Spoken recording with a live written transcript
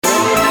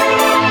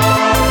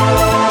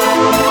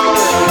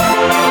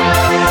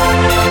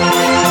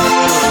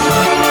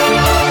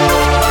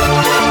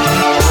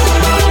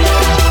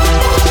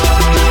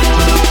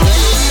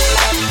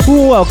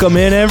Welcome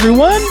in,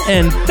 everyone,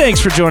 and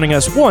thanks for joining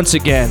us once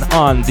again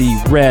on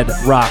the Red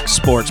Rock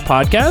Sports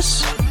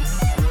Podcast.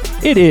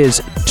 It is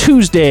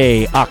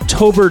Tuesday,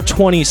 October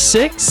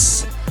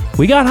 26th.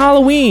 We got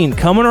Halloween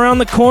coming around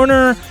the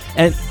corner,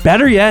 and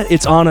better yet,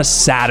 it's on a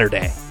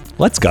Saturday.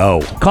 Let's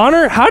go.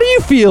 Connor, how do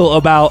you feel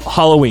about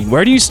Halloween?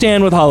 Where do you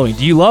stand with Halloween?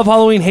 Do you love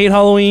Halloween, hate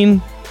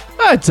Halloween?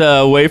 It's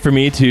a way for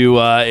me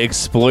to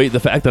exploit the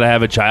fact that I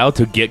have a child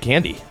to get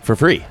candy for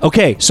free.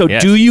 Okay, so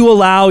Yes. do you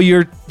allow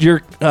your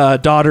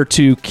daughter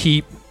to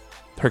keep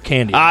her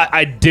candy?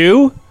 I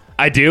do.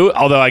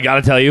 Although I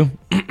gotta tell you,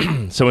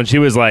 so when she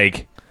was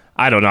like,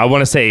 I don't know, I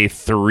want to say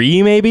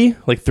 3, maybe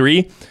like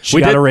 3.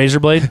 She got a razor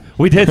blade?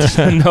 We did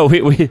no,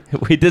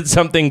 we did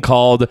something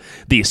called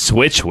the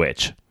Switch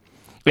Witch.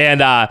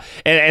 And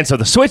so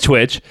the Switch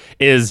Witch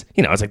is,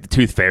 it's like the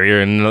Tooth Fairy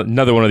or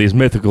another one of these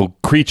mythical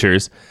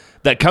creatures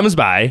that comes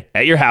by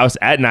at your house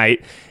at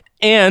night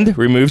and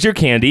removes your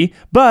candy,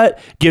 but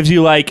gives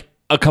you like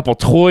a couple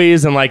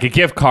toys and like a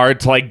gift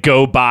card to like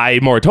go buy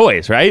more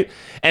toys, right?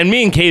 And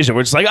me and Kasia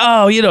were just like,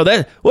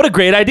 that what a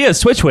great idea,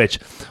 Switch Witch.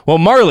 Well,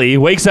 Marley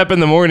wakes up in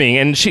the morning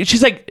and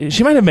she's like,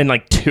 she might have been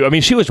like 2. I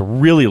mean, she was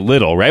really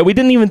little, right? We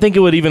didn't even think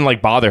it would even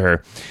like bother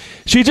her.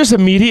 She just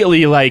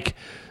immediately like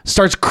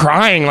starts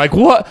crying, like,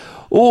 what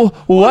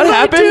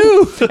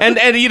happened? And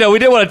we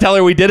didn't want to tell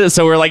her we did it,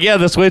 so we're like, yeah,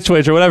 the Switch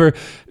Witch or whatever.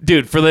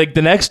 Dude, for like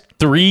the next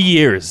 3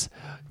 years,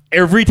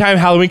 every time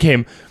Halloween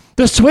came,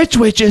 the Switch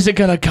Witch isn't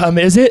gonna come,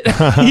 is it?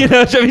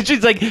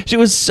 She's like, she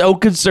was so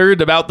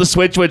concerned about the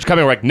Switch Witch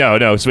coming. We're like,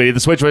 no, sweetie, the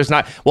Switch Witch is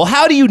not. Well,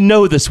 how do you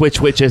know the Switch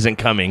Witch isn't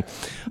coming?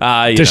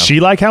 Does she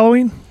like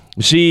Halloween?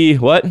 She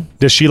what?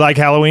 Does she like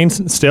Halloween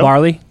still?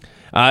 Marley?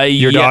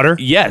 Your daughter?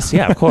 Yes,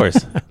 yeah, of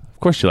course.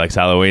 Of course she likes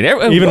Halloween.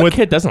 What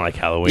kid doesn't like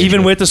Halloween?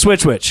 Even with the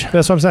Switch Witch.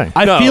 That's what I'm saying.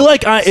 I feel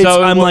like I'm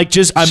going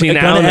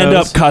to end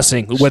up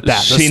cussing with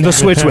that. The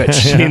Switch Witch.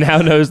 She now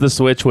knows the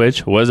Switch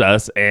Witch was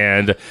us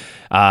and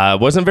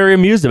wasn't very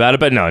amused about it.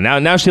 But no,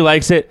 now she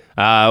likes it.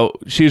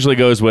 She usually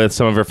goes with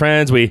some of her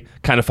friends. We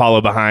kind of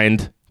follow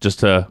behind just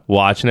to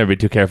watch. Never be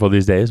too careful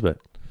these days, but...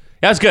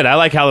 yeah, it's good. I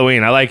like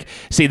Halloween.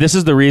 This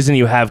is the reason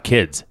you have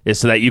kids, is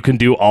so that you can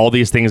do all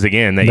these things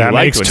again that you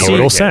like. Makes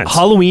total sense.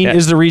 Halloween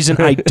is the reason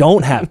I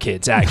don't have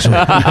kids, actually,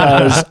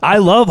 because I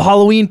love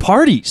Halloween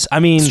parties.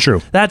 I mean, it's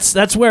true.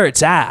 That's where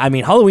it's at. I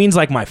mean, Halloween's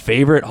like my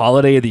favorite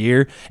holiday of the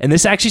year, and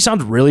this actually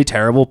sounds really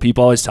terrible.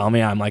 People always tell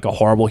me I'm like a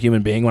horrible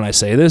human being when I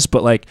say this,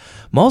 but like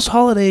most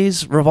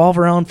holidays revolve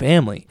around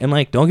family, and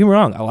like don't get me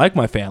wrong, I like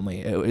my family.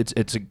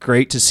 It's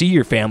great to see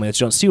your family that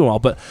you don't see them all,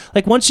 but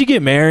like once you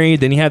get married,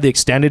 then you have the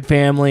extended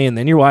family. And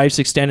then your wife's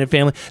extended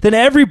family, then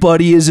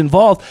everybody is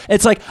involved.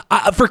 It's like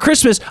for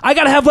Christmas, I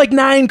gotta have like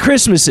 9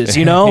 Christmases,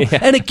 yeah.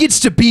 And it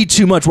gets to be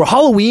too much. Where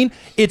Halloween,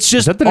 it's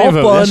just all fun.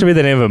 That should be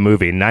the name of a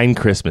movie. 9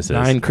 Christmases.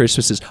 9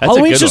 Christmases.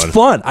 Halloween's just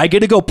fun. I get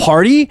to go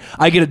party.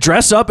 I get to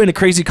dress up in a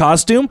crazy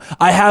costume.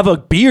 I have a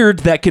beard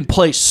that can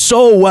play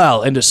so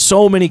well into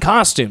so many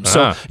costumes.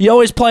 So you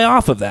always play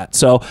off of that.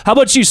 So how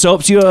about you,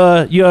 Soaps? You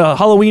a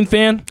Halloween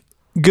fan?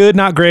 Good,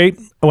 not great.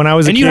 When I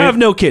was a kid, and you have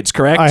no kids,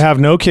 correct? I have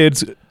no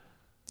kids.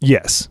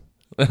 Yes.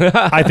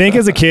 I think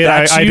as a kid,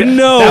 that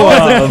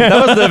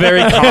was the very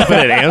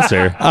confident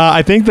answer.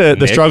 I think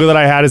the struggle that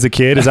I had as a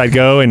kid is I'd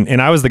go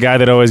and I was the guy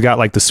that always got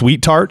like the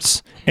sweet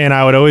tarts, and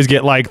I would always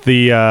get like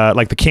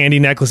the candy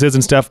necklaces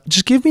and stuff.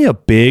 Just give me a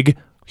big,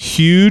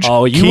 huge,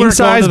 king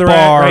size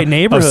bar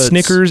of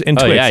Snickers and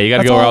Twix. Yeah, you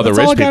got to go where all the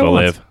rich people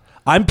live.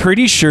 I'm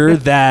pretty sure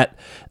that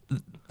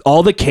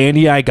all the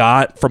candy I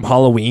got from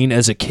Halloween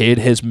as a kid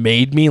has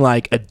made me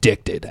like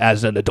addicted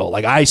as an adult.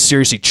 Like I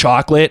seriously,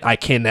 chocolate, I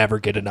can never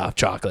get enough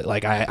chocolate.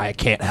 Like I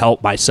can't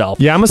help myself.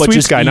 Yeah, I'm a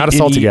sweet guy, not a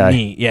salty guy.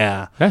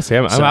 Yeah. See,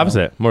 I'm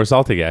opposite. More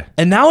salty guy.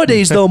 And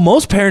nowadays though,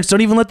 most parents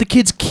don't even let the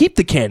kids keep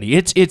the candy.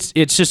 It's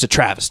just a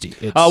travesty.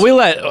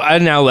 I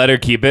now let her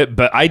keep it,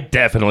 but I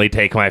definitely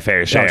take my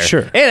fair share. Oh,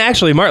 sure. And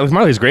actually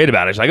Marley's great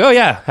about it. She's like, oh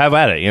yeah, have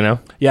at it,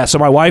 Yeah, so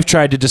my wife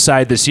tried to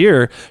decide this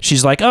year.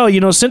 She's like,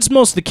 since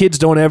most of the kids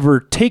don't ever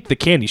take the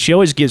candy, she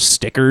always gives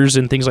stickers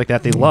and things like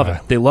that. They love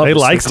it. They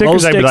like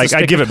stickers. I'd be like,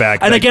 I'd give it back.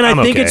 And again,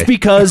 I think it's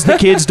because the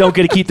kids don't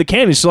get to keep the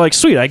candy. So like,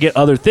 sweet, I get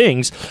other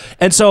things.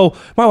 And so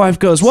my wife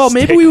goes, well,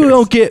 maybe we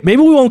won't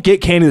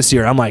get candy this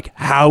year. I'm like,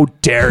 how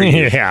dare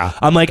you? Yeah.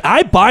 I'm like,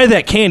 I buy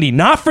that candy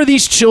not for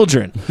these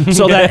children,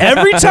 so that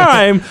every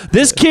time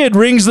this kid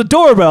rings the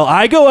doorbell,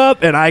 I go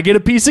up and I get a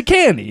piece of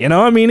candy.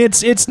 I mean,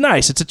 it's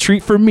nice. It's a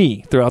treat for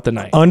me throughout the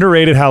night.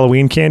 Underrated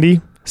Halloween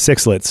candy,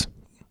 Sixlets.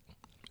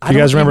 You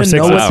guys remember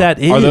Sixlets? Know what that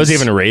is. Are those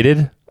even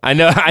rated? I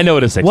know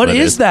what a Sixlet is. What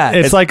is that?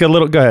 It's like a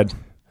little. Go ahead.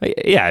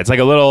 Yeah, it's like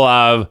a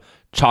little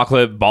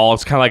chocolate ball.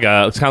 It's kind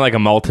of like a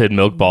malted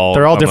milk ball.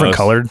 They're all different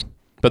colored,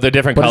 but they're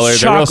different colored.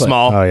 They're real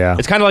small. Oh yeah.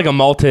 It's kind of like a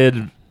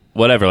malted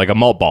whatever, like a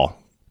malt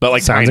ball, but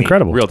like sounds tiny,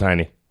 incredible, real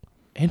tiny.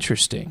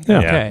 Interesting. Yeah.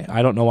 Okay.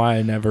 I don't know why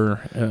I never.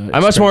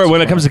 I'm much more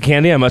when it comes to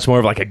candy. I'm much more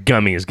of like a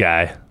gummies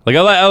guy. Like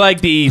I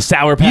like the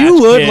Sour Patch. You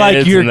look Kids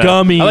like your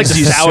gummies. I like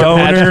the Sour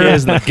Patch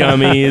Kids and the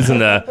gummies and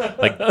the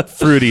like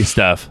fruity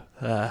stuff.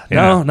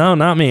 No,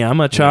 not me. I'm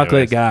a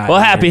chocolate guy. Well,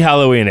 happy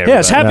Halloween, everybody.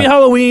 Yes, happy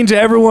Halloween to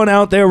everyone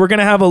out there. We're going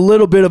to have a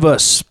little bit of a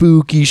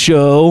spooky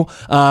show,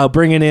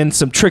 bringing in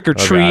some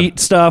trick-or-treat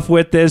stuff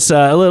with this,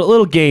 a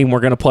little game we're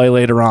going to play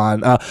later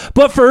on.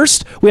 But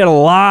first, we had a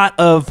lot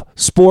of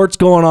sports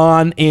going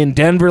on in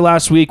Denver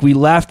last week. We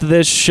left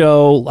this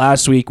show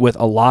last week with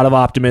a lot of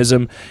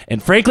optimism.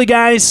 And frankly,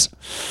 guys,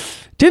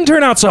 didn't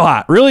turn out so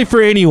hot, really,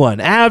 for anyone.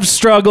 Avs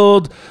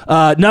struggled.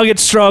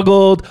 Nuggets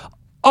struggled.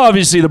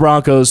 Obviously, the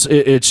Broncos,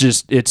 it's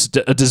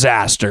a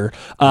disaster.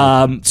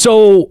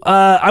 So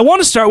I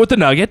want to start with the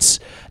Nuggets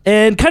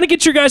and kind of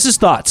get your guys'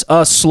 thoughts.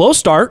 A slow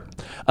start.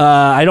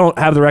 I don't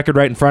have the record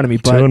right in front of me.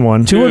 But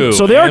 2-1.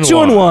 So they are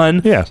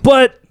 2-1. Yeah.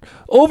 But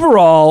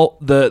overall,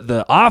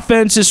 the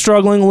offense is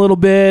struggling a little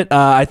bit.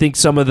 I think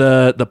some of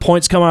the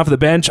points coming off the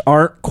bench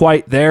aren't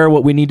quite there,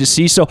 what we need to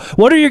see. So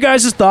what are your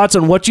guys' thoughts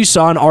on what you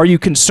saw, and are you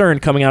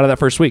concerned coming out of that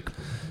first week?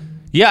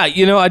 Yeah,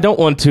 I don't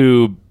want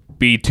to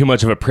be too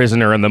much of a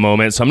prisoner in the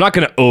moment, so I'm not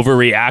going to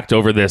overreact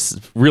over this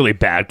really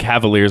bad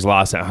Cavaliers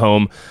loss at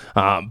home,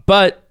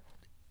 but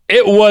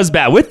it was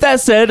bad. With that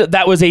said,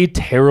 that was a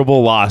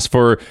terrible loss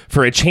for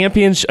a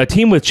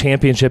team with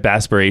championship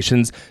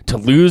aspirations to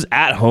lose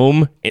at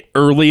home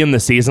early in the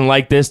season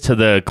like this to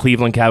the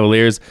Cleveland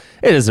Cavaliers.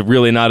 It is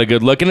really not a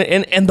good look,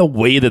 and the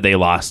way that they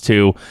lost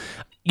too.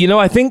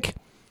 I think,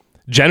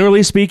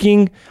 generally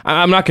speaking,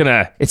 I'm not going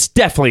to... It's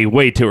definitely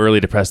way too early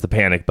to press the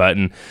panic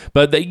button.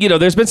 But,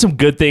 there's been some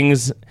good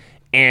things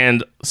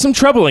and some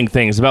troubling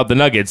things about the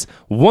Nuggets.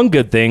 One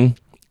good thing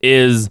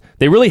is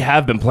they really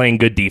have been playing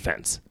good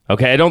defense.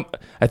 Okay,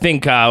 I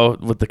think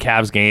with the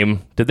Cavs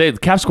game, the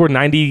Cavs scored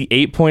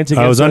 98 points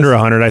against us? It was under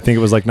 100. I think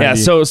it was like 90.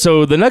 Yeah,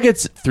 so the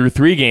Nuggets, through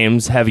 3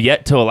 games, have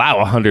yet to allow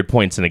 100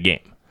 points in a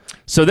game.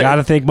 So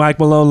gotta think Mike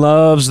Malone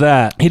loves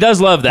that. He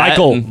does love that.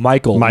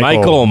 Michael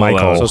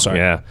Malone. So sorry.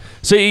 Yeah.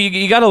 So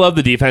you gotta love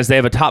the defense. They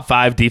have a top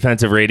 5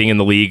 defensive rating in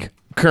the league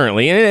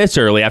currently, and it's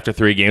early after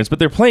 3 games, but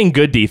they're playing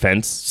good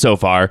defense so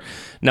far.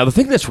 Now the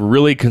thing that's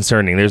really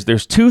concerning,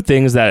 there's 2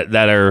 things that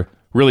are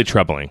really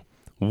troubling.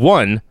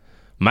 One,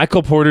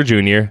 Michael Porter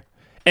Jr.,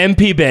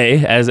 MP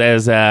Bay,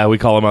 as we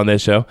call him on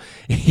this show,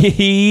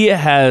 he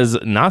has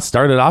not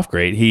started off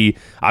great. He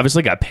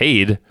obviously got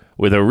paid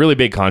with a really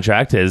big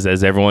contract,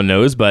 as everyone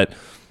knows, but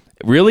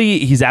really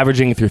he's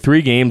averaging through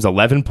 3 games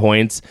 11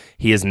 points.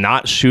 He is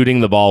not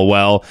shooting the ball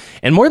well,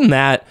 and more than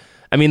that,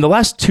 I mean, the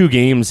last 2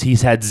 games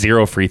he's had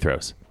 0 free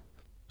throws,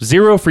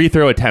 0 free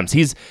throw attempts.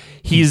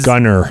 He's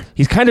gunner.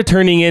 He's kind of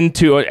turning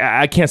into,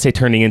 I can't say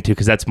turning into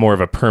because that's more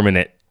of a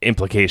permanent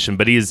implication,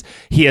 but he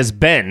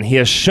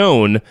has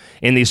shown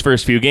in these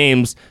first few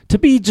games to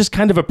be just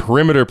kind of a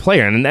perimeter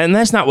player, and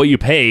that's not what you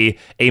pay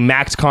a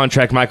max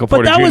contract Michael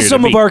Porter Jr. But that was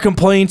some of our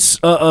complaints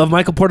of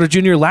Michael Porter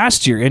Jr.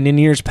 last year and in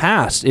years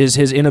past, is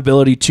his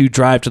inability to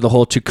drive to the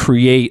hole to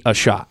create a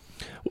shot.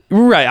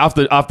 Right, off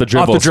the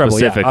dribble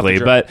specifically,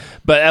 yeah,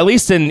 but at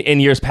least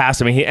in years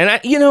past, I mean,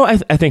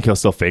 I think he'll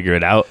still figure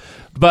it out.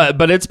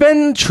 But it's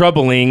been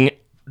troubling,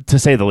 to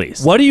say the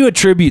least. What do you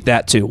attribute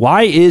that to?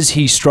 Why is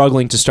he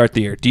struggling to start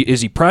the year?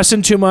 Is he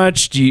pressing too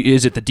much?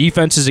 Is it the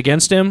defenses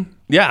against him?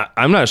 Yeah,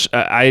 I'm not.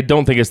 I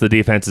don't think it's the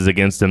defenses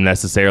against him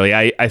necessarily.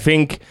 I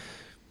think.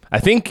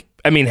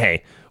 I mean,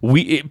 hey,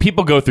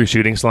 people go through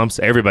shooting slumps.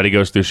 Everybody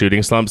goes through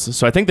shooting slumps.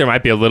 So I think there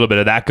might be a little bit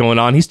of that going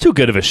on. He's too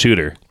good of a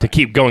shooter to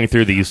keep going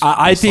through these.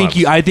 I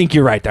think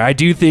you're right there. I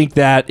do think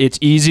that it's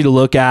easy to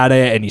look at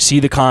it and you see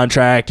the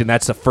contract and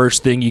that's the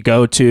first thing you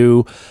go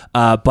to.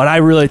 But I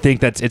really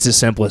think that it's as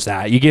simple as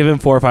that. You give him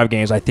 4 or 5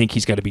 games, I think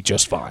he's going to be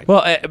just fine.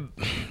 Well,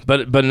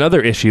 but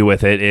another issue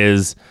with it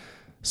is,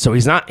 so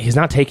he's not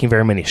taking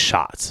very many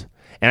shots,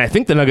 and I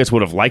think the Nuggets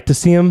would have liked to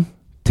see him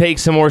take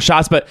some more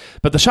shots, but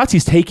the shots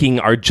he's taking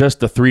are just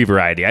the 3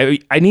 variety.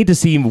 We need to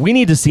see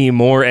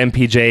more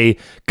MPJ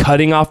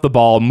cutting off the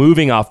ball,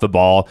 moving off the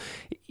ball.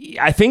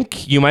 I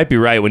think you might be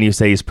right when you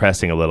say he's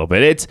pressing a little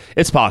bit.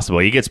 It's possible.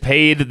 He gets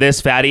paid this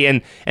fatty,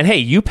 and hey,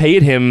 you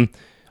paid him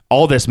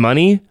all this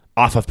money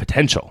off of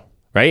potential,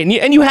 right?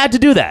 And you had to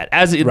do that.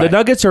 The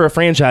Nuggets are a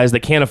franchise that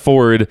can't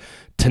afford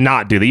to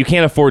not do that. You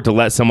can't afford to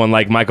let someone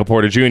like Michael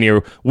Porter Jr.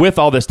 with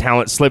all this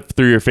talent slip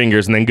through your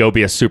fingers and then go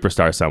be a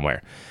superstar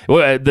somewhere.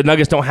 Well, the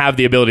Nuggets don't have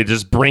the ability to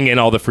just bring in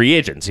all the free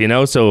agents,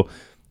 so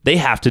they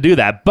have to do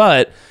that.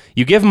 But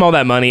you give him all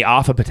that money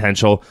off of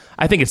potential,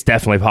 I think it's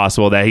definitely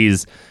possible that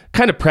he's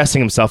kind of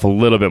pressing himself a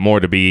little bit more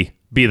to be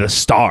the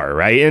star,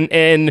 right?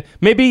 And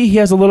maybe he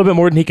has a little bit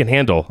more than he can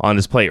handle on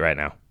his plate right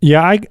now.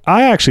 Yeah,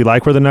 I actually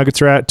like where the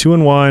Nuggets are at.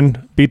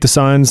 2-1, beat the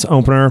Suns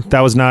opener. That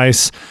was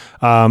nice.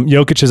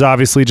 Jokic is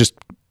obviously just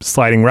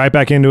sliding right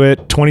back into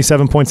it.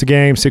 27 points a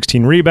game,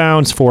 16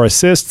 rebounds, 4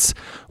 assists.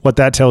 What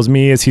that tells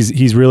me is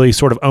he's really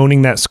sort of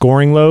owning that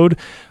scoring load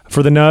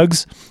for the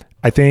Nugs.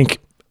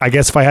 I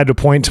guess if I had to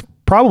point,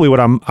 probably what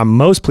I'm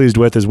most pleased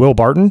with is Will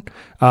Barton.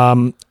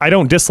 I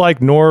don't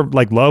dislike nor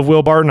love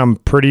Will Barton. I'm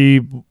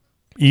pretty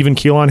even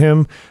keel on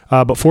him,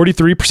 but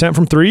 43%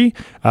 from 3.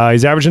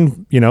 He's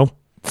averaging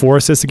 4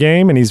 assists a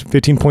game, and he's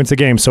 15 points a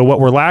game. So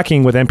what we're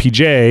lacking with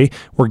MPJ,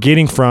 we're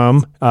getting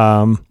from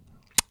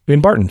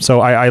in Barton.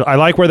 So I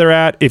like where they're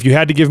at. If you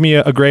had to give me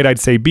a grade, I'd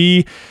say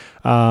B.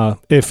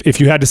 If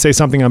you had to say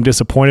something I'm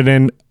disappointed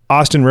in,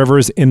 Austin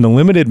Rivers, in the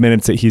limited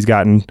minutes that he's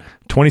gotten,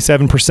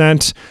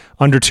 27%,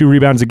 under 2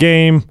 rebounds a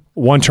game,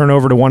 1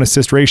 turnover to 1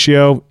 assist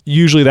ratio.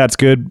 Usually that's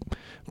good,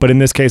 but in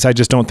this case, I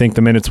just don't think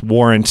the minutes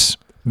warrant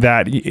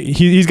that.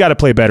 He's got to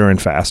play better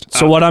and fast.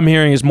 So what I'm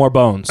hearing is more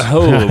bones.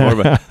 More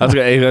bones. I was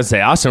going to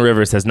say, Austin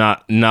Rivers has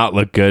not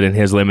looked good in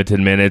his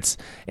limited minutes.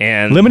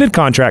 And limited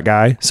contract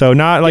guy, so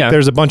not like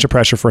there's a bunch of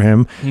pressure for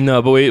him.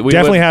 No, but we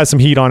definitely has some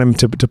heat on him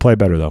to play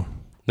better, though.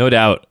 No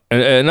doubt.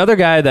 Another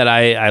guy that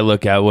I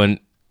look at when,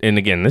 and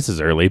again, this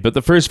is early, but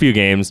the first few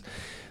games,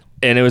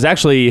 and it was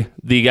actually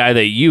the guy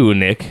that you,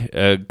 Nick,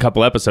 a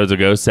couple episodes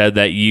ago, said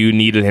that you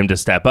needed him to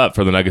step up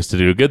for the Nuggets to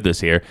do good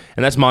this year,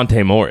 and that's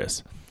Monte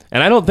Morris.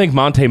 And I don't think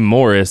Monte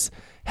Morris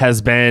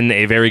has been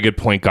a very good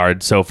point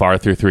guard so far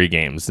through 3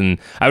 games, and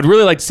I would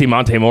really like to see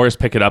Monte Morris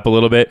pick it up a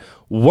little bit.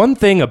 One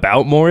thing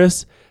about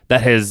Morris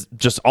that has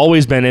just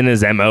always been in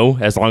his MO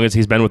as long as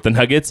he's been with the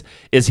Nuggets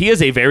is he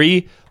is a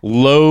very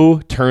low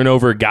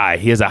turnover guy.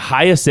 He is a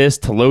high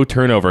assist to low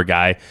turnover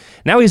guy.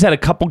 Now he's had a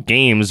couple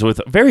games with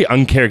very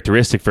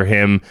uncharacteristic for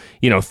him,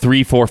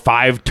 3, 4,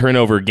 5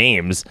 turnover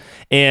games.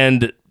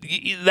 And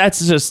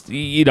that's just,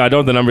 I don't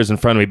have the numbers in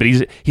front of me,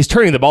 but he's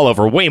turning the ball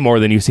over way more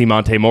than you see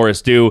Monte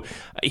Morris do.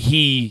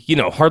 He,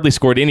 hardly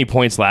scored any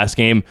points last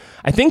game.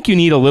 I think you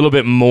need a little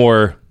bit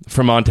more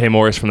from Monte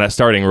Morris from that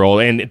starting role.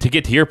 And to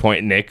get to your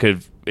point, Nick,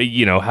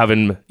 you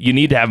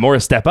need to have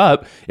Morris step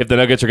up if the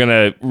Nuggets are going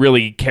to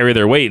really carry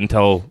their weight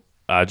until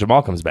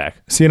Jamal comes back.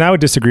 See, and I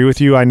would disagree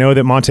with you. I know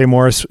that Monte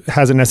Morris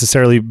hasn't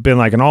necessarily been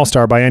like an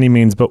all-star by any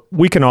means, but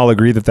we can all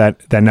agree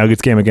that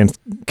Nuggets game against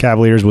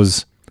Cavaliers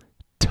was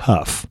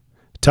tough.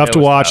 Tough to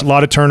watch, a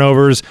lot of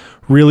turnovers,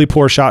 really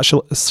poor shot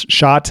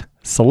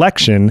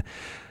selection.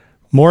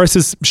 Morris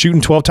is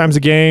shooting 12 times a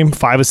game,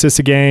 5 assists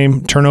a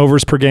game,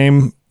 turnovers per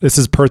game. This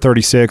is per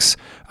 36,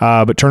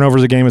 but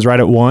turnovers a game is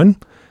right at 1.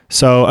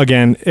 So,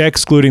 again,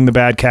 excluding the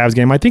bad Cavs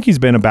game, I think he's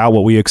been about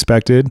what we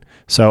expected.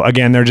 So,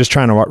 again, they're just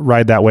trying to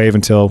ride that wave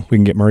until we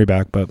can get Murray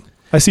back. But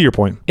I see your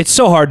point. It's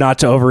so hard not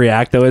to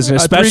overreact, though, isn't it?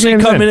 Especially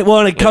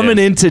coming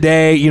in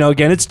today.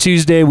 Again, it's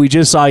Tuesday. We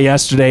just saw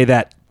yesterday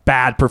that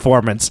bad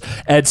performance,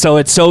 and so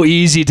it's so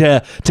easy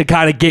to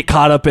kind of get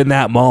caught up in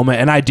that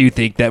moment. And I do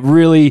think that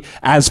really,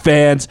 as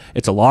fans,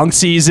 it's a long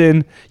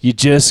season. You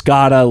just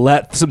gotta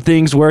let some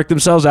things work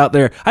themselves out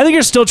there. I think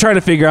you're still trying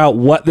to figure out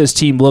what this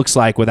team looks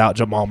like without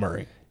Jamal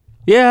Murray.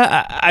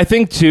 Yeah, I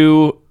think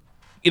too,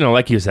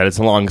 like you said, it's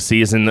a long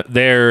season.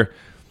 There's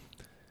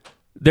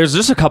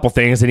just a couple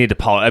things they need to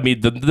polish. I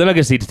mean, the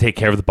Nuggets need to take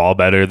care of the ball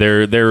better.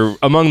 They're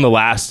among the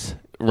last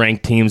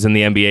ranked teams in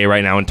the NBA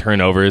right now in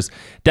turnovers.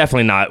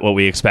 Definitely not what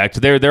we expect.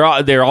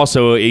 They're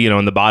also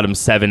in the bottom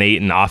 7-8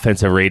 in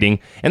offensive rating,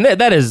 and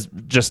that is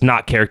just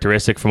not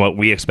characteristic from what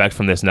we expect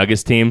from this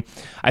Nuggets team.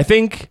 I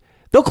think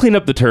they'll clean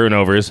up the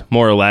turnovers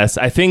more or less.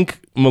 I think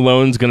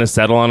Malone's going to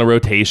settle on a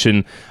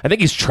rotation. I think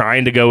he's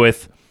trying to go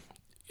with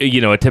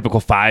a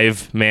typical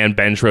 5-man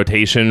bench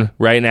rotation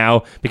right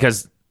now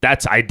because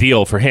that's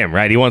ideal for him,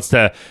 right? He wants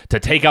to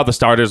take out the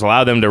starters,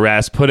 allow them to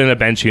rest, put in a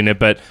bench unit,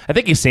 but I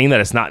think he's seeing that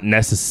it's not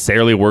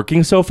necessarily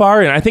working so far,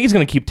 and I think he's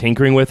going to keep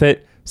tinkering with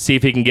it, see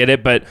if he can get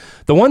it. But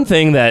the one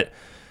thing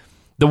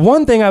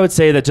I would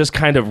say that just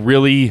kind of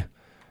really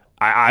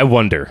I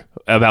wonder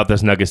about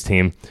this Nuggets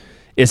team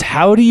is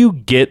how do you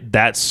get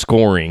that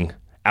scoring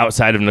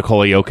outside of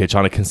Nikola Jokic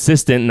on a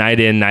consistent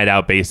night in, night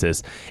out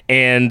basis,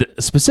 and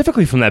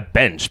specifically from that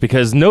bench,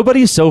 because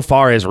nobody so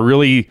far has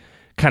really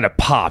kind of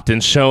popped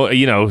and stood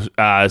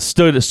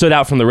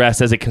out from the rest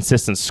as a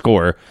consistent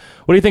scorer.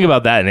 What do you think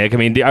about that, Nick? I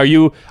mean, are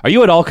you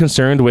at all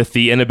concerned with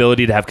the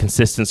inability to have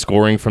consistent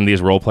scoring from these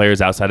role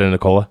players outside of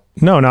Nikola?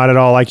 No, not at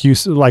all.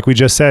 Like we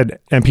just said,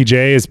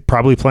 MPJ is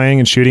probably playing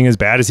and shooting as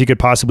bad as he could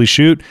possibly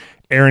shoot.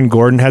 Aaron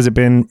Gordon hasn't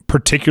been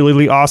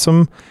particularly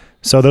awesome.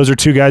 So those are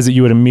 2 guys that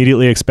you would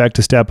immediately expect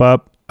to step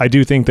up. I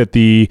do think that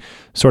the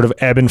sort of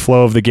ebb and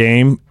flow of the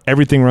game,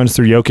 everything runs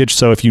through Jokic.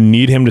 So if you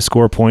need him to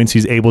score points,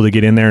 he's able to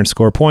get in there and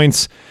score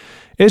points.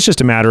 It's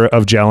just a matter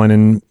of gelling,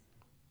 and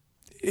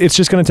it's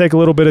just going to take a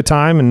little bit of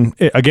time. And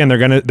again, we're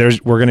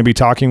going to be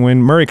talking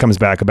when Murray comes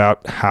back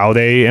about how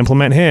they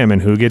implement him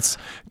and who gets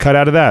cut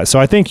out of that. So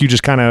I think you're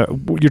trying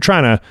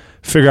to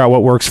figure out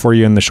what works for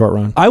you in the short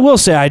run. I will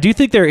say, I do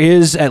think there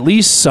is at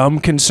least some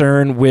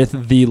concern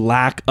with the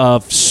lack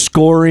of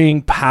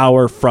scoring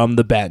power from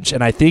the bench.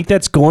 And I think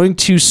that's going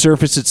to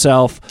surface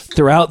itself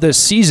throughout this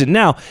season.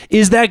 Now,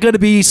 is that going to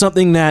be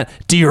something that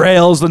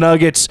derails the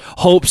Nuggets'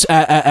 hopes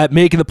at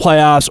making the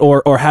playoffs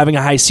or having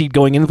a high seed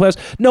going into the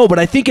playoffs? No, but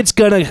I think it's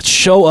going to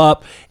show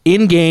up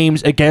in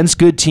games against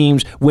good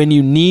teams when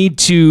you need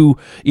to,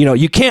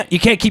 you can't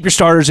keep your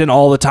starters in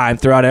all the time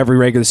throughout every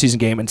regular season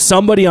game. And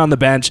somebody on the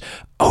bench,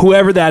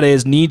 whoever that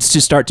is, needs to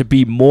start to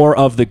be more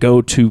of the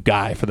go-to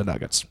guy for the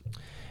Nuggets.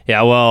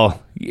 Yeah,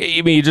 well,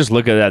 I mean, you just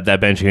look at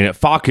that bench unit.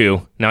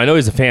 Facu, now I know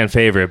he's a fan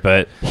favorite,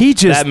 but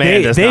that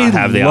man does not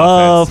have the offense. They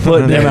love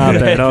putting him out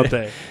there, don't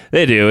they?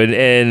 They do,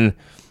 and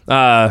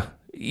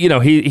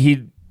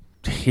he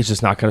he's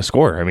just not going to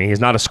score. I mean, he's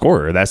not a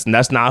scorer. That's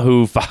not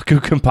who Facu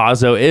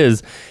Campazzo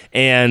is.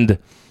 And,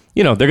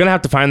 you know, they're going to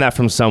have to find that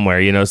from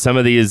somewhere. You know, some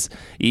of these,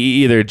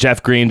 either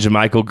Jeff Green,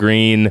 JaMychal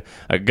Green,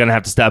 are going to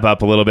have to step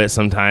up a little bit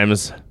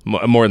sometimes,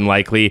 more than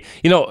likely.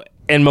 You know,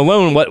 and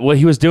Malone, what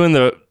he was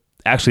doing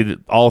actually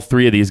all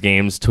three of these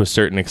games to a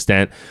certain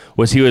extent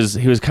was he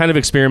was kind of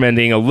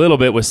experimenting a little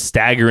bit with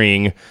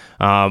staggering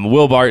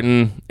Will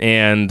Barton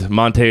and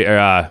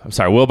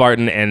Will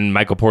Barton and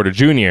Michael Porter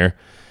Jr.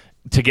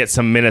 to get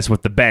some minutes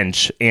with the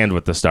bench and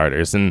with the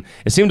starters, and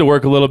it seemed to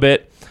work a little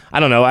bit. I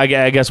don't know. I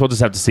guess we'll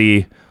just have to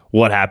see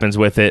what happens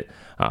with it.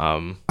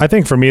 I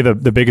think for me,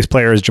 the biggest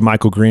player is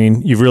JaMychal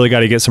Green. You've really got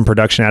to get some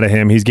production out of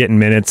him. He's getting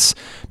minutes.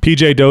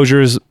 PJ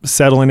Dozier's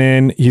settling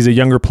in. He's a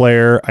younger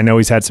player. I know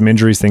he's had some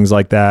injuries, things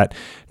like that.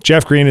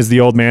 Jeff Green is the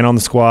old man on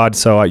the squad,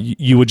 so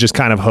you would just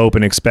kind of hope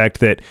and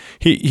expect that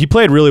he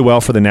played really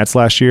well for the Nets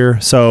last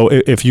year. So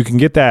if you can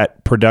get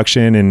that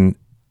production and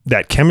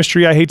that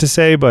chemistry, I hate to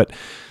say, but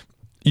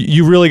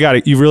you really got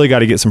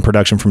to get some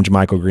production from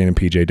JaMychal Green and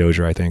PJ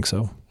Dozier, I think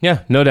so.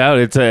 Yeah, no doubt.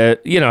 It's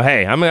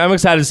hey, I'm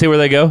excited to see where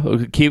they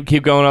go.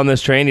 Keep going on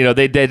this train. You know,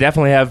 they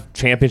definitely have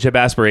championship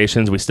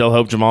aspirations. We still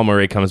hope Jamal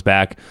Murray comes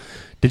back.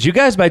 Did you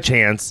guys by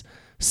chance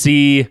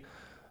see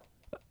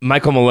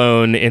Michael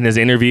Malone in his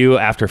interview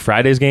after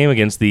Friday's game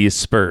against the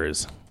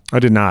Spurs? I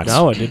did not.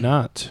 No, I did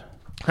not.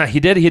 He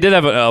did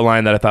have a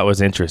line that I thought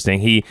was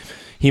interesting.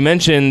 He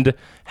mentioned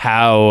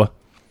how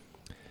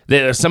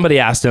somebody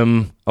asked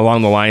him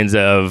along the lines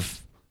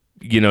of,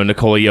 you know,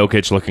 Nikola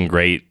Jokic looking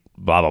great,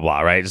 blah, blah,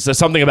 blah, right? So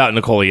something about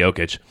Nikola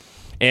Jokic.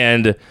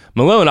 And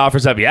Malone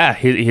offers up, yeah,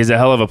 he's a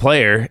hell of a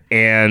player.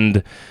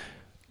 And,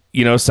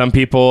 you know, some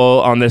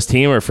people on this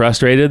team are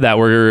frustrated that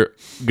we're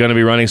going to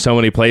be running so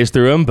many plays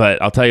through him.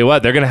 But I'll tell you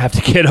what, they're going to have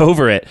to get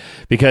over it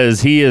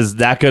because he is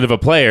that good of a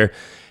player.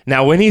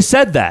 Now, when he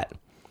said that,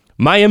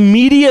 my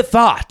immediate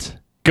thought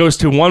goes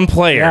to one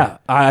player. Yeah,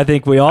 I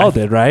think we all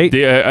did, right?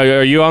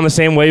 Are you on the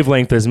same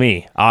wavelength as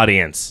me,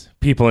 audience,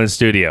 people in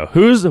studio?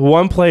 Who's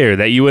one player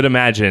that you would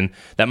imagine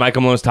that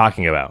Michael Malone's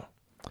talking about?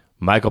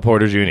 Michael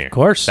Porter Jr. Of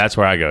course. That's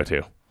where I go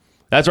to.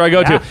 That's where I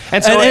go to.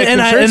 And so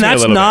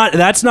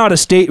that's not a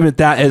statement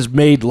that is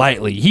made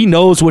lightly. He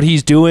knows what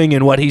he's doing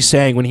and what he's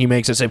saying when he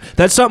makes it say.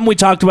 That's something we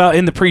talked about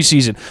in the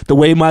preseason, the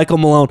way Michael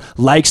Malone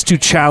likes to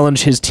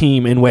challenge his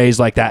team in ways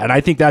like that. And I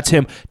think that's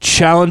him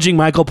challenging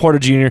Michael Porter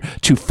Jr.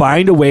 to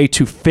find a way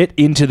to fit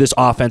into this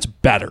offense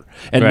better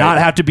and not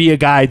have to be a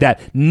guy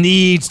that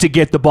needs to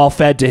get the ball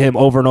fed to him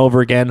over and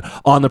over again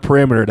on the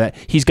perimeter, that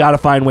he's got to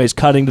find ways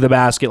cutting to the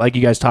basket like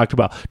you guys talked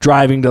about,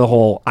 driving to the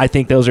hole. I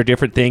think those are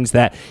different things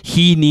that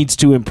he needs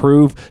to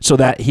improve so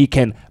that he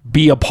can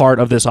be a part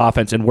of this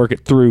offense and work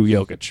it through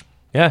Jokic.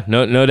 Yeah,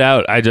 no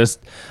doubt.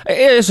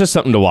 It's just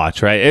something to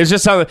watch, right? It's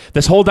just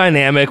this whole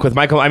dynamic with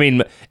Michael. I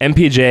mean,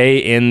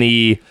 MPJ in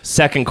the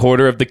second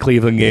quarter of the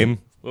Cleveland game.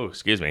 Oh,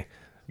 excuse me.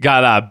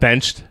 Got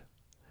benched.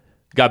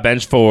 Got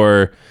benched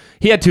for.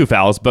 He had 2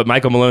 fouls, but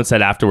Michael Malone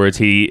said afterwards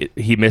he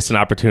missed an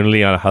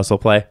opportunity on a hustle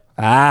play.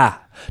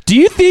 Do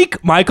you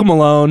think Michael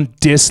Malone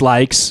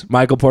dislikes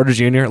Michael Porter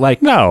Jr.?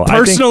 Like, no,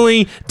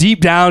 personally, deep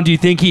down, do you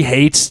think he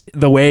hates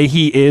the way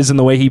he is and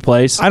the way he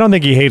plays? I don't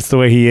think he hates the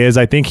way he is.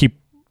 I think he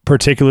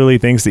particularly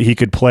thinks that he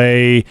could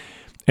play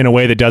in a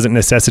way that doesn't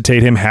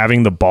necessitate him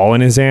having the ball in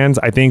his hands.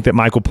 I think that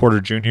Michael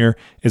Porter Jr.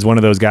 is one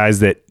of those guys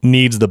that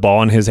needs the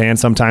ball in his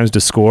hands sometimes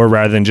to score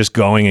rather than just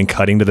going and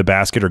cutting to the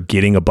basket or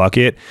getting a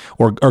bucket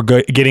or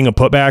getting a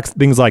putback,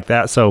 things like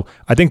that. So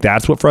I think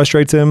that's what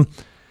frustrates him.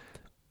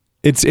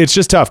 It's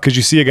just tough because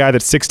you see a guy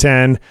that's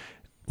 6'10",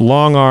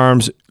 long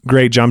arms,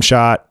 great jump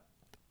shot,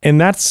 and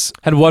that's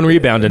had 1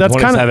 rebound in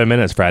 27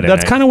 minutes Friday night.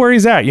 That's kind of where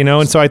he's at, you know.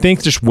 And so I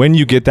think just when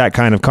you get that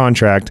kind of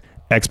contract,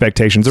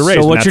 expectations are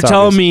raised. So what you're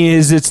telling me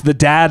is it's the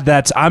dad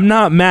that's, I'm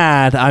not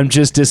mad, I'm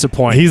just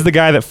disappointed. He's the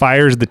guy that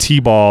fires the tee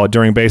ball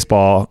during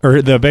baseball,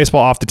 or the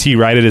baseball off the tee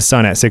right at his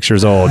son at 6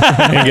 years old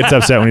and gets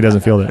upset when he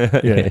doesn't feel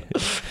it.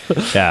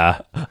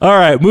 Yeah. All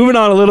right, moving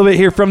on a little bit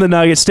here from the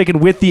Nuggets,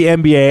 sticking with the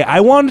NBA. I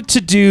wanted to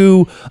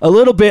do a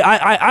little bit,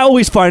 I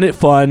always find it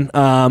fun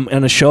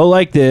in a show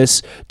like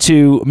this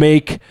to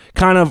make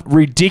kind of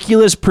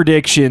ridiculous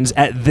predictions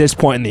at this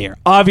point in the year.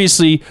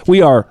 Obviously, we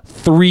are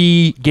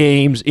 3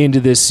 games into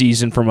this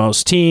season for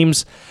most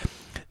teams.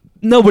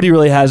 Nobody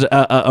really has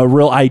a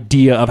real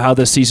idea of how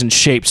this season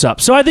shapes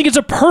up. So I think it's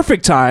a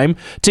perfect time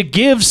to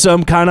give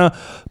some kind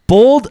of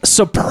bold,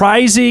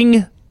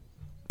 surprising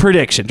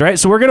predictions, right?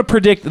 So we're going to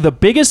predict the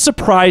biggest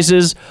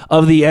surprises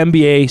of the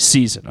NBA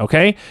season,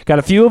 okay? Got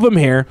a few of them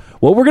here.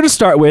 What we're going to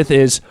start with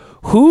is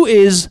who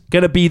is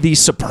going to be the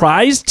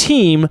surprise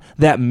team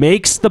that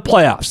makes the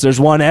playoffs.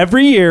 There's one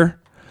every year.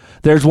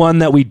 There's one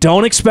that we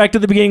don't expect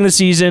at the beginning of the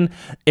season.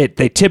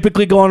 They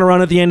typically go on a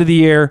run at the end of the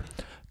year.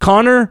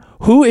 Connor,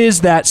 who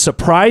is that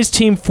surprise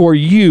team for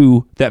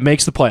you that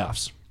makes the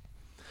playoffs?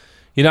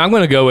 You know, I'm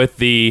going to go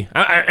with and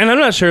I'm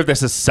not sure if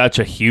this is such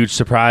a huge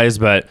surprise,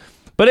 but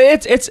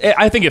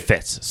I think it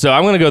fits. So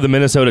I'm going to go the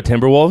Minnesota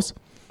Timberwolves.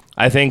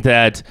 I think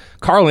that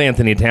Karl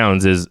Anthony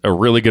Towns is a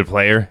really good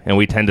player, and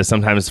we tend to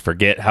sometimes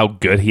forget how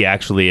good he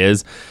actually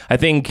is. I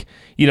think,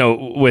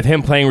 with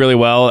him playing really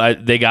well,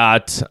 they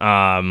got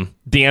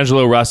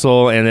D'Angelo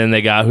Russell, and then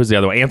they got, who's the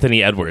other one?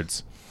 Anthony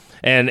Edwards.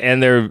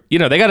 And they're,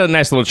 they got a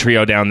nice little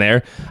trio down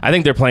there. I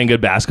think they're playing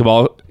good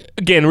basketball.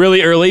 Again,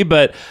 really early,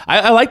 but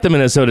I like the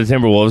Minnesota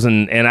Timberwolves,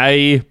 and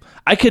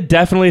I could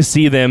definitely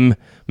see them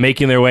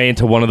making their way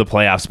into one of the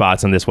playoff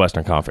spots in this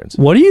Western Conference.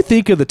 What do you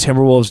think of the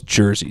Timberwolves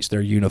jerseys,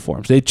 their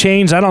uniforms? They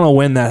changed. I don't know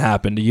when that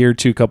happened, a year or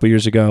two, a couple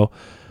years ago.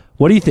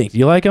 What do you think? Do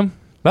you like them?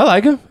 I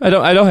like them. I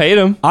don't hate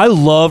them. I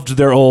loved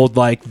their old,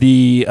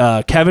 the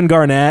Kevin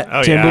Garnett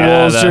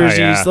Timberwolves jerseys.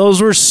 Yeah.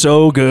 Those were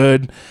so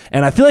good.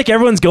 And I feel like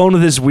everyone's going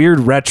with this weird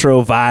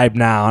retro vibe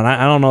now, and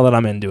I don't know that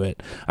I'm into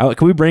it.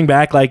 Can we bring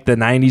back the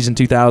 90s and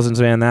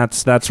 2000s, man?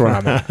 That's where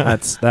I'm at.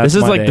 That's this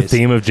is days. The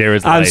theme of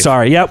Jared's life. I'm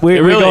sorry. Yep,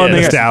 we're really going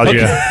there.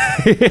 Nostalgia.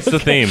 It's the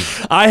theme.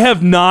 I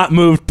have not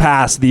moved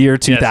past the year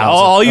 2000. Yes,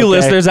 all you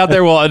listeners out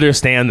there will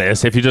understand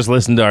this. If you just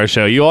listen to our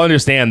show, you'll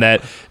understand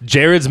that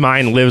Jared's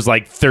mind lives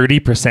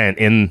 30%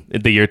 in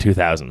the year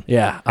 2000.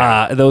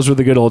 Yeah. Those were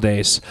the good old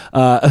days.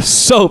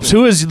 Soaps,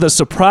 who is the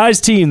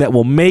surprise team that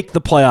will make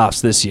the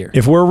playoffs this year?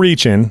 If we're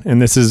reaching,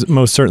 and this is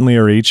most certainly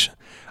a reach,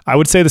 I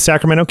would say the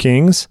Sacramento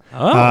Kings.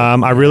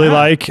 I really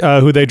like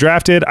who they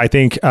drafted. I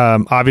think,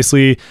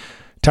 obviously,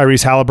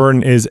 Tyrese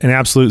Halliburton is an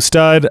absolute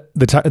stud.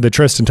 The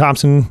Tristan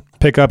Thompson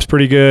pickup's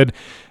pretty good.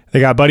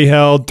 They got Buddy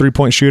Hield,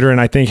 3-point shooter, and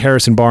I think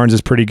Harrison Barnes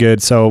is pretty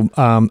good. So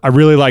I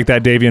really like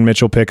that Davion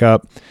Mitchell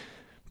pickup.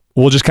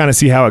 We'll just kind of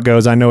see how it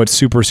goes. I know it's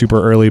super,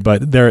 super early,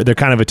 but they're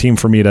kind of a team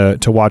for me to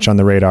watch on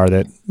the radar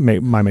that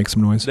might make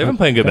some noise. They've been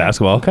playing good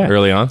basketball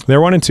early on. They're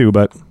 1-2,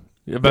 but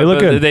they look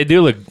good. They do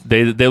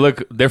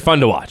look. They're fun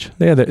to watch.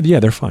 Yeah,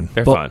 they're fun.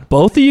 They're fun.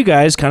 Both of you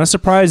guys, kind of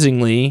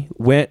surprisingly,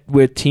 went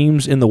with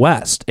teams in the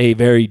West, a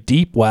very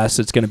deep West.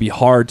 It's going to be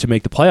hard to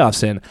make the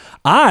playoffs in.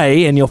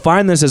 And you'll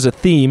find this as a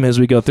theme as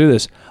we go through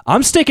this,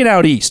 I'm sticking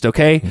out East,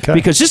 okay?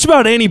 Because just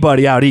about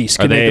anybody out East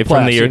can make the playoffs. Are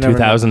they from the year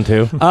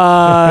 2002?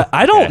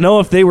 I don't know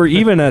if they were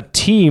even a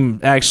team,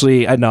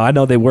 actually. I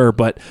know they were,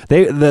 but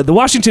the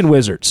Washington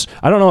Wizards.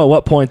 I don't know at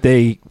what point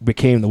they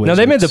became the Wizards.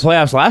 No, they made the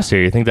playoffs last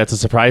year. You think that's a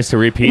surprise to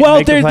repeat?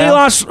 Well, they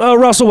lost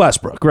Russell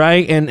Westbrook,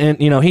 right? And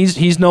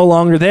he's no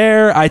longer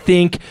there. I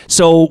think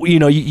so.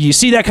 You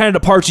see that kind of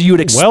departure. You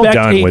would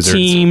expect Wizards.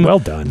 Team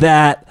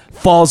that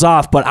falls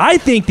off, but I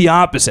think the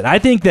opposite. I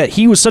think that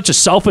he was such a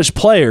selfish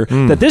player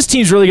that this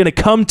team's really going to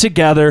come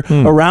together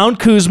around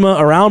Kuzma,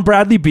 around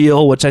Bradley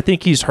Beal, which I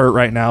think he's hurt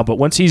right now, but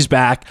once he's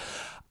back,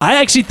 I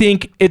actually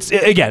think it's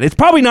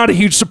probably not a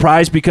huge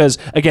surprise because,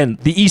 again,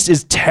 the East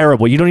is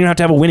terrible. You don't even have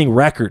to have a winning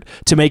record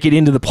to make it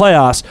into the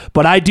playoffs,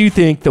 but I do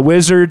think the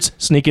Wizards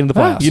sneak into the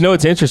playoffs. You know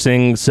what's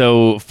interesting?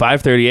 So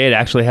 538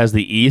 actually has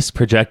the East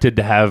projected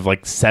to have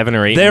 7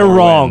 or 8 They're more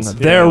wrong. wins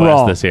They're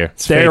wrong. this year.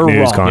 They're fake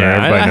news, wrong. Connor.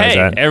 Everybody knows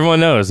that. Everyone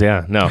knows,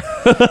 yeah. No.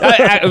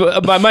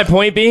 My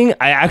point being,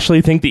 I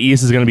actually think the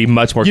East is going to be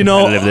much more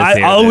competitive this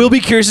year. I will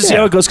be curious to see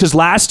how it goes because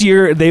last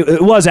year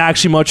it was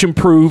actually much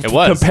improved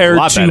compared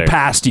to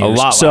past years. A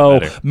lot better.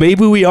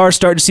 Maybe we are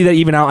starting to see that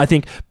even out. I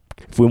think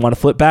if we want to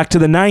flip back to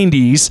the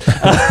 90s,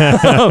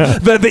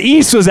 the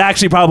East was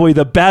actually probably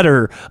the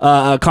better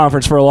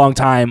conference for a long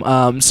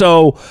time.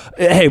 So,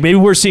 hey, maybe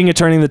we're seeing it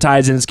turning the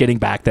tides and it's getting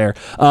back there.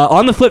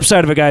 On the flip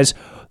side of it, guys,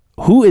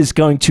 who is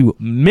going to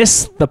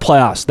miss the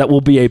playoffs? That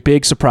will be a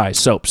big surprise.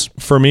 Soaps.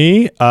 For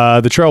me,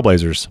 the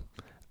Trailblazers.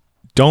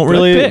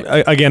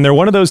 Again, they're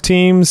one of those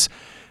teams.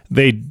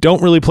 They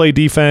don't really play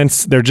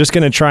defense. They're just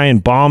going to try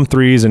and bomb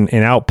threes and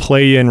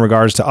outplay you in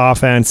regards to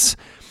offense.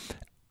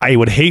 I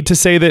would hate to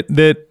say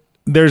that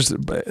there's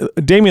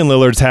Damian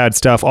Lillard's had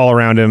stuff all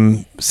around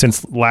him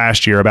since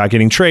last year about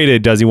getting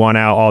traded. Does he want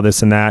out? All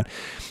this and that.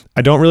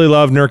 I don't really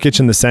love Nurkic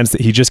in the sense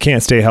that he just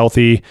can't stay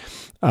healthy.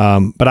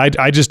 But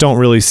I just don't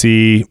really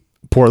see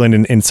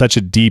Portland in such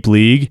a deep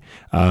league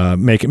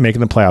making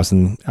the playoffs.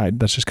 And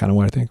that's just kind of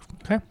what I think.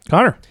 Okay.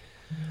 Connor.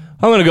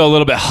 I'm going to go a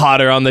little bit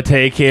hotter on the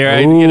take here.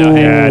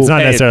 It's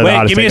not necessarily the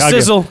hottest give me take. a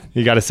sizzle.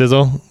 You got a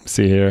sizzle? Let's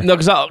see here. No,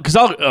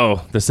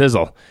 the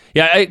sizzle.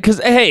 Yeah, because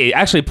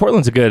actually,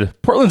 Portland's a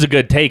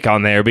good take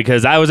on there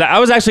because I was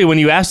actually, when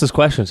you asked this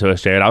question to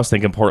us, Jared, I was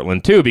thinking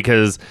Portland too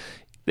because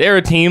they're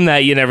a team that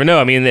you never know.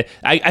 I mean,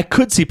 I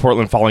could see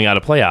Portland falling out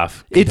of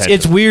playoff.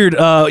 It's weird,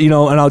 and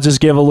I'll just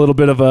give a little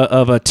bit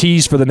of a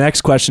tease for the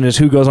next question is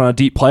who goes on a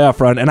deep playoff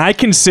run. And I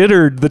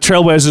considered the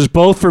Trailblazers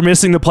both for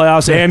missing the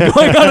playoffs and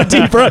going on a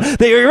deep run.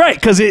 You're right,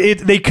 because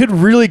they could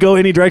really go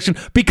any direction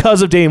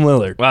because of Dame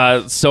Lillard.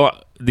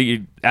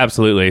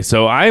 Absolutely.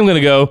 So I'm going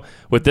to go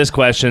with this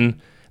question.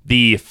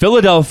 The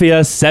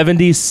Philadelphia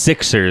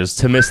 76ers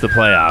to miss the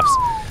playoffs.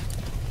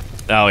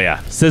 Oh, yeah.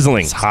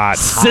 Sizzling. It's hot.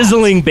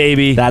 Sizzling,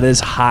 baby. That is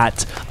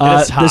hot.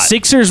 It is hot. The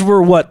Sixers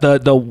were what,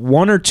 the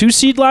 1 or 2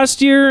 seed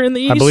last year in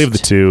the East? I believe the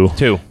 2.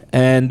 2.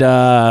 And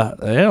a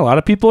lot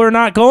of people are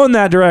not going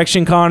that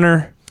direction,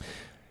 Connor.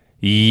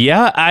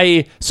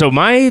 Yeah, so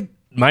my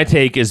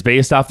take is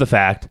based off the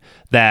fact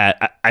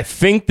that I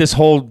think this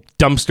whole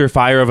dumpster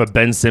fire of a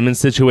Ben Simmons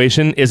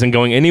situation isn't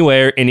going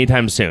anywhere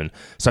anytime soon.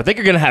 So I think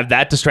you're going to have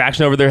that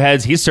distraction over their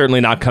heads. He's certainly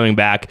not coming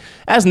back.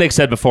 As Nick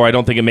said before, I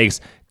don't think it makes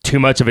too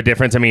much of a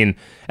difference. I mean,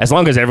 as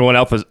long as everyone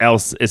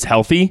else is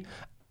healthy,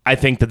 I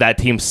think that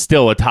team's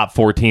still a top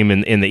 4 team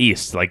in the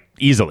East, like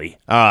easily.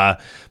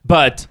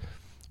 But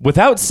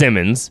without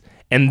Simmons,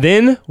 and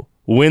then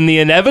when the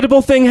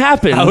inevitable thing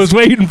happens, I was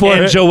waiting for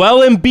and it.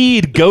 Joel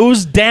Embiid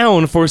goes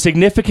down for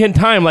significant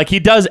time like he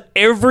does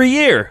every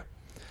year,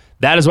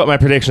 that is what my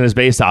prediction is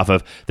based off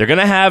of. They're going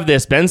to have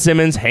this Ben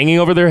Simmons hanging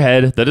over their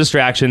head, the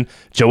distraction.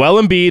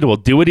 Joel Embiid will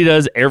do what he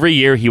does every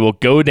year. He will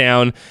go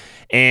down,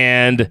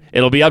 and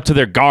it'll be up to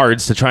their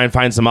guards to try and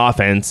find some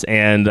offense.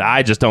 And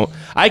I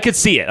could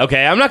see it.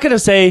 Okay, I'm not going to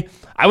say,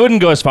 I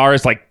wouldn't go as far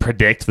as like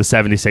predict the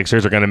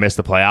 76ers are going to miss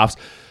the playoffs,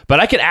 but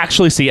I could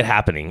actually see it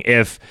happening.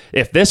 If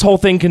this whole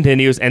thing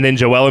continues and then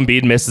Joel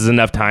Embiid misses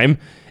enough time,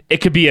 it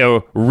could be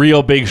a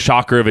real big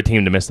shocker of a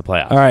team to miss the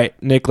playoffs. All right,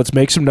 Nick, let's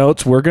make some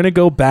notes. We're going to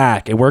go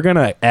back, and we're going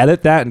to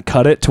edit that and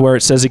cut it to where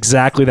it says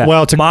exactly that.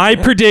 Well, my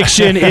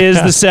prediction is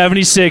the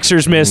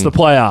 76ers miss the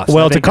playoffs.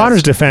 Well, to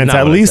Connor's defense,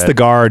 at least the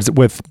guards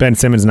with Ben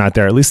Simmons not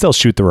there, at least they'll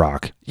shoot the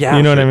rock. Yeah,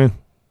 you know what I mean?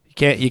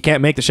 You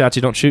can't make the shots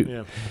you don't shoot.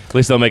 Yeah. At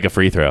least they'll make a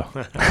free throw.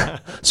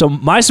 So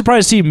my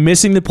surprise team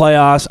missing the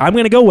playoffs, I'm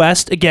going to go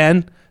West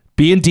again,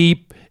 being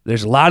deep.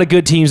 There's a lot of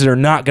good teams that are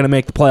not going to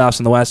make the playoffs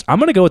in the West. I'm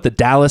going to go with the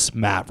Dallas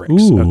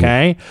Mavericks,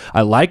 okay?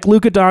 I like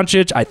Luka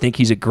Doncic. I think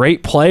he's a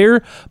great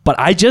player, but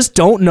I just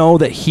don't know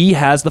that he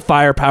has the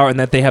firepower and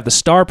that they have the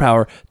star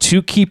power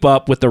to keep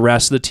up with the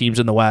rest of the teams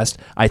in the West.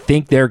 I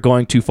think they're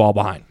going to fall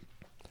behind.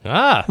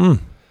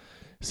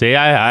 See,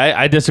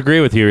 I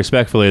disagree with you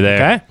respectfully there.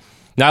 Okay.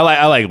 No,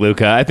 I like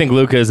Luka. I think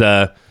Luka's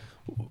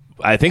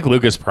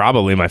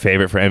probably my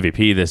favorite for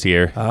MVP this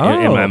year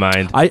in my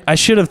mind. I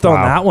should have thrown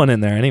that one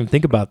in there. I didn't even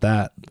think about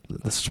that.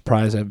 The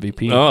surprise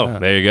MVP. Oh,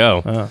 there you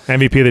go.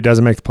 MVP that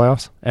doesn't make the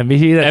playoffs?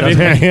 MVP that doesn't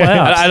make the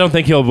playoffs. I don't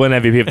think he'll win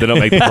MVP if they don't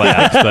make the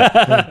playoffs,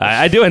 but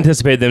I do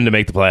anticipate them to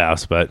make the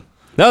playoffs, but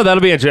no,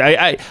 that'll be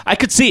interesting. I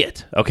could see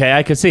it. Okay,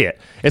 I could see it.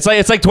 It's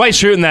like Dwight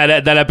Schrute in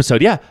that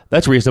episode. Yeah,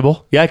 that's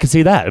reasonable. Yeah, I could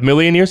see that.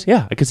 1,000,000 years.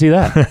 Yeah, I could see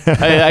that.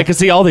 I could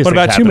see all these. What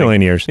things about happening.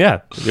 2,000,000 years? Yeah,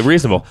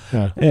 reasonable.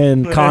 Yeah.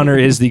 And Connor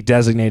is the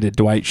designated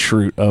Dwight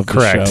Schrute of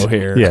the show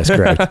here. Yes,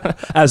 correct.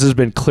 As has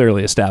been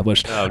clearly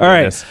established. Oh, all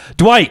right,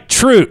 Dwight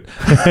Schrute,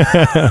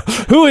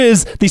 who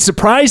is the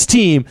surprise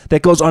team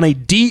that goes on a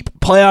deep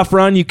playoff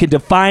run. You can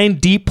define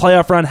deep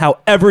playoff run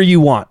however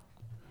you want.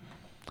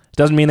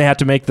 Doesn't mean they have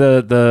to make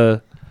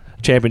the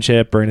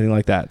championship or anything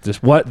like that.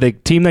 Just what the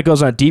team that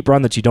goes on a deep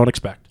run that you don't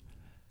expect.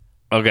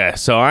 Okay,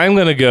 so I'm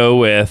gonna go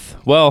with.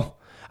 Well,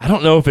 I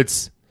don't know if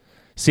it's.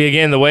 See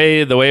again the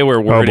way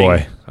we're wording. Oh boy!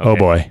 Okay. Oh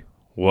boy!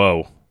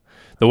 Whoa!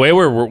 The way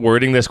we're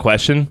wording this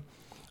question,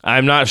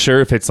 I'm not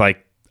sure if it's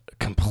like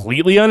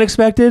completely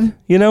unexpected.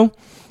 You know,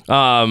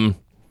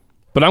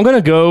 but I'm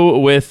gonna go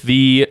with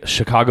the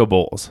Chicago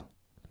Bulls.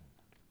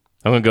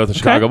 I'm gonna go with the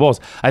Chicago Bulls.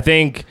 I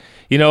think.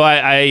 You know,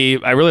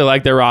 I really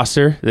like their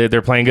roster.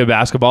 They're playing good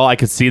basketball. I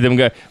could see them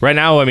go right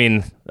now. I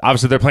mean,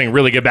 obviously they're playing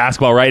really good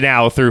basketball right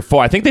now through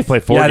 4. I think they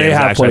played 4 games. They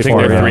have actually. I think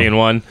played 4, they're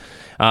 3-1.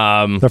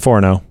 They're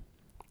 4-0.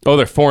 Oh,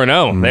 they're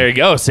 4-0. There you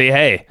go. See,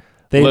 hey,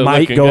 they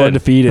might go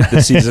undefeated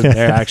this season.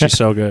 They're actually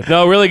so good.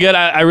 No, really good.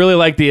 I really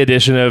like the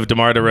addition of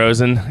DeMar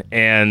DeRozan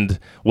and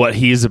what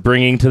he's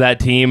bringing to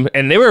that team.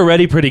 And they were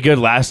already pretty good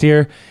last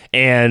year.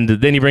 And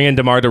then you bring in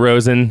DeMar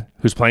DeRozan,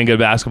 who's playing good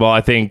basketball.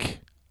 I think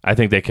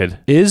they could.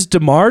 Is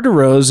DeMar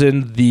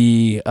DeRozan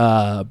the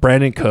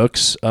Brandon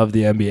Cooks of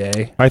the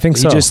NBA? I think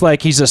so.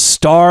 He's a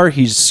star.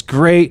 He's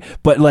great,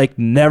 but like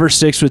never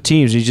sticks with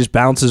teams. He just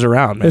bounces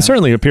around, man. It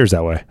certainly appears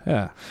that way.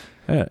 Yeah,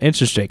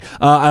 interesting.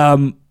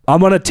 I'm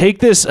going to take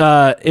this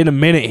in a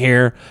minute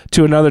here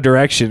to another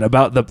direction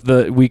about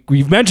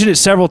we've mentioned it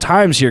several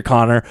times here,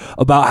 Connor,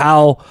 about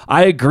how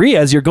I agree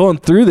as you're going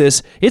through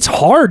this. It's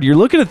hard. You're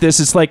looking at this.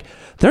 It's like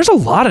there's a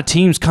lot of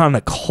teams kind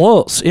of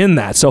close in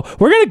that. So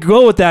we're going to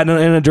go with that in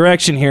a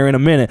direction here in a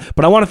minute.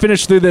 But I want to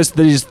finish through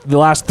the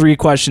last 3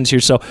 questions here.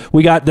 So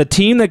we got the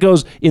team that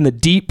goes in the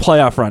deep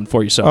playoff run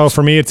for yourself. Oh,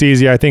 for me, it's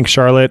easy. I think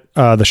Charlotte,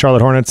 the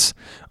Charlotte Hornets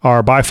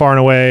are by far and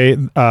away,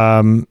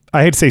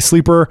 I hate to say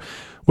sleeper,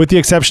 with the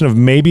exception of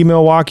maybe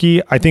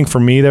Milwaukee. I think for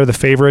me, they're the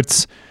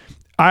favorites.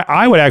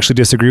 I would actually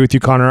disagree with you,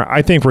 Connor.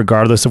 I think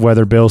regardless of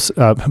whether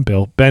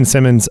Ben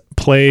Simmons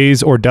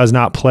plays or does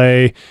not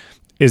play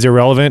is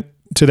irrelevant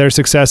to their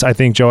success. I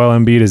think Joel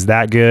Embiid is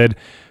that good.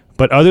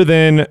 But other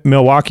than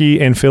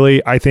Milwaukee and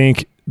Philly, I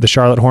think the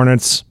Charlotte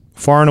Hornets,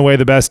 far and away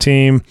the best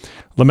team.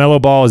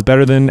 LaMelo Ball is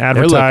better than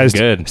advertised.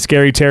 Good.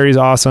 Scary Terry's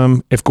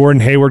awesome. If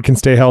Gordon Hayward can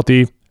stay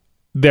healthy,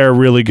 they're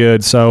really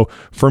good. So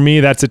for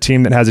me, that's a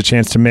team that has a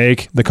chance to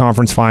make the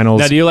conference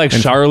finals. Now, do you like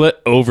Charlotte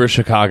over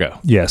Chicago?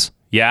 Yes.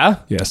 Yeah?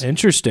 Yes.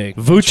 Interesting.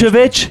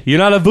 Vucevic? You're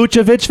not a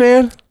Vucevic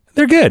fan?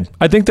 They're good.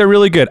 I think they're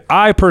really good.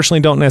 I personally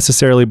don't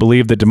necessarily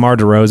believe that DeMar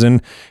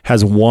DeRozan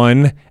has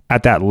won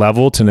at that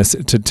level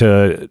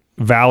to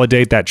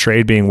validate that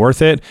trade being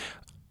worth it.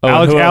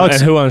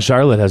 Who on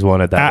Charlotte has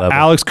won at that level?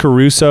 Alex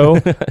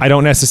Caruso. I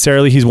don't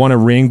necessarily. He's won a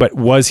ring, but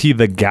was he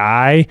the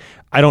guy?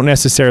 I don't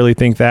necessarily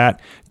think that.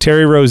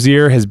 Terry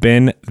Rozier has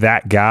been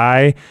that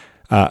guy.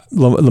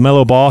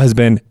 LaMelo Ball has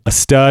been a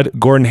stud.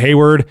 Gordon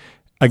Hayward,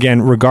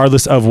 again,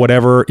 regardless of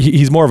whatever,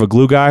 he's more of a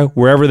glue guy.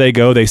 Wherever they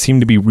go, they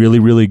seem to be really,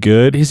 really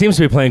good. He seems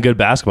to be playing good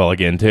basketball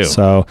again, too.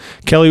 So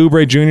Kelly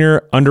Oubre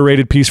Jr.,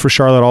 underrated piece for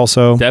Charlotte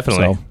also.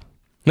 Definitely. So.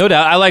 No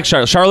doubt. I like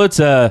Charlotte. Charlotte's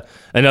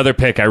another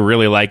pick I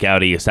really like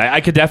out east.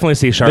 I could definitely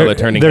see Charlotte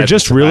turning. They're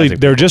just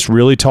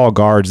really tall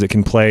guards that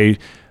can play,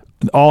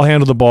 all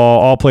handle the ball,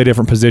 all play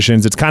different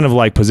positions. It's kind of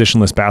like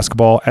positionless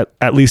basketball,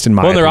 at least in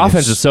my opinion. Their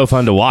offense is so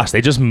fun to watch.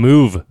 They just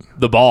move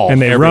the ball. And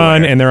they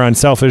run, and they're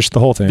unselfish, the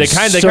whole thing. They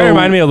kind of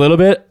remind me a little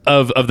bit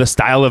of the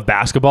style of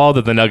basketball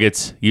that the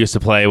Nuggets used to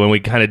play when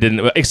we kind of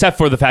didn't, except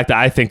for the fact that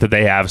I think that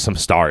they have some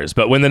stars.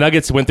 But when the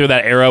Nuggets went through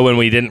that era when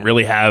we didn't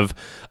really have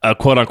a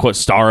quote-unquote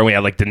star, and we had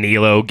like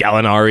Danilo,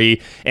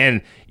 Gallinari,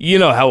 and you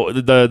know how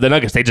the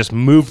Nuggets, they just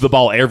moved the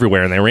ball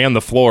everywhere and they ran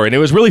the floor, and it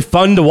was really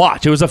fun to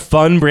watch. It was a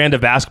fun brand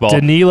of basketball.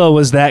 Danilo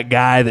was that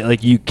guy that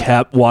like you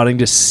kept wanting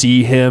to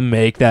see him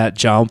make that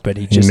jump, and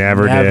he just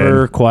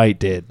never quite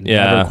did.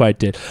 Never quite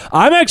did.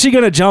 I'm actually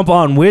going to jump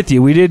on with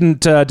you. We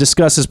didn't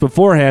discuss this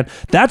beforehand.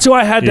 That's who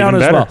I had down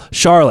as well.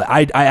 Charlotte.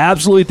 I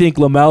absolutely think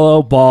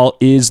LaMelo Ball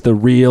is the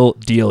real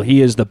deal.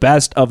 He is the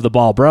best of the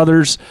Ball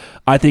brothers.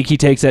 I think he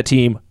takes that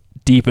team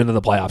deep into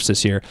the playoffs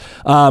this year.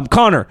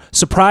 Connor,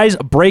 surprise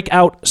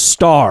breakout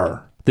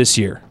star this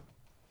year.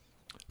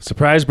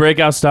 Surprise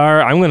breakout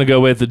star, I'm going to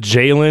go with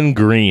Jalen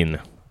Green.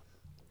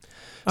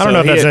 I don't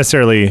know if that's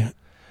necessarily...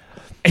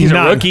 He's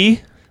a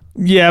rookie.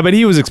 Yeah, but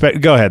he was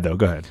expected... Go ahead, though.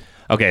 Go ahead.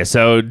 Okay,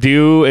 so do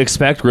you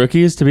expect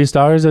rookies to be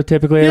stars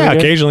typically? Yeah,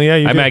 occasionally,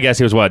 yeah. I guess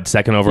he was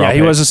second overall? Yeah,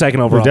 he was a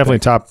second overall. Definitely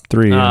top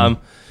 3.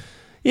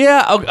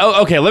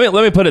 Okay.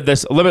 Let me put it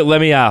this.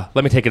 Let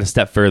me take it a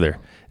step further.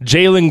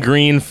 Jalen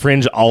Green,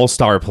 fringe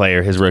all-star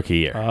player his rookie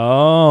year.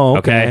 Oh,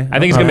 okay. I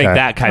think he's gonna make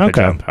that kind of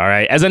jump. All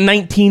right, as a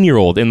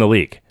 19-year-old in the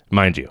league,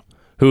 mind you,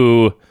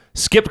 who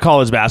skipped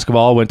college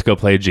basketball, went to go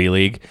play G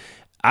League.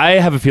 I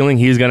have a feeling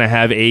he's gonna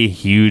have a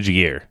huge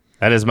year.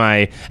 That is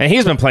and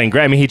he's been playing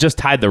great. I mean, he just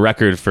tied the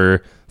record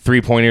for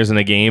 3-pointers in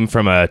a game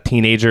from a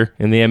teenager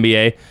in the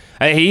NBA.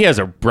 He has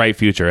a bright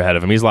future ahead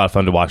of him. He's a lot of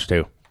fun to watch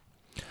too.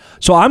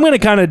 So I'm going to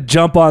kind of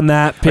jump on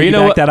that,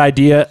 piggyback that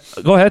idea.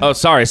 Go ahead. Oh,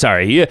 sorry.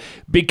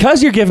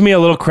 Because you're giving me a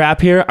little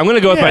crap here, I'm going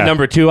to go with my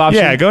number 2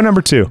 option. Yeah, go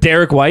number 2.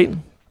 Derek White.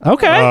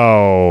 Okay.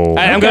 Oh.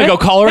 I'm going to go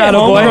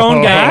Colorado boy.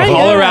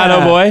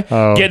 Colorado boy.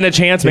 Getting a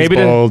chance,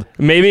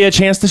 maybe a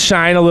chance to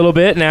shine a little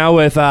bit now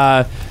with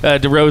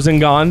DeRozan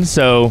gone.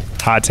 So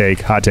hot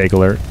take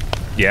alert.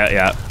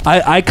 Yeah.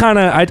 I kind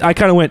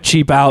of went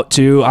cheap out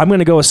too. I'm going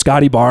to go with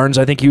Scotty Barnes.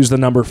 I think he was the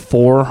number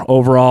 4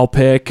 overall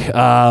pick.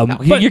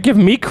 You're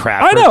giving me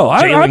crap. I know.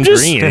 I'm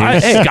just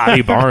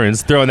Scotty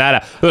Barnes throwing that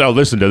out. Oh,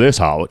 listen to this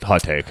hot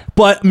take.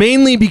 But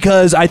mainly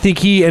because I think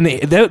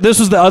this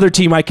was the other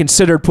team I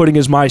considered putting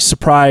as my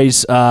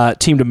surprise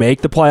team to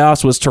make the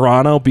playoffs was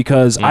Toronto,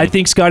 because I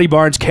think Scotty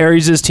Barnes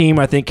carries his team.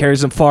 I think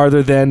carries them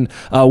farther than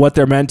what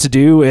they're meant to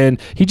do, and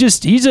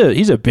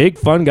he's a big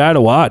fun guy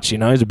to watch. You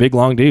know, he's a big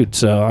long dude.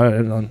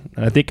 So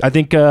I think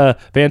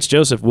Vance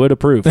Joseph would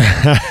approve. You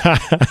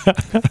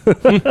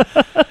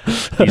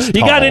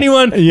got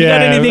anyone? Yeah, you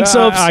got anything,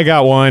 Soaps? I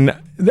got one.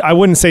 I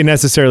wouldn't say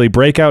necessarily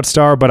breakout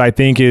star, but I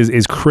think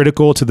is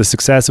critical to the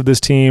success of this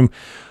team.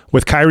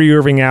 With Kyrie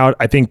Irving out,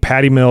 I think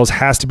Patty Mills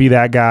has to be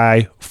that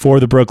guy for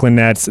the Brooklyn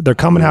Nets. They're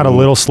coming out a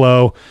little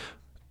slow.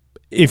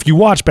 If you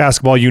watch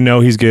basketball, you know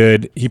he's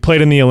good. He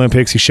played in the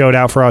Olympics. He showed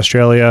out for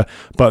Australia.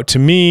 But to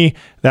me,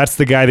 that's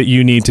the guy that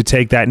you need to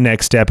take that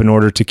next step in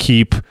order to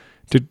keep...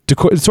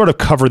 To sort of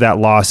cover that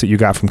loss that you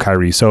got from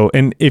Kyrie. So,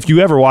 and if you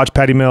ever watch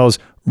Patty Mills,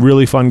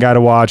 really fun guy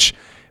to watch.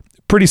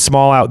 Pretty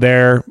small out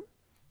there,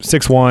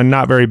 6'1",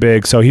 not very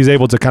big. So he's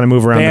able to kind of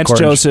move around the court. Vance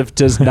Joseph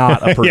does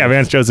not approve. Yeah,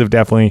 Vance Joseph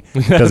definitely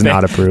does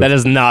not approve. That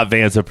is not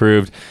Vance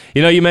approved.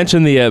 You know, you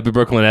mentioned the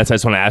Brooklyn Nets. I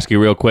just want to ask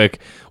you real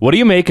quick. What do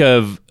you make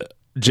of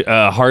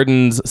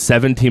Harden's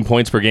 17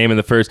 points per game in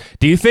the first?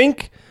 Do you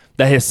think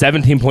that his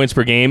 17 points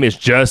per game is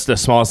just a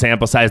small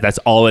sample size, that's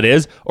all it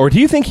is? Or do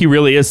you think he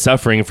really is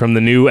suffering from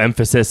the new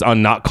emphasis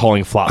on not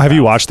calling flop Have fouls?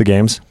 you watched the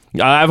games?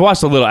 I've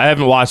watched a little. I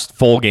haven't watched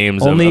full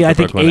games. Only, of I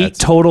think, 8 Nets.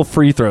 total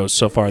free throws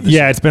so far this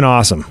year. It's been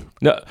awesome.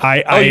 No,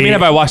 you mean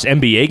have I watched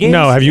NBA games?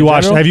 No, have you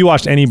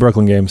watched any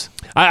Brooklyn games?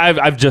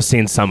 I've just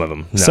seen some of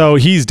them. No. So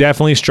he's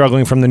definitely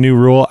struggling from the new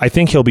rule. I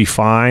think he'll be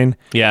fine.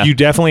 Yeah. You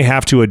definitely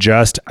have to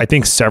adjust. I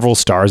think several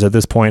stars at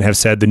this point have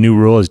said the new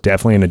rule is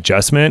definitely an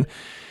adjustment.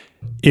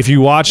 If you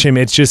watch him,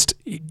 it's just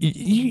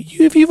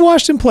if you've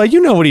watched him play,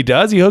 you know what he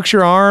does. He hooks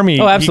your arm.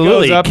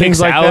 Absolutely. He goes up, Kicks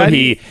things like out, that.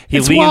 He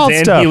It's leans wild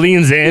in. stuff. He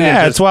leans in.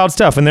 Yeah, it's wild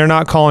stuff, and they're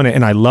not calling it.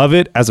 And I love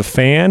it as a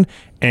fan.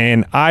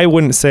 And I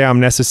wouldn't say I'm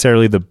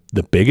necessarily the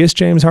biggest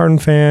James Harden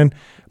fan,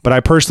 but I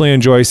personally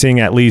enjoy seeing,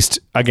 at least,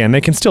 again,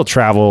 they can still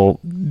travel,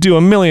 do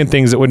a million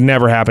things that would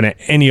never happen at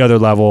any other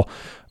level.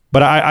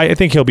 But I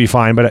think he'll be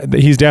fine. But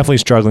he's definitely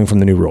struggling from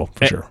the new rule,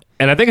 for sure.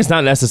 And I think it's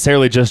not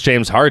necessarily just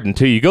James Harden,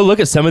 too. You go look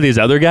at some of these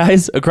other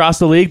guys across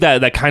the league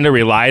that kind of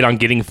relied on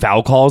getting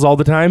foul calls all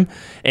the time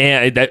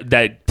and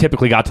that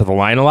typically got to the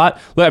line a lot.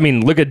 I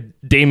mean, look at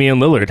Damian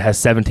Lillard has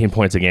 17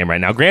 points a game right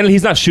now. Granted,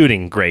 he's not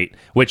shooting great,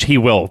 which he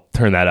will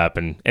turn that up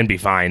and be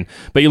fine.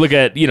 But you look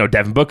at,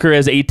 Devin Booker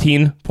has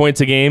 18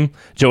 points a game.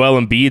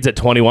 Joel Embiid's at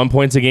 21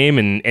 points a game,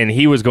 and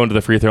he was going to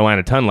the free throw line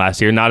a ton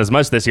last year. Not as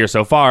much this year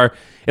so far.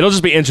 It'll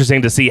just be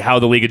interesting to see how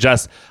the league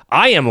adjusts.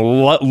 I am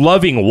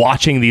loving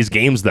watching these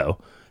games, though,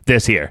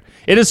 this year.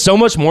 It is so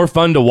much more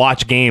fun to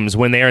watch games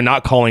when they are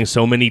not calling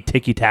so many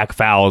ticky-tack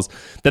fouls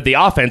that the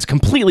offense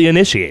completely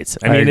initiates.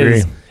 I mean,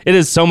 agree. It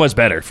is so much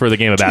better for the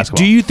game of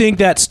basketball. Do you think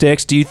that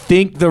sticks? Do you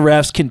think the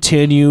refs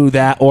continue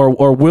that, or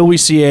will we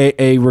see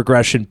a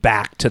regression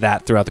back to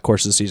that throughout the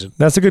course of the season?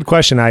 That's a good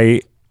question.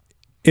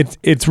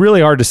 It's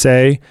really hard to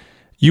say.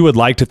 You would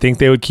like to think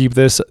they would keep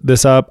this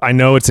up. I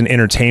know it's an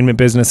entertainment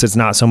business. It's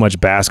not so much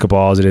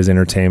basketball as it is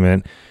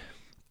entertainment.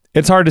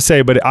 It's hard to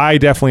say, but I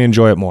definitely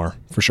enjoy it more,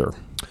 for sure.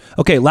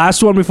 Okay,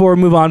 last one before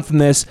we move on from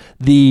this.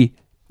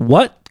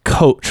 What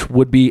coach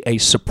would be a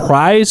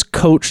surprise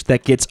coach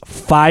that gets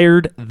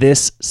fired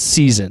this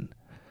season?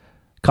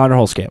 Connor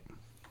Holzkamp.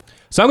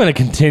 So I'm going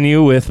to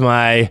continue with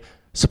my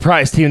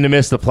surprise team to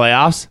miss the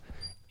playoffs.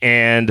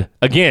 And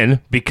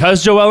again,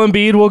 because Joel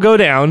Embiid will go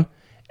down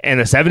and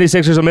the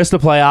 76ers will miss the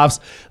playoffs,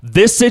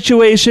 this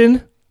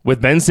situation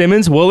with Ben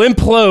Simmons will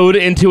implode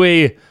into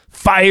a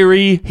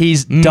fiery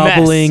He's mess.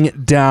 doubling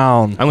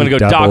down. I'm going to go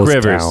Doc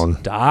Rivers.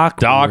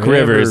 Doc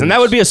Rivers. And that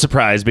would be a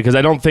surprise because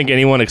I don't think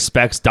anyone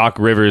expects Doc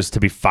Rivers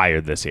to be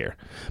fired this year.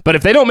 But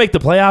if they don't make the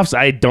playoffs,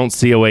 I don't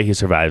see a way he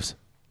survives.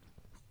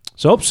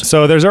 So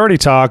there's already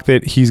talk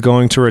that he's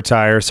going to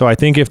retire. So I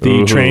think if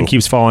the train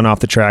keeps falling off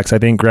the tracks, I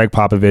think Greg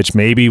Popovich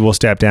maybe will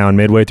step down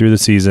midway through the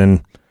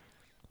season.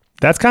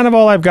 That's kind of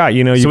all I've got.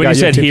 So when you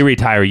said he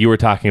retire, you were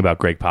talking about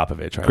Greg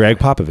Popovich, right? Greg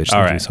Popovich.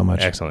 Thank you so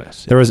much.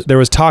 Excellent. There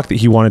was talk that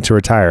he wanted to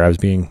retire. I was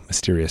being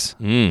mysterious.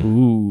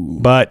 Ooh.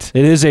 But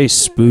it is a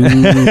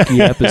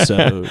spooky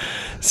episode.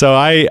 So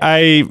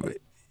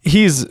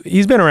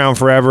he's been around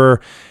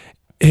forever.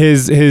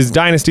 His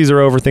dynasties are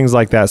over, things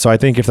like that. So I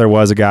think if there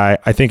was a guy,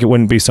 I think it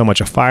wouldn't be so much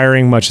a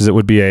firing, much as it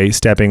would be a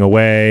stepping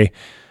away.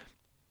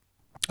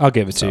 I'll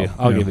give it to you.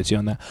 I'll give it to you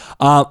on that.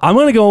 I'm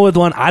going to go with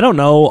one. I don't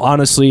know,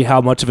 honestly, how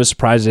much of a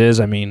surprise it is.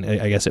 I mean,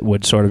 I guess it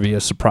would sort of be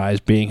a surprise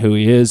being who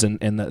he is and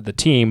the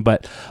team.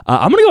 But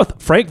I'm going to go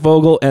with Frank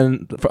Vogel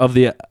of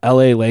the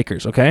L.A.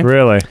 Lakers, okay?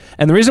 Really?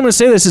 And the reason I'm going to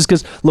say this is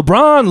because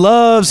LeBron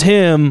loves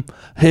him.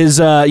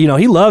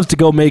 He loves to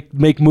go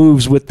make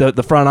moves with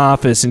the front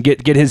office and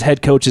get his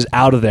head coaches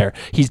out of there.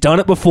 He's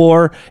done it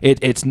before.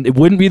 It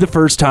wouldn't be the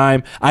first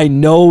time. I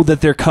know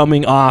that they're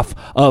coming off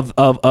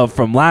of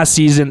from last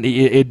season.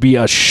 It'd be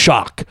a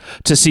shock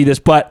to see this,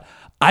 but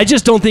I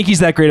just don't think he's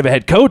that great of a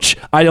head coach.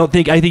 I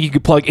think you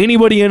could plug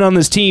anybody in on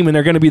this team and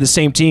they're going to be the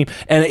same team.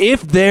 And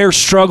if their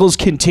struggles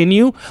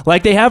continue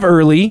like they have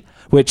early,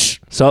 which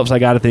Soaps, I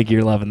got to think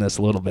you're loving this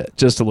a little bit,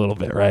 just a little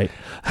bit, right?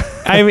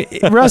 I mean,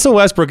 Russell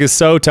Westbrook is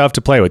so tough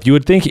to play with. You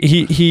would think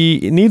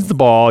he needs the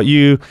ball.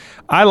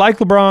 I like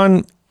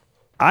LeBron.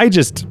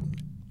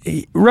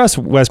 Russ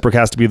Westbrook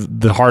has to be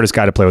the hardest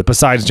guy to play with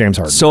besides James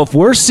Harden. So if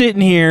we're sitting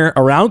here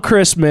around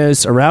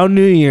Christmas, around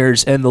New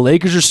Year's, and the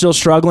Lakers are still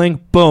struggling,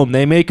 boom,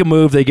 they make a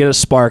move, they get a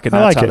spark, and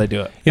that's how they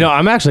do it.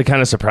 I'm actually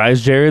kind of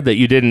surprised, Jared, that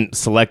you didn't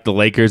select the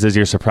Lakers as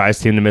your surprise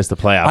team to miss the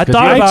playoffs. I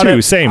thought about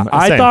it.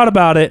 I thought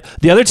about it.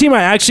 The other team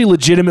I actually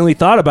legitimately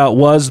thought about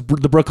was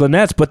the Brooklyn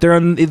Nets, but they're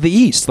in the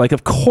East. Like,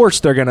 of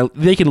course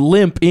they can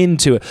limp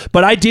into it.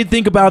 But I did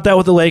think about that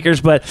with the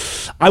Lakers, but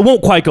I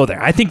won't quite go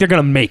there. I think they're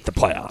going to make the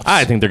playoffs.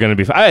 I think they're going to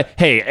be fine.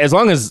 Hey, as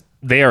long as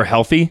they are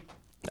healthy,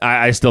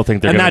 I still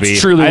think they're going to be. And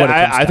that's truly what it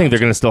comes I think they're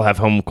going to still have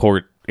home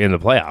court in the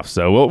playoffs.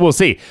 So we'll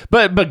see.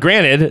 But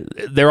granted,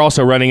 they're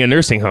also running a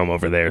nursing home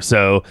over there,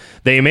 so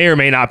they may or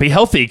may not be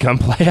healthy come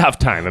playoff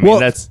time. I mean,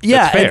 that's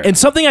fair. And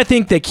something I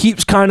think that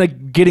keeps kind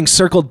of getting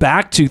circled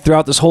back to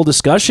throughout this whole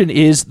discussion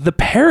is the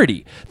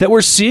parity that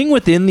we're seeing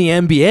within the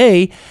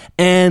NBA.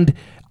 And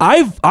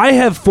I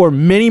have for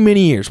many,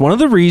 many years, one of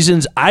the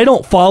reasons I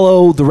don't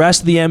follow the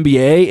rest of the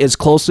NBA as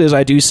closely as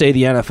I do, say,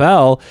 the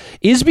NFL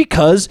is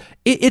because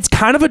it's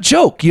kind of a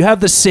joke. You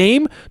have the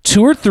same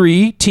 2 or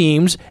 3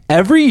 teams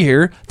every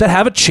year that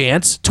have a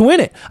chance to win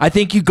it. I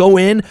think you go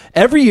in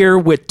every year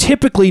with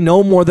typically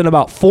no more than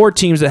about 4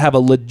 teams that have a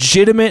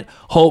legitimate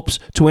hopes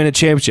to win a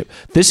championship.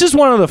 This is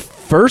one of the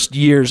first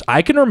years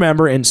I can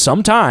remember in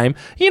some time.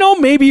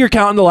 Maybe you're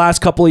counting the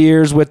last couple of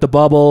years with the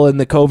bubble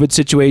and the COVID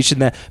situation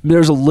that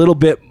there's a little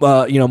bit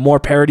more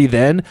parity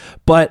then,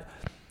 but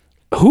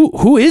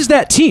who is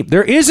that team?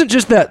 There isn't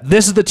just that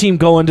this is the team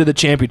going to the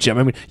championship.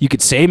 I mean, you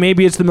could say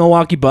maybe it's the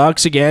Milwaukee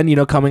Bucks again,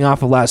 coming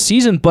off of last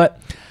season, but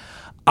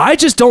I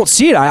just don't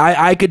see it.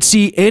 I could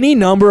see any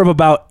number of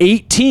about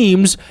 8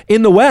 teams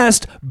in the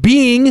West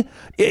being,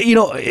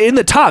 in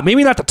the top,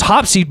 maybe not the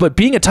top seed, but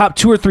being a top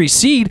 2 or 3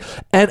 seed.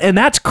 And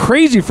that's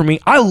crazy for me.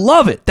 I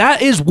love it.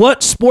 That is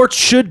what sports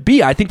should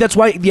be. I think that's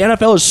why the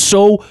NFL is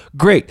so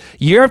great.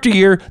 Year after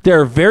year, there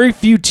are very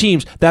few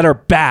teams that are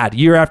bad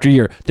year after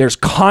year. There's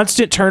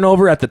constant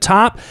turnover at the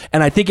top,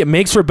 and I think it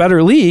makes for a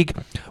better league.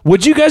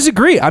 Would you guys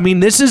agree? I mean,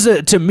 this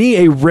is, to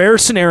me, a rare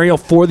scenario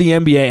for the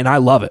NBA, and I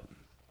love it.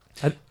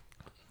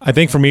 I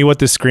think for me, what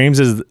this screams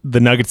is the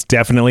Nuggets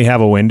definitely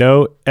have a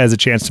window as a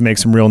chance to make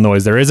some real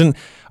noise. There isn't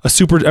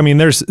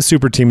there's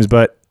super teams,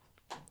 but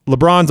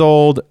LeBron's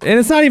old, and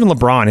it's not even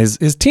LeBron.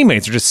 His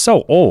teammates are just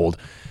so old.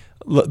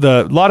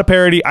 The lot of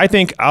parity. I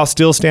think I'll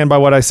still stand by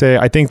what I say.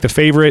 I think the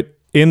favorite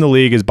in the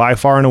league is by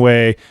far and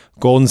away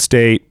Golden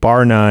State,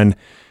 bar none.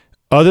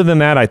 Other than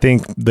that, I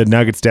think the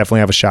Nuggets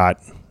definitely have a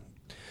shot.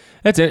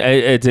 It's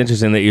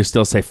interesting that you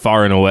still say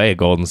far and away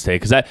Golden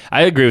State, because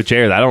I agree with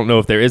Jared. I don't know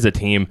if there is a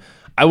team.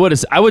 I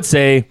would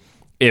say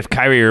if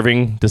Kyrie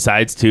Irving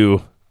decides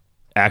to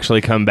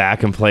actually come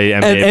back and play NBA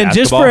and basketball.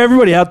 Just for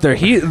everybody out there,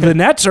 the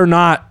Nets are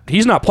not.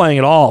 He's not playing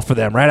at all for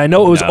them, right? I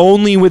know it was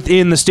only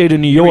within the state of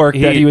New York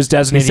that he was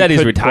designated. He said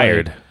he's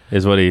retired. Play.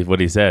 Is what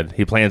he said.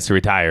 He plans to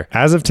retire.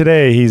 As of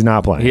today, he's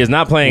not playing. He is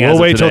not playing. We'll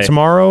wait till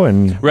tomorrow,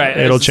 and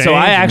it'll change. So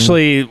I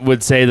actually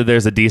would say that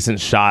there's a decent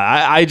shot.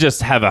 I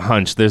just have a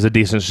hunch there's a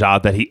decent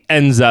shot that he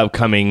ends up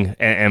coming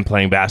and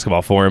playing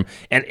basketball for him.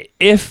 And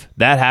if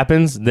that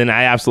happens, then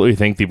I absolutely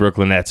think the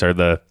Brooklyn Nets are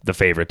the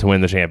favorite to win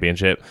the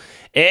championship.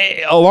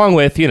 Along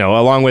with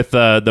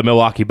the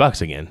Milwaukee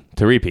Bucks again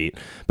to repeat.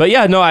 But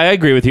yeah, no, I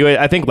agree with you.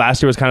 I think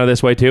last year was kind of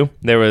this way too.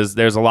 There's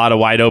a lot of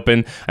wide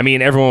open. I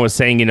mean, everyone was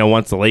saying,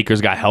 once the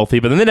Lakers got healthy,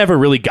 but then they never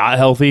really got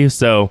healthy.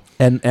 So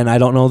and I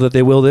don't know that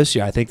they will this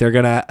year. I think they're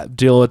gonna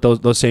deal with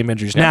those same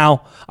injuries. Yeah.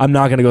 Now, I'm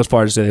not gonna go as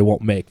far as to say they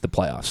won't make the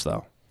playoffs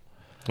though.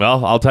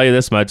 Well, I'll tell you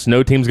this much: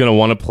 no team's going to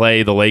want to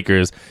play the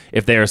Lakers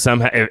if they are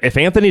if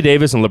Anthony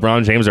Davis and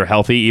LeBron James are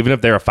healthy. Even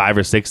if they're a 5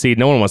 or 6 seed,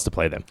 no one wants to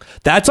play them.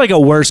 That's like a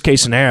worst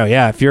case scenario.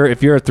 Yeah, if you're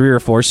a 3 or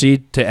 4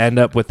 seed to end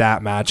up with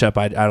that matchup,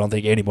 I don't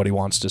think anybody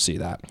wants to see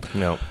that.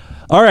 No.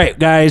 All right,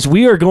 guys,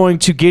 we are going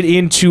to get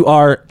into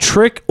our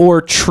trick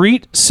or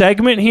treat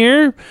segment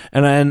here,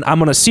 and then I'm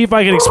going to see if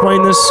I can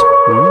explain this.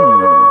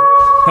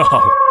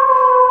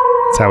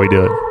 That's how we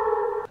do it.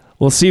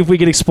 We'll see if we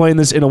can explain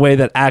this in a way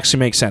that actually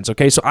makes sense,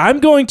 okay? So I'm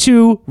going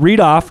to read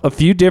off a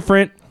few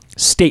different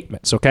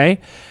statements, okay?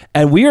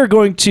 And we are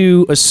going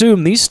to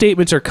assume these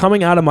statements are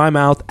coming out of my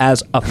mouth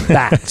as a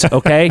fact,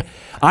 okay?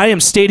 I am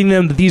stating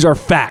them that these are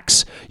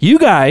facts. You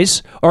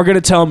guys are going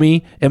to tell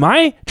me, am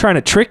I trying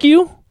to trick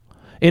you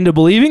into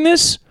believing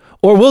this?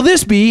 Or will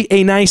this be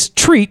a nice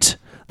treat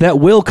that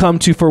will come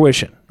to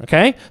fruition,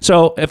 okay?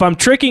 So if I'm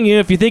tricking you,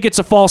 if you think it's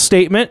a false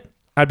statement,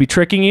 I'd be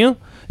tricking you.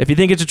 If you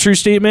think it's a true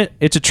statement,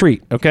 it's a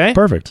treat, okay?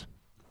 Perfect.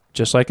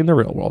 Just like in the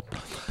real world.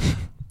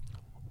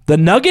 The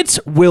Nuggets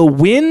will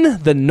win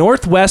the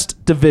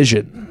Northwest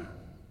Division.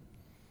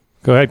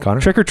 Go ahead,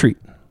 Connor. Trick or treat?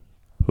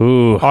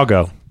 Ooh. I'll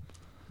go.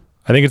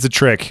 I think it's a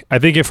trick. I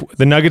think if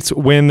the Nuggets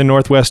win the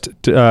Northwest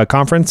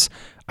Conference,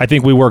 I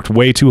think we worked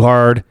way too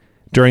hard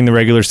during the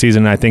regular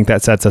season, and I think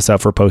that sets us up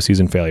for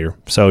postseason failure.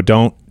 So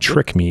don't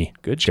trick me,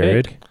 Good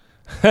Jared.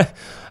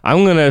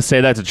 I'm going to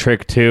say that's a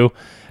trick, too.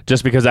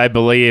 Just because I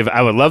believe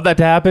I would love that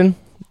to happen,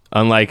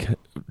 unlike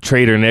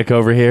Trader Nick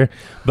over here.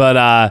 But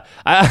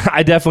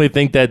I definitely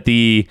think that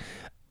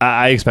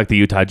I expect the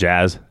Utah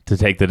Jazz to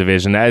take the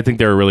division. I think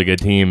they're a really good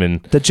team,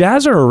 and the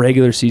Jazz are a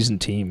regular season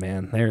team,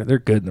 man. They're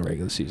good in the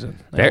regular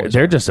season.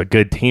 They're just a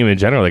good team in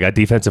general. They got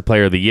Defensive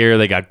Player of the Year.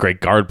 They got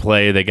great guard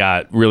play. They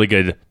got really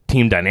good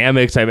team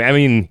dynamics. I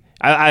mean.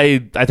 I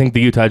think the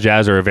Utah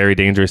Jazz are a very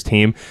dangerous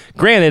team.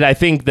 Granted, I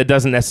think that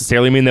doesn't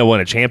necessarily mean they'll win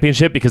a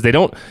championship because they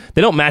don't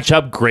match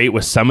up great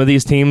with some of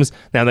these teams.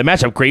 Now they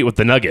match up great with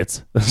the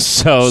Nuggets,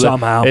 so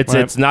somehow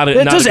it's not.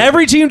 Does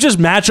every team just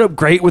match up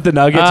great with the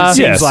Nuggets?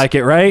 It seems like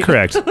it, right?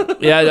 Correct.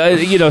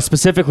 Yeah,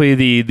 specifically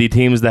the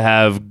teams that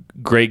have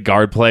great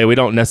guard play. We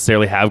don't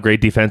necessarily have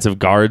great defensive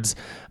guards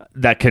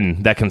that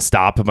can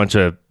stop a bunch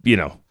of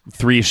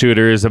 3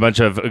 shooters, a bunch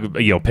of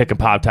pick and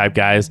pop type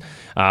guys.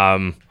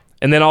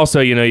 And then also,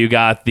 you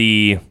got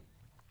the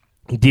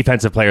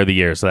Defensive Player of the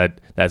Year, so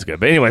that's good.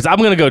 But anyways, I'm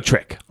going to go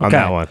trick on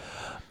that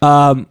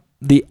one.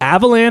 The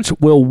Avalanche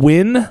will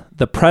win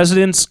the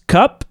President's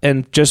Cup,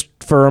 and just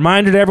for a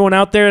reminder to everyone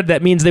out there,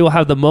 that means they will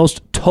have the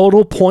most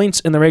total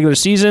points in the regular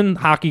season.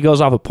 Hockey goes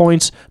off of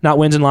points, not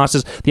wins and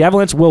losses. The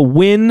Avalanche will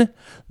win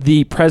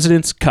the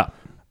President's Cup.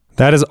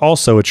 That is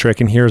also a trick,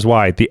 and here's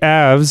why. The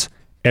Avs,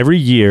 every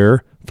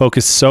year,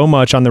 focus so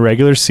much on the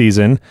regular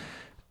season.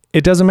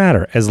 It doesn't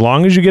matter. As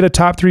long as you get a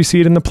top 3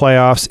 seed in the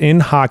playoffs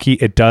in hockey,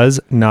 it does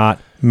not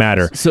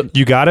matter. So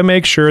you got to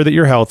make sure that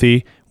you're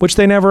healthy, which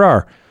they never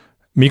are.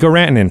 Mikko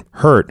Rantanen,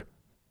 hurt.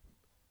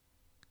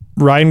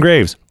 Ryan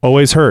Graves,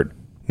 always hurt.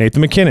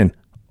 Nathan McKinnon,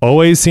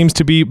 always seems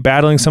to be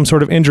battling some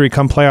sort of injury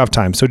come playoff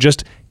time. So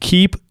just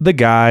keep the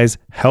guys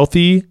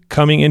healthy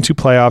coming into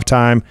playoff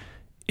time.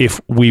 if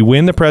we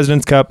win the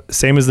President's Cup,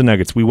 same as the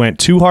Nuggets. We went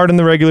too hard in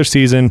the regular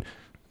season,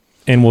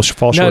 and we'll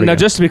fall short again. Now,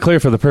 just to be clear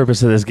for the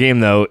purpose of this game,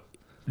 though,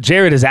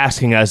 Jared is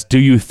asking us, do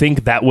you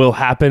think that will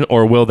happen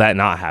or will that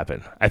not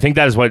happen? I think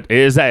that is what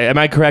is that. Am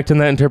I correct in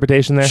that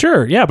interpretation there?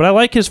 Sure, yeah, but I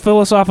like his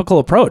philosophical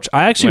approach.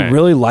 I actually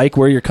really like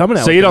where you're coming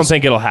at. So you don't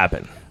think it'll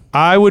happen?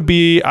 I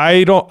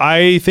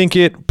think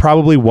it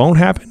probably won't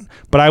happen,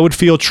 but I would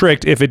feel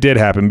tricked if it did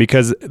happen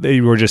because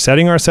we're just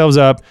setting ourselves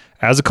up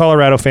as a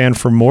Colorado fan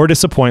for more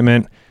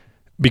disappointment,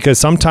 because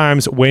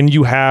sometimes when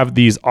you have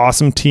these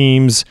awesome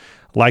teams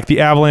like the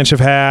Avalanche have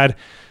had,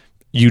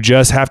 you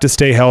just have to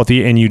stay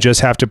healthy, and you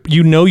just have to,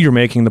 you're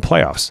making the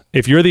playoffs.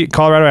 If you're the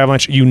Colorado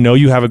Avalanche,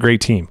 you have a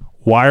great team.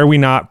 Why are we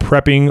not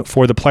prepping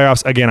for the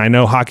playoffs? Again, I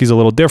know hockey's a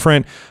little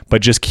different,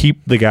 but just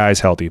keep the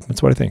guys healthy.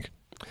 That's what I think.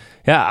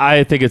 Yeah,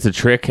 I think it's a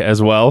trick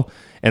as well.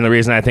 And the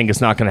reason I think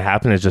it's not going to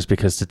happen is just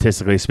because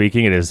statistically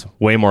speaking, it is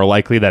way more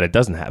likely that it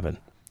doesn't happen.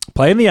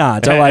 Playing the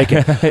odds. I like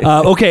it.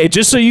 Okay,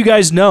 just so you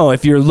guys know,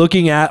 if you're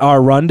looking at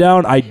our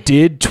rundown, I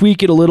did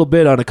tweak it a little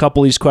bit on a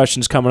couple of these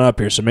questions coming up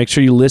here, so make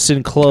sure you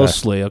listen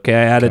closely, okay?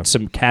 I added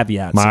some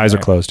caveats. My eyes are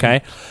closed.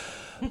 Okay.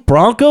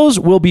 Broncos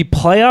will be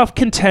playoff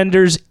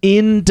contenders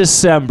in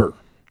December.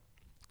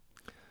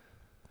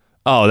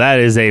 Oh, that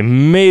is a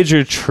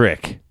major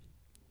trick.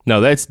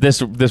 No, this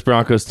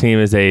Broncos team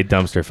is a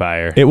dumpster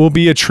fire. It will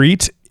be a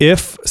treat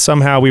if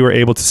somehow we were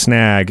able to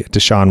snag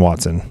Deshaun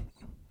Watson,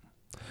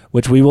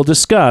 which we will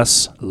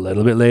discuss a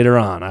little bit later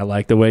on. I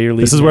like the way you're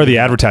leading. This is where the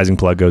advertising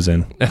plug goes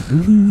in.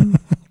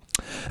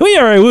 We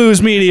are a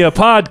Wooze Media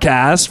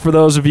podcast. For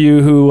those of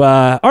you who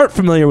aren't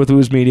familiar with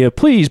Wooze Media,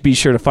 please be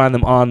sure to find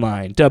them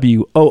online.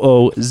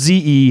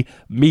 WOOZE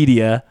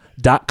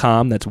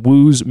Media.com. That's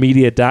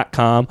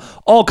woozemedia.com.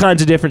 All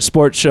kinds of different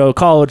sports shows,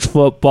 college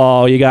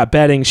football. You got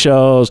betting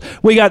shows.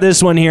 We got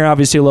this one here,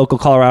 obviously a local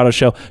Colorado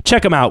show.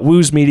 Check them out,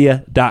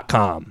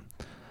 woozemedia.com.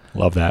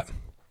 Love that.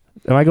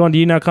 Am I going to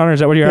you now, Connor?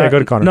 Is that what you're at? Yeah, go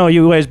to Connor. No,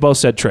 you guys both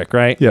said trick,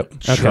 right? Yep.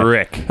 Okay.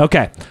 Trick.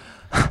 Okay.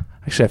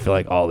 Actually, I feel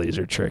like all these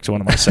are tricks.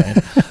 What am I saying?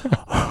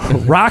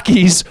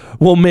 Rockies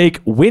will make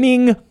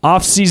winning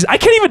offseason. I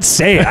can't even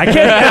say it. I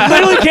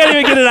literally can't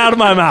even get it out of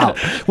my mouth.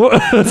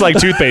 It's like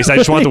toothpaste. I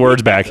just want the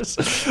words back.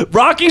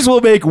 Rockies will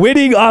make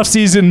winning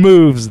offseason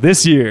moves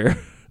this year.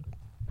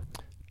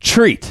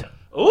 Treat.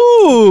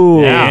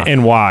 Ooh. Yeah.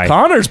 And why?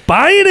 Connor's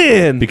buying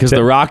in. Because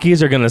the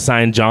Rockies are going to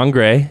sign John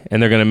Gray,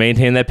 and they're going to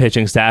maintain that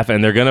pitching staff,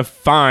 and they're going to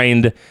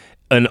find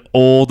an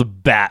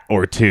old bat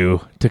or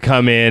two to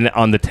come in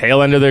on the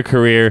tail end of their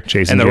career.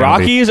 Jason and the Giambi.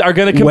 Rockies are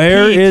going to compete.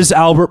 Where is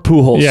Albert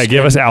Pujols? Yeah,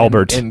 give us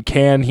Albert. And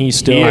can he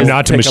still? I'm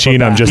not a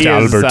machine. I'm just he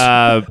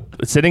Albert.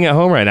 Is sitting at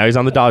home right now. He's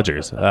on the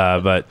Dodgers.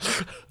 But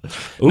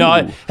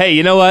no, hey,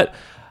 you know what?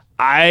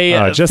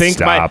 I just think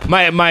stop.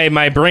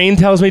 my brain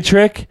tells me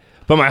trick,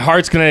 but my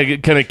heart's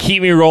gonna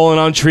keep me rolling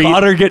on treat.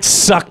 Connor gets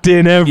sucked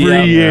in every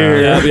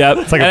year. Yep.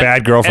 It's like a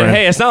bad girlfriend. And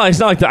hey, it's not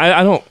like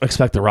I don't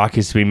expect the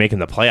Rockies to be making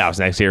the playoffs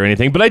next year or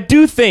anything, but I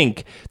do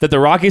think that the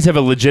Rockies have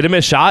a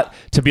legitimate shot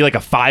to be like a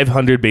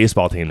 500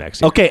 baseball team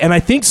next year. Okay, and I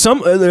think a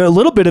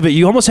little bit of it,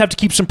 you almost have to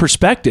keep some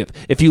perspective.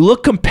 If you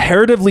look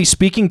comparatively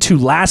speaking to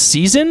last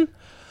season,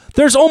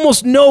 there's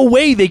almost no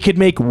way they could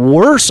make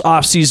worse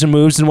offseason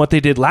moves than what they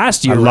did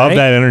last year. I love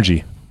that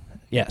energy.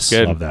 Yes.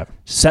 Good. Love that.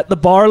 Set the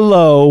bar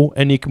low,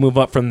 and you can move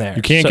up from there.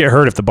 You can't get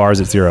hurt if the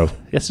bar's at 0.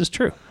 This is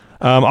true.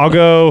 I'll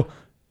go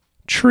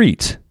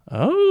treat.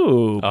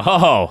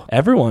 Oh.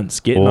 Everyone's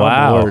getting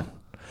Wow. on board.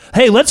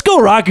 Hey, let's go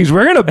Rockies.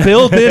 We're going to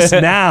build this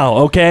now,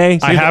 okay?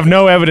 I have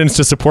no evidence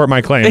to support my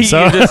claim.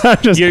 So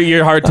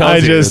Your heart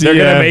tells you they're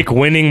going to make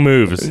winning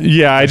moves.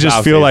 Yeah, I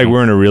just feel like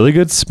we're in a really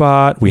good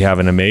spot. We have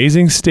an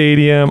amazing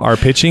stadium. Our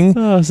pitching.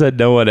 Oh, said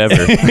no one ever.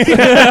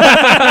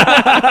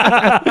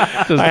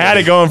 I had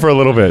it going for a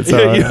little bit. So.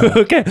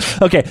 Okay.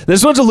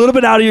 This one's a little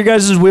bit out of your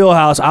guys'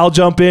 wheelhouse. I'll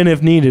jump in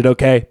if needed,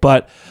 okay?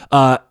 But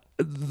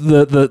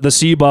the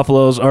CU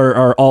Buffaloes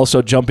are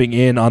also jumping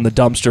in on the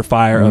dumpster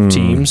fire of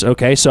teams,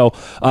 okay? So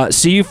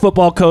CU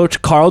football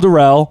coach Carl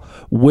Durrell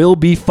will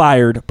be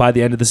fired by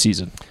the end of the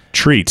season.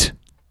 Treat.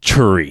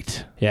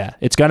 Yeah,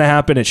 it's going to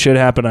happen. It should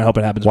happen. I hope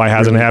it happens. Why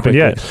hasn't it happened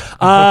yet?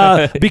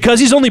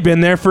 Because he's only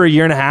been there for a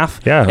year and a half.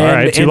 Yeah, all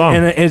right, too long.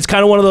 And it's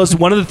kind of one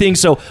of the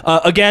things. So,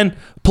 again,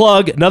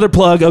 another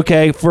plug,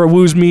 okay, for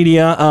Wooze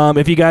Media.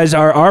 If you guys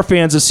are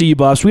fans of CU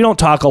Buffs, we don't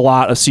talk a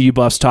lot of CU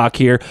Buffs talk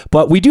here,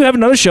 but we do have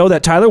another show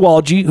that Tyler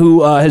Walgie,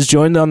 who has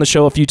joined on the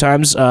show a few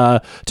times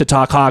to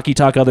talk hockey,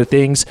 talk other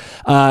things.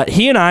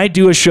 He and I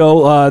do a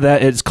show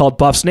that is called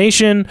Buffs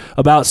Nation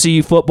about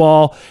CU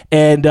football,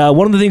 and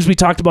one of the things we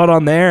talked about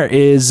on there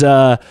is,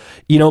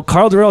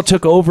 Carl Durrell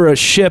took over a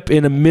ship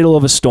in the middle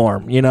of a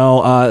storm.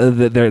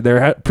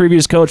 Their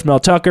previous coach, Mel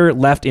Tucker,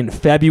 left in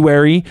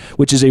February,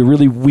 which is a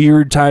really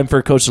weird time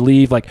for coach to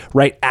leave like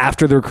right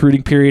after the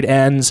recruiting period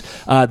ends.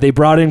 They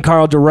brought in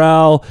Carl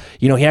Durrell.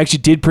 You know, he actually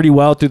did pretty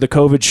well through the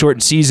COVID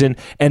shortened season,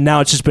 and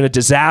now it's just been a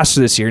disaster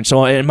this year. And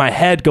so in my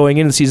head going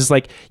into the season, it's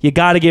like you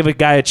got to give a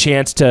guy a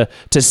chance to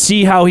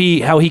see how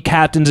he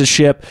captains a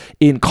ship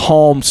in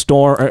calm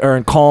storm or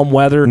in calm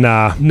weather.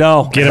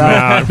 No, get him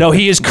out. No,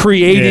 he is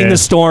creating the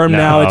storm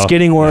now. It's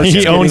getting worse.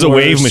 He owns a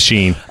wave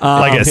machine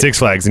like at Six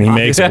Flags, and he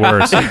makes it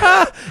worse.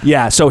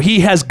 Yeah, so he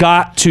has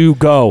got to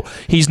go.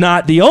 He's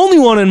not the only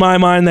one in my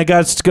mind that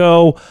got to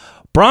go.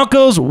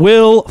 Broncos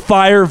will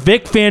fire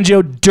Vic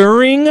Fangio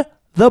during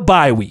the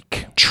bye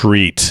week.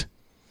 Treat.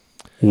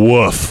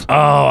 Woof. Oh,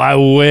 I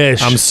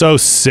wish. I'm so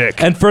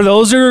sick. And for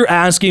those who are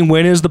asking,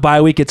 when is the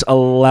bye week? It's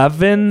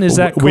 11. Is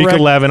that correct? Week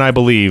 11, I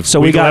believe. So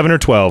week we got 11 or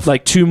 12.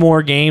 Like 2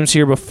 more games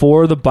here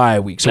before the bye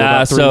week. So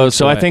I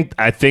think,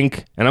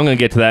 and I'm going to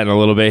get to that in a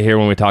little bit here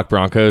when we talk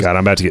Broncos. God,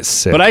 I'm about to get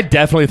sick. But I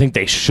definitely think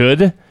they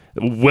should.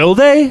 Will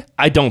they?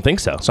 I don't think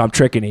so. So I'm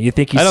tricking you. You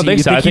think he's, I don't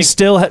think so. Think he's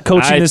still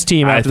coaching this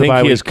team after the bye week? I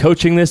think he is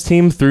coaching this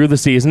team through the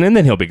season, and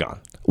then he'll be gone.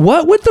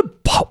 What would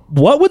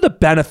the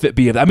benefit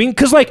be of that? I mean,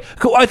 because like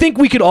I think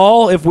we could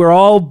all, if we're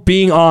all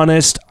being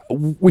honest,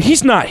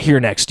 he's not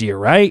here next year,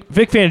 right?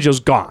 Vic Fangio's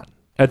gone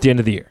at the end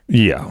of the year.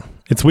 Yeah.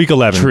 It's week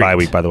 11 bye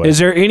week, by the way. Is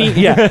there any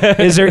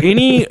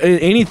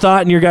any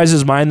thought in your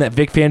guys' mind that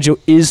Vic Fangio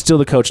is still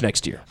the coach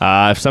next year?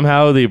 If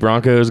somehow the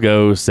Broncos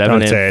go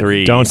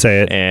 7-3, don't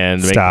say it,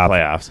 and stop. make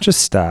the playoffs,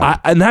 just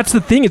stop. And that's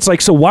the thing. It's like,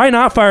 so why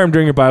not fire him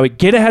during your bye week?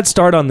 Get a head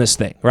start on this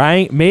thing,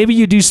 right? Maybe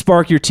you do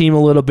spark your team a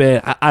little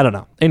bit. I don't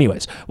know.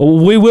 Anyways,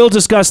 well, we will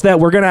discuss that.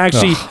 We're gonna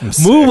actually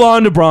move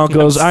on to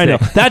Broncos. I know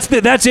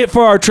that's it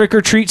for our trick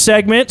or treat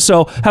segment.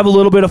 So have a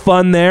little bit of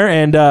fun there,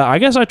 and I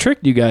guess I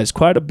tricked you guys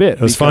quite a bit.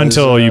 It was fun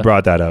until you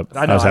brought that up.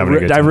 I know. was having a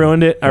good time. I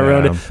ruined it. I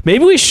ruined it.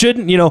 Maybe we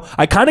shouldn't. You know,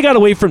 I kind of got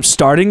away from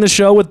starting the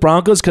show with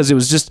Broncos because it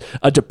was just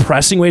a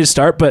depressing way to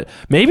start. But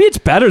maybe it's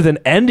better than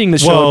ending the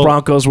show with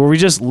Broncos, where we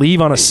just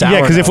leave on a sour.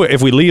 Yeah, because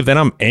if we leave, then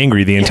I'm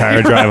angry the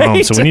entire drive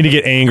home. So we need to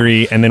get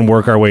angry and then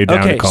work our way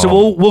down to calm.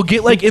 So we'll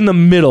get like in the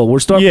middle. We'll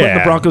start putting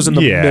the Broncos in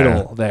the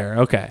middle there.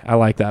 Okay, I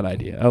like that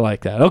idea. I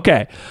like that.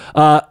 Okay,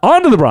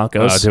 on to the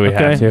Broncos. Do we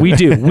have to? We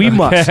do. We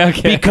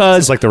must because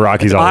it's like the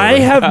Rockies. I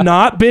have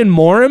not been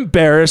more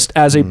embarrassed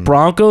as a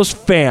Broncos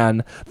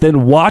fan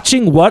than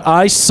watching what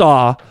I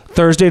saw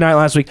Thursday night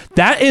last week.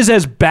 That is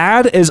as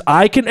bad as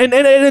I can, and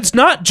it's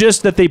not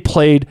just that they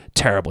played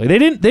terribly. They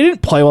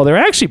didn't play well. They're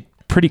actually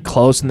pretty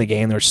close in the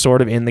game. They're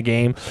sort of in the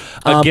game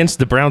against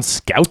the Browns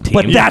scout team.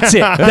 But that's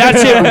it.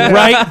 That's it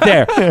right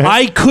there.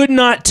 I could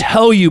not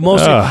tell you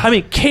most. I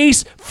mean,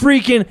 Case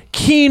freaking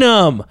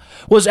Keenum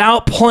was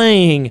out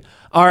playing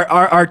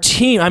our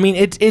team. I mean,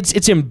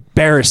 it's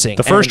embarrassing.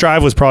 The first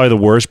drive was probably the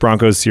worst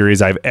Broncos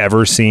series I've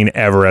ever seen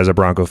as a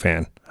Bronco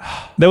fan.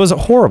 That was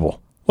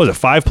horrible. What was it,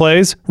 5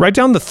 plays? Right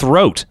down the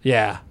throat.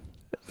 Yeah.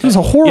 It was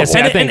a horrible. Yes,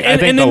 I think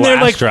the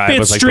last drive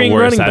was like the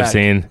worst I've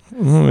seen.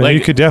 Like,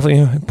 you could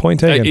definitely point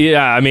taken.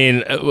 Yeah, I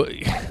mean,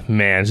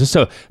 man, just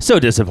so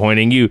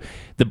disappointing.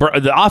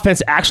 The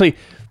offense actually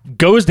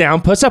goes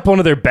down, puts up one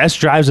of their best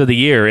drives of the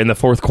year in the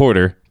fourth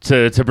quarter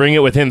to bring it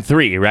within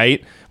 3,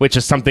 right? Which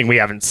is something we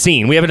haven't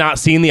seen. We have not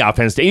seen the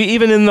offense.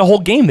 Even in the whole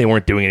game, they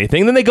weren't doing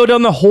anything. Then they go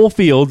down the whole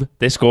field.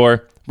 They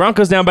score.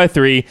 Broncos down by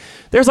 3.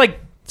 There's like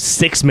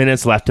 6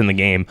 minutes left in the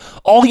game.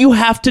 All you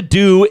have to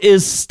do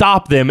is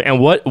stop them. And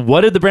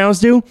what did the Browns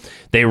do?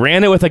 They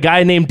ran it with a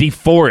guy named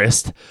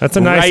DeForest. That's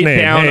a nice name.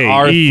 Down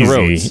our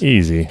throats.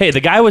 Easy. Hey,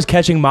 the guy was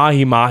catching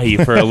mahi-mahi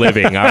for a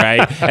living, all right?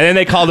 And then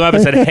they called him up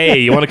and said,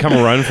 hey, you want to come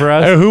run for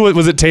us? Who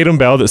was it? Tatum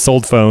Bell that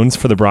sold phones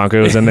for the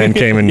Broncos and then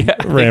came and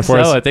ran for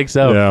us? I think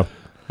so.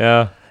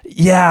 Yeah.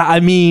 Yeah,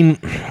 I mean,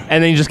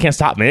 and then you just can't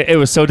stop me. It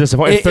was so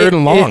disappointing. Third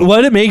and long.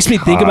 What it makes me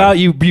think about,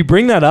 you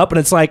bring that up, and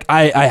it's like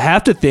I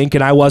have to think,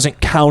 and I wasn't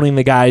counting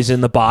the guys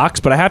in the box,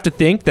 but I have to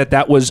think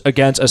that was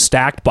against a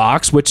stacked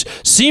box, which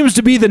seems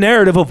to be the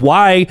narrative of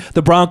why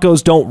the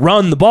Broncos don't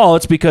run the ball.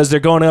 It's because they're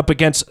going up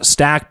against a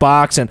stacked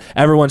box, and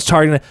everyone's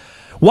targeting it.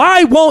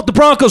 Why won't the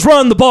Broncos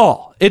run the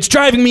ball? It's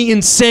driving me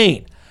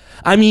insane.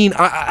 I mean,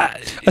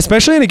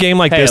 especially in a game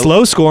like this,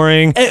 low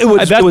scoring. It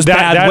was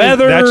bad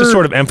weather. That just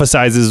sort of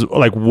emphasizes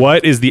like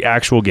what is the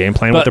actual game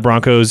plan with the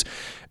Broncos.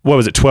 What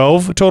was it?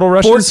 12 total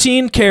rushes?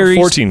 14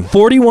 carries,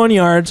 41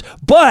 yards.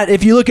 But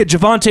if you look at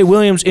Javonte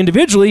Williams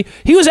individually,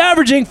 he was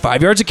averaging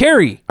 5 yards a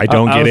carry. I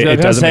don't get it.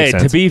 It doesn't make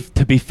sense.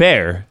 To be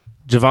fair,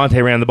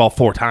 Javonte ran the ball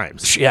 4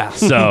 times. Yeah.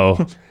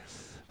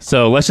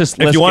 So let's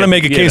if you want to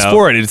make a case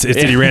for it, it's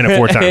that he ran it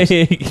 4 times.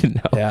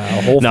 Yeah,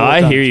 a whole. No,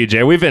 I hear you,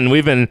 Jay. We've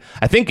been.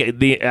 I think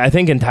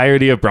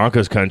entirety of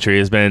Broncos country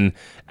has been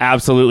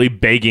absolutely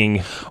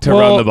begging to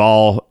run the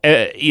ball.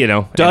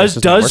 Does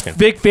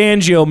Vic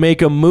Fangio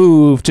make a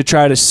move to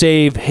try to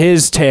save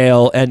his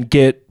tail and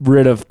get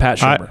rid of Pat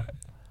Shurmur?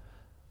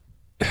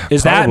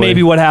 Is that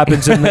maybe what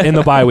happens in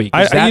the bye week?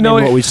 Is that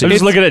what we see? I'm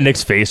just looking at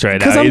Nick's face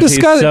right now.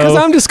 Because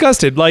I'm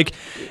disgusted. Like,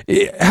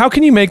 how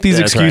can you make these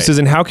excuses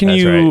and how can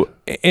you?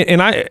 Right.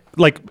 And I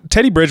like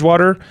Teddy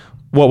Bridgewater.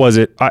 What was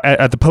it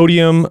at the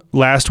podium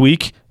last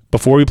week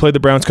before we played the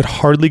Browns? Could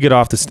hardly get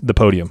off the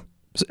podium.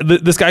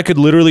 This guy could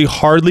literally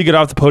hardly get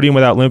off the podium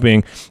without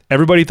limping.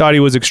 Everybody thought he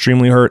was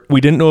extremely hurt. We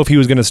didn't know if he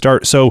was going to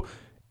start. So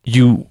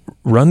you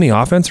run the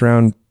offense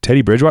around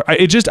Teddy Bridgewater? I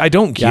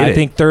don't get it. I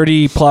think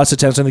 30 plus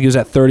attempts. I think he was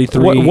at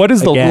 33. What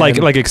is the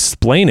like?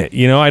 Explain it.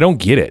 I don't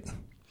get it.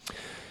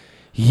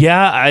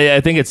 Yeah, I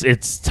think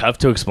it's tough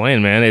to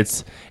explain, man.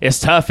 It's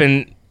tough,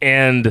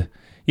 and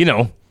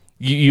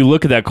you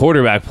look at that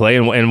quarterback play,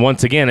 and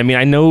once again, I mean,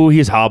 I know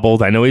he's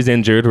hobbled, I know he's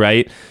injured,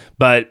 right?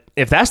 But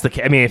if that's the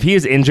case, I mean, if he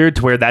is injured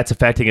to where that's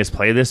affecting his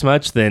play this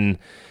much, then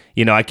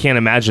I can't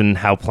imagine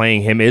how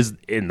playing him is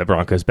in the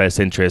Broncos'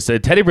 best interest.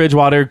 Teddy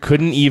Bridgewater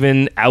couldn't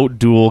even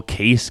outduel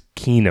Case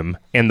Keenum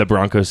and the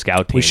Broncos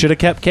scout team. We should have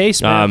kept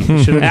Case, man.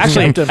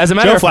 Actually, as a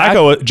matter of fact,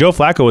 Joe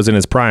Flacco was in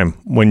his prime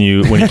when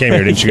you came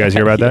here. Didn't you guys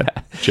hear about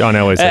that? John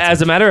Elway said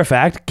as a matter of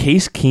fact,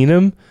 Case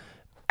Keenum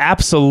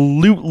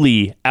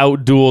absolutely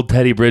outdueled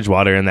Teddy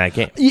Bridgewater in that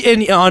game.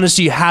 And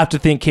honestly, you have to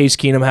think Case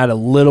Keenum had a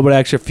little bit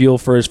extra fuel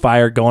for his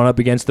fire going up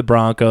against the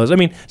Broncos. I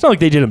mean, it's not like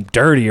they did him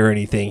dirty or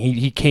anything.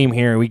 He came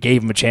here and we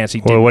gave him a chance.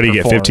 What did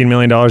he get? $15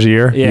 million a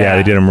year? Yeah,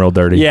 they did him real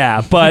dirty.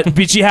 Yeah,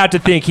 but you have to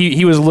think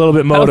he was a little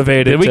bit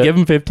motivated. Did we give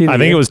him 15? I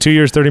think it was 2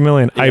 years, $30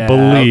 million. Yeah. I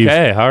believe.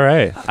 Okay, all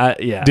right.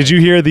 Yeah. Did you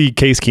hear the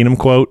Case Keenum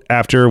quote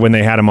after when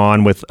they had him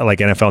on with like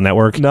NFL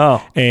Network?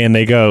 No. And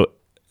they go,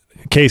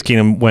 Case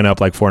Keenum went up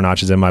like 4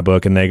 notches in my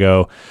book, and they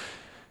go,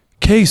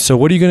 Case, so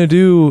what are you going to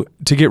do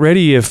to get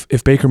ready if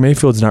Baker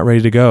Mayfield's not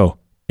ready to go?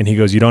 And he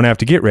goes, you don't have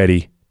to get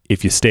ready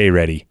if you stay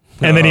ready.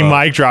 And then he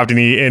mic dropped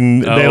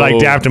and they like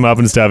dapped him up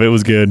and stuff. It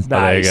was good.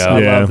 Nice. There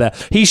you go. I love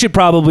that. He should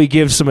probably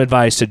give some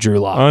advice to Drew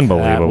Lock.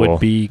 Unbelievable. That would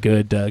be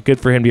good. Good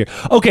for him to hear.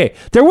 Okay,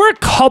 there were a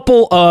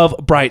couple of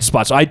bright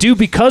spots.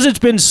 Because it's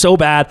been so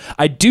bad,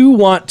 I do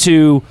want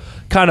to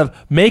kind of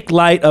make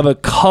light of a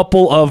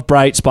couple of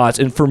bright spots.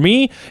 And for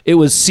me, it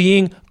was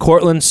seeing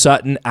Courtland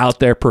Sutton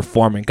out there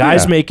performing.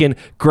 Guys making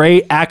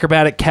great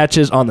acrobatic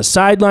catches on the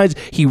sidelines.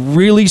 He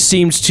really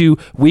seems to,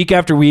 week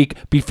after week,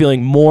 be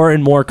feeling more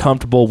and more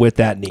comfortable with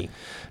that knee.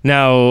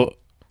 Now,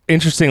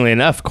 interestingly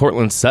enough,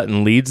 Courtland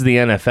Sutton leads the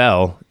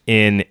NFL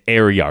in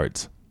air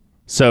yards.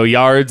 So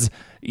yards,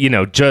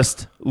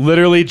 just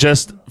literally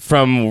just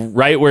from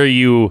right where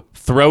you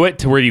throw it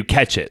to where you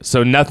catch it.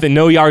 So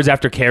no yards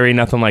after carry,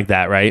 nothing like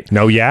that, right?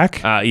 No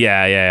yak?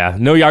 Yeah.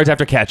 No yards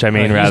after catch, He's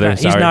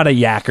not a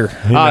yacker.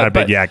 He's not a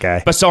big yak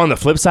guy. But so on the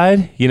flip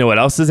side, you know what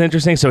else is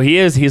interesting? So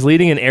he's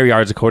leading in air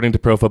yards according to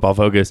Pro Football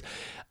Focus.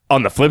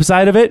 On the flip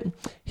side of it,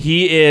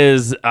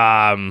 he's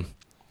also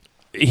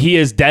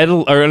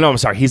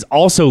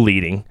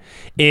leading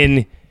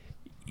in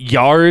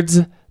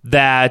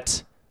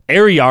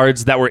air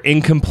yards that were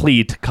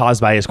incomplete caused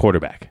by his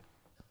quarterback.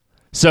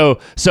 So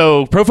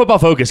Pro Football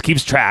Focus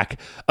keeps track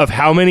of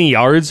how many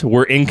yards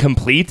were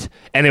incomplete,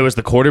 and it was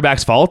the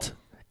quarterback's fault.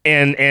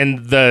 And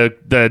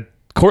the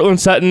Courtland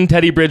Sutton,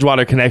 Teddy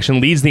Bridgewater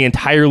connection leads the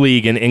entire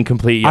league in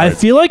incomplete yards. I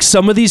feel like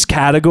some of these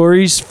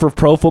categories for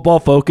Pro Football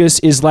Focus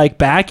is like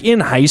back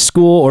in high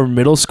school or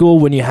middle school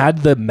when you had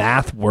the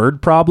math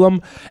word problem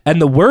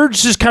and the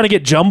words just kind of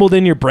get jumbled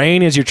in your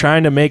brain as you're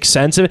trying to make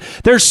sense of it.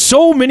 There's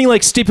so many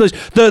like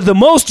stipulations. The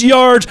most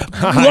yards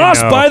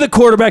lost by the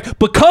quarterback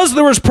because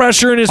there was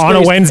pressure in his on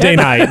face. A Wednesday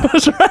night.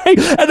 That's right.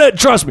 And then,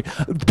 trust me,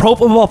 Pro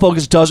Football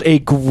Focus does a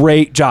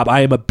great job. I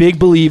am a big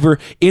believer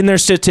in their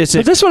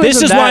statistics. This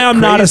is why I'm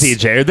not a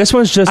Jared. This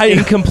one's just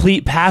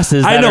incomplete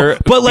passes. I know,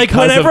 but like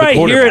whenever I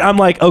hear it, I'm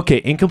like,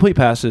 okay, incomplete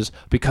passes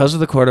because of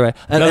the quarterback.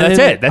 And, that's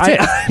it.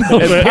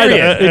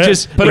 Period. It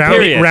just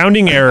period.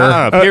 Rounding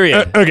error.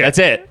 Period. Okay, that's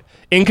it.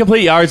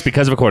 Incomplete yards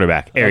because of a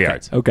quarterback. Air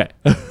yards. Okay.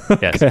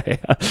 Yes. Okay.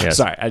 Yes.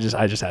 Sorry, I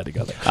just had to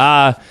go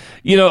there.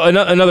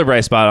 Another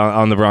bright spot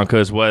on the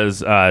Broncos was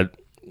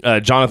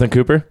Jonathan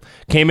Cooper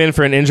came in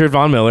for an injured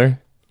Von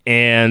Miller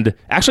and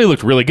actually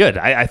looked really good.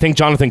 I think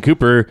Jonathan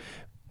Cooper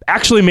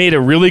actually made a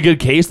really good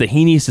case that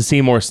he needs to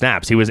see more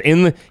snaps. He was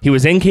in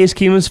Case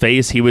Keenum's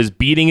face. He was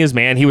beating his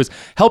man. He was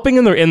helping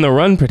in the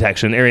run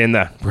protection area. In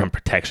the run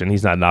protection,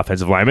 he's not an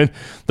offensive lineman.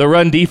 The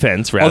run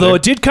defense, rather. Although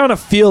it did kind of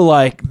feel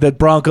like the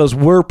Broncos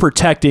were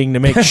protecting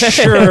to make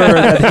sure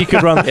that he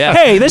could run. Yeah.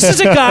 Hey, this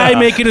is a guy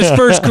making his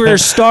first career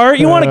start.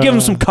 You want to give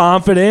him some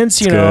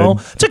confidence,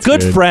 It's a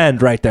good friend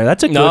right there.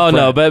 That's a good friend.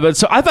 No, but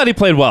so I thought he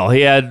played well.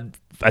 He had,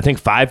 I think,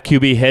 5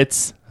 QB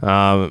hits.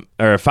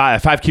 Or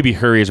five QB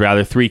hurries,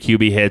 rather, 3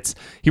 QB hits.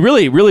 He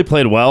really, really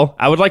played well.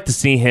 I would like to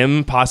see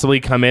him possibly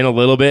come in a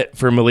little bit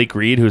for Malik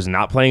Reed, who's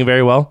not playing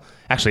very well.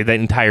 Actually, that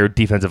entire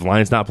defensive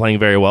line is not playing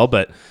very well,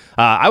 but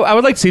I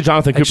would like to see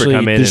Jonathan Cooper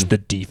come in. Just the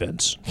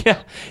defense.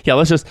 Yeah,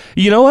 let's just,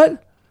 you know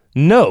what?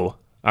 No.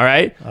 All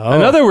right?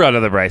 Another one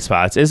of the bright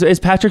spots is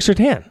Patrick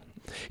Surtain.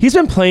 He's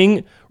been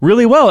playing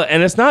really well,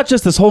 and it's not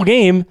just this whole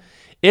game,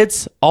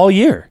 it's all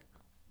year.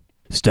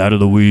 Stat of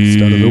the week.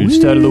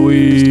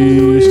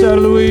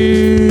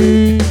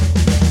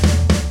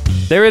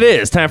 There it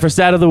is. Time for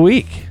Stat of the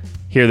Week.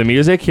 Hear the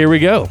music. Here we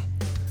go.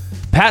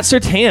 Pat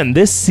Surtain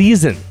this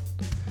season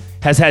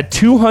has had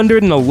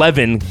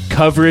 211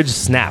 coverage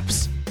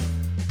snaps.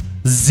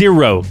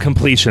 0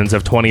 completions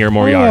of 20 or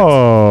more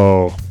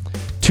yards.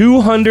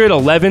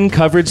 211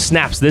 coverage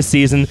snaps this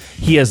season.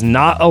 He has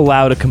not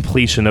allowed a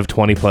completion of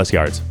 20-plus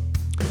yards.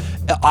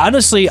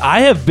 Honestly,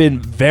 I have been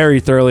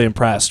very thoroughly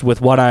impressed with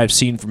what I've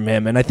seen from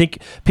him. And I think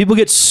people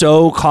get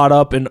so caught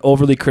up and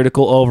overly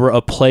critical over a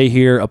play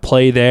here, a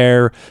play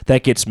there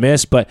that gets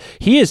missed. But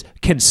he is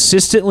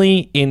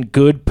consistently in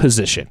good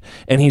position.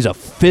 And he's a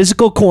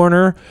physical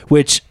corner,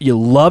 which you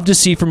love to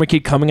see from a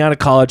kid coming out of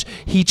college.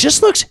 He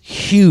just looks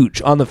huge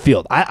on the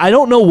field. I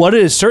don't know what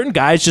it is. Certain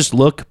guys just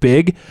look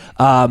big,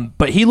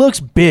 but he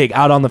looks big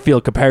out on the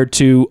field compared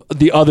to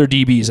the other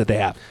DBs that they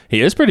have.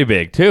 He is pretty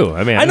big, too.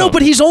 I mean, I know,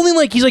 but he's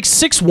like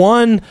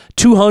 6'1",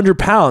 200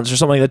 pounds or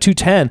something like that,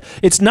 210.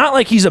 It's not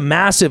like he's a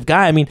massive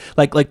guy. I mean,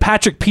 like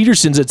Patrick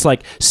Peterson's, it's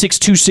like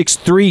 6'2",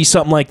 6'3",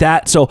 something like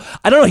that. So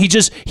I don't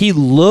know. He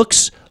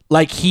looks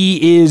like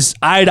he is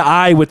eye to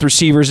eye with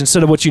receivers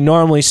instead of what you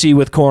normally see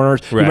with corners.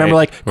 Right, remember,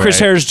 like Chris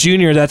Harris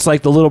Jr., that's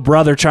like the little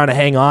brother trying to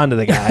hang on to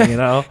the guy, you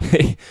know?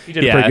 He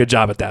did a pretty good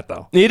job at that,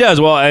 though. He does.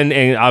 Well,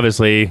 and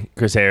obviously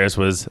Chris Harris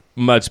was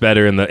much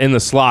better in the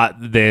slot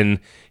than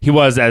he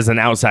was as an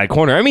outside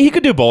corner. I mean, he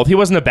could do both. He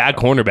wasn't a bad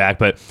cornerback,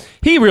 but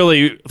he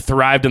really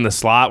thrived in the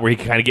slot where he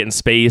could kind of get in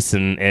space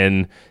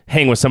and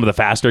hang with some of the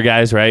faster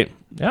guys, right?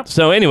 Yep.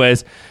 So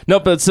anyways, so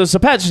Pat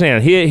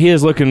Surtain, he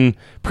is looking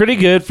pretty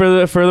good for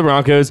the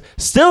Broncos.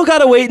 Still got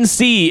to wait and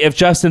see if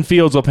Justin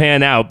Fields will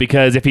pan out,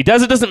 because if he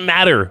does, it doesn't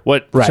matter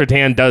what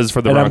Surtain does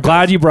for the Broncos. I'm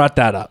glad you brought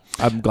that up.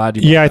 I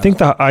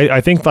think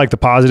I think like the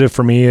positive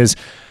for me is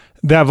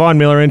that Von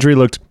Miller injury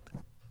looked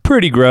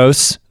pretty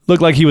gross.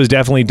 Looked like he was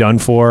definitely done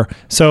for.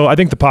 So I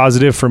think the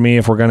positive for me,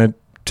 if we're going to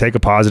take a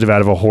positive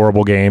out of a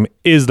horrible game,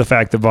 is the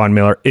fact that Von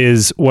Miller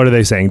is, what are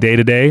they saying,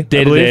 day-to-day?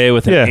 Day-to-day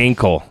with an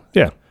ankle.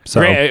 Yeah.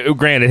 So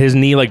Granted, his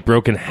knee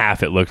broke in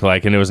half, it looked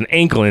like, and it was an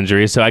ankle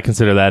injury, so I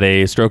consider that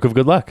a stroke of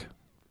good luck.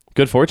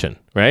 Good fortune,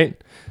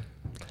 right?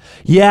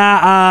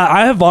 Yeah,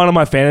 I have Vaughn on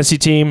my fantasy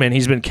team, and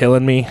he's been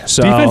killing me.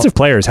 So defensive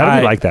players, how do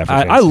you like that?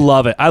 I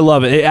love it. I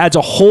love it. It adds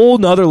a whole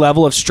nother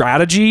level of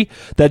strategy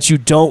that you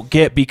don't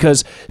get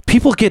because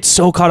people get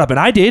so caught up. And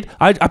I did.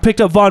 I picked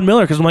up Von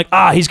Miller because I'm like,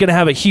 he's going to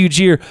have a huge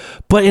year.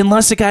 But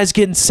unless the guy's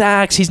getting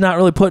sacks, he's not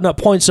really putting up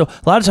points. So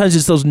a lot of times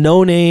it's those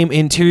no-name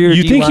interior.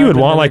 You think you would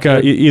want like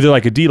either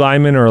like a D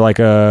lineman or like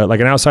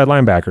an outside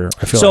linebacker?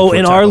 I feel so like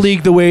in our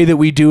league, the way that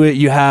we do it,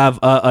 you have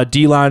a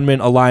D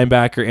lineman, a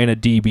linebacker, and a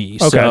DB.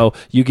 Okay. So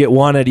you get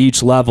one at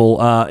each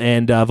level,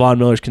 and Von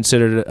Miller is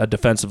considered a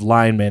defensive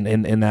lineman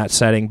in that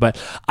setting. But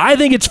I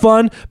think it's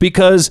fun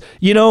because,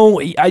 you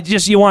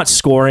want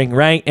scoring,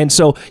 right? And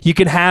so you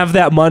can have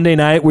that Monday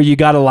night where you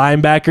got a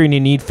linebacker and you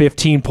need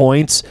 15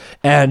 points,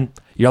 and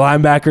your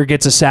linebacker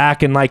gets a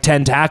sack and like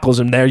 10 tackles,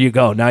 and there you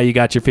go. Now you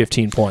got your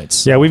 15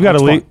 points. Yeah, we've got a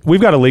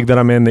league that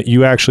I'm in that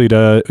you actually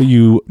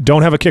you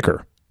don't have a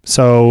kicker.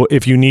 So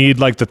if you need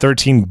like the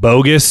 13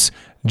 bogus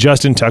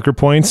Justin Tucker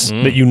points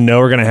that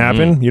are going to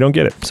happen, you don't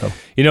get it. So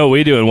what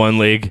we do in one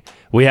league?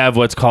 We have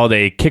what's called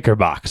a kicker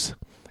box.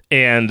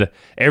 And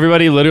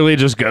everybody literally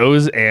just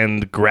goes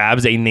and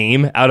grabs a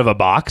name out of a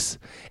box.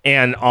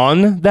 And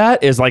on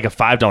that is like a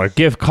 $5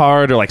 gift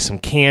card or like some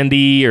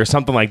candy or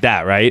something like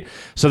that, right?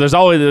 So there's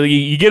always,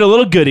 you get a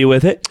little goodie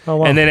with it. Oh,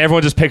 wow. And then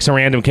everyone just picks a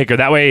random kicker.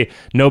 That way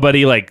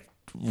nobody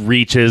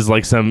reaches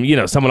like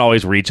someone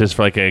always reaches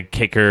for like a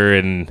kicker,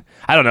 and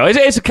I don't know,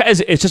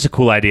 it's just a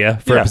cool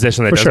idea for a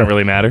position that doesn't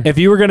really matter. If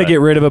you were going to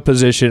get rid of a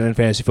position in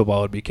fantasy football,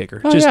 it would be kicker.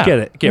 Get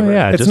rid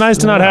of it. It's nice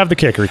to not have the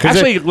kicker.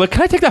 Actually,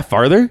 can I take that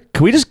farther?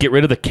 Can we just get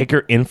rid of the kicker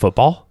in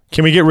football?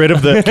 Can we get rid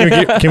of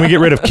can we get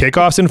rid of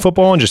kickoffs in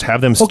football and just have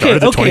them start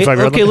at the 25-yard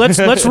line? Okay,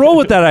 let's roll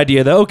with that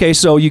idea though. Okay,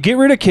 so you get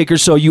rid of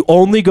kickers, so you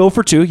only go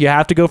for 2. You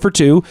have to go for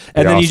 2,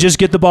 and then you just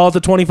get the ball at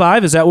the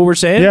 25. Is that what we're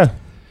saying? Yeah.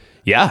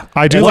 Yeah,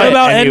 I do. What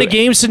about end of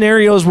game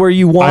scenarios where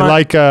you want? I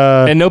like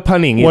and no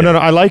punting either. Well, no,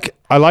 I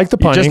like the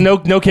punting. Just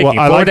no kicking.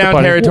 Well, 4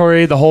 down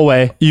territory the whole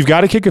way. You've got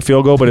to kick a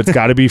field goal, but it's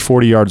got to be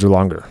 40 yards or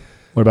longer.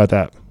 What about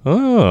that?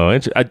 Oh,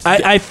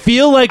 I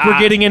feel like we're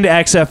getting into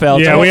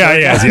XFL. Yeah,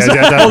 yes.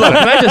 Hold on,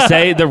 can I just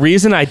say the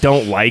reason I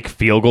don't like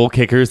field goal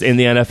kickers in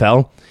the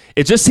NFL?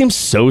 It just seems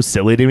so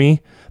silly to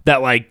me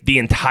that like the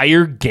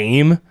entire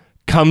game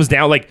comes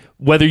down, like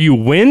whether you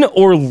win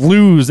or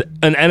lose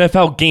an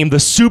NFL game, the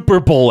Super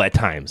Bowl at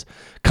times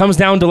comes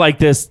down to like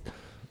this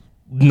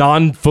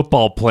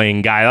non-football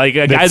playing guy, like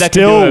a guy that's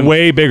still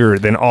way bigger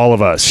than all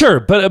of us.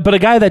 Sure, but a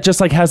guy that just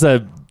like has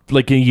a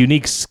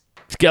unique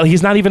skill.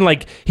 He's not even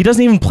like, he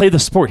doesn't even play the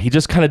sport. He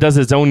just kind of does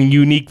his own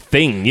unique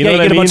thing. You know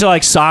what I mean? A bunch of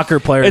like soccer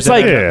players.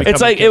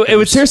 It's like it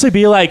would seriously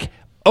be like,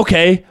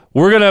 okay,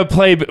 we're going to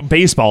play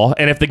baseball,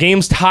 and if the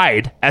game's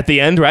tied at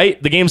the end,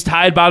 right? The game's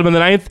tied bottom of the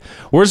 9th,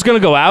 we're just going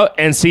to go out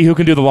and see who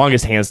can do the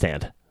longest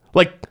handstand.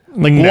 Like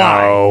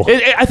no.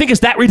 Why? I think it's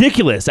that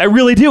ridiculous. I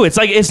really do. It's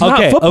like, it's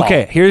not football.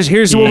 Okay, here's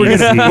what we're going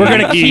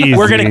to do.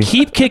 We're going to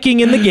keep kicking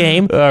in the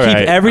game, keep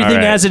everything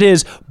as it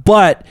is,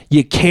 but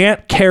you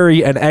can't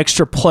carry an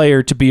extra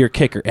player to be your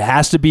kicker. It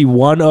has to be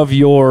one of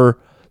your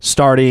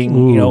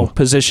starting,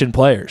 position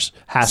players.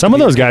 Some of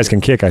those guys can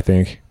kick, I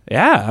think.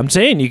 Yeah, I'm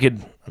saying you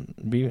could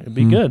be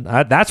good.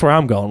 That's where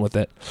I'm going with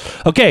it.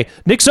 Okay,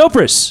 Nick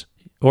Sopris.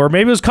 or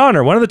maybe it was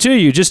Connor. One of the two of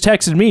you just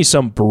texted me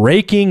some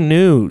breaking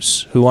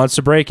news. Who wants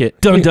to break it?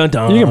 Dun, dun,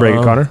 dun. You can break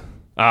it, Connor.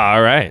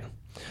 All right.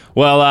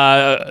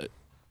 Well,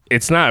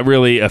 it's not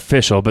really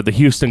official, but the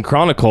Houston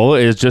Chronicle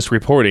is just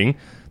reporting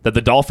that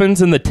the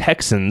Dolphins and the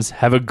Texans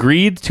have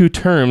agreed to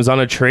terms on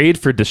a trade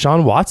for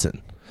Deshaun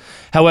Watson.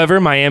 However,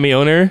 Miami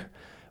owner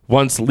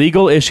wants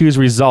legal issues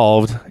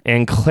resolved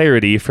and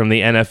clarity from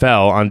the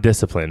NFL on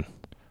discipline.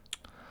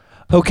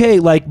 Okay,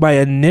 like my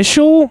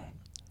initial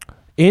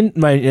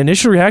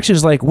reaction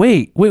is like,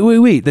 wait.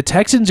 The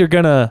Texans are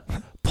gonna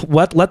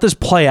let this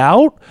play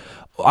out.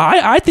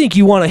 I think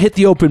you want to hit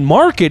the open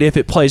market if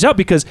it plays out,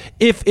 because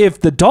if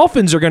the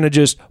Dolphins are going to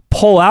just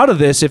pull out of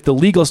this if the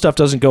legal stuff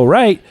doesn't go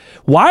right,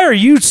 why are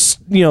you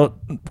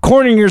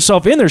cornering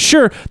yourself in there?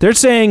 Sure, they're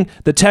saying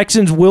the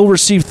Texans will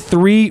receive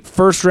 3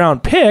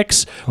 first-round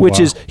picks, which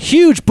is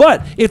huge,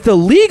 but if the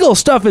legal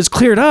stuff is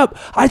cleared up,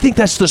 I think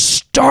that's the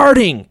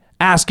starting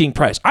asking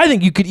price. I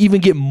think you could even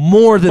get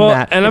more than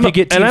that. And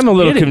I'm a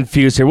little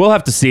confused here. We'll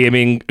have to see. I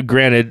mean,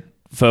 granted,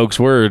 folks,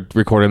 we're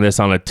recording this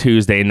on a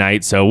Tuesday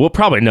night, so we'll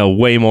probably know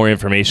way more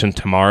information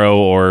tomorrow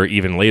or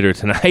even later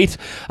tonight.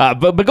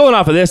 But going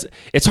off of this,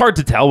 it's hard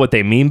to tell what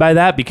they mean by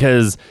that,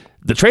 because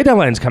the trade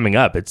deadline's coming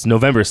up. It's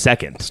November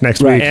 2nd. It's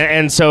next week.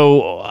 And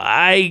so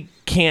I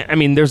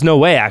can't, there's no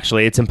way,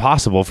 actually. It's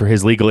impossible for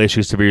his legal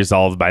issues to be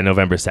resolved by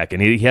November 2nd.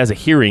 He has a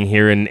hearing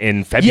here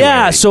in February.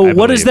 Yeah, so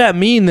what does that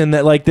mean then?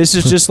 That this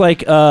is just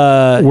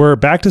we're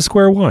back to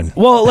square one.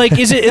 Well,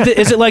 is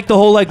it like the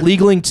whole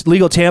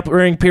legal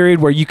tampering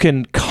period where you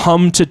can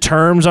come to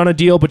terms on a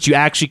deal, but you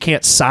actually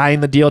can't sign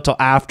the deal till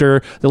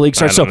after the league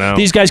starts? So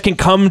these guys can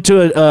come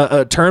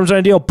to terms on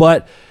a deal,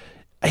 but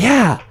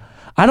yeah.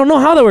 I don't know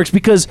how that works,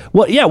 because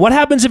what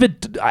happens if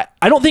it?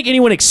 I don't think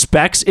anyone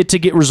expects it to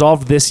get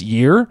resolved this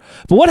year.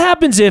 But what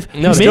happens if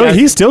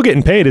he's still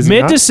getting paid? Is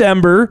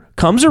mid-December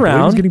comes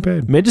around? He's getting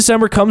paid.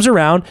 Mid-December comes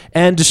around,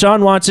 and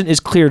Deshaun Watson is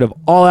cleared of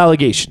all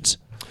allegations.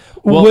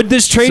 Well, would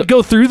this trade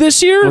go through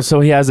this year? Well, so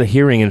he has a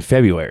hearing in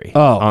February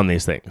on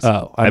these things.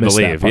 Oh, I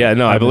believe. Yeah,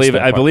 no, I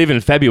believe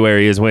in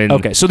February is when.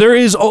 Okay, so there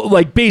is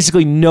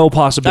basically no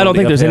possibility. I don't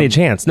think there's any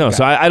chance. No, okay.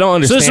 So I don't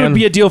understand. So this would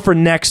be a deal for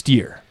next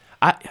year.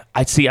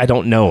 I see. I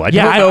don't know. I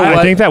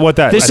think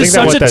this is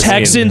such a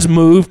Texans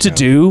move to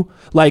do.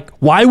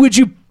 Why would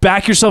you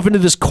back yourself into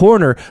this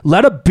corner?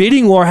 Let a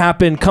bidding war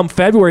happen come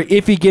February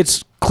if he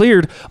gets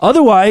cleared.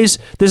 Otherwise,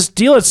 this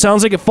deal, it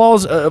sounds like it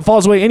falls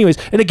away anyways.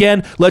 And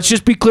again, let's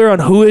just be clear on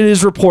who it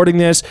is reporting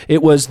this.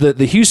 It was the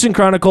Houston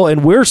Chronicle,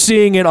 and we're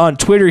seeing it on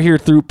Twitter here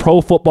through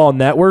Pro Football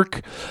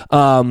Network.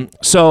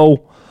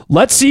 So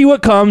let's see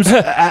what comes.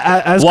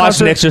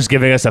 Watch Nick's just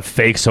giving us a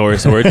fake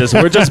source. We're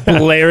just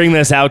blaring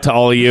this out to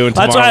all of you, and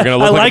tomorrow we're going to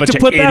look like a bunch of idiots. I like to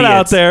put that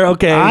out there.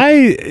 Okay.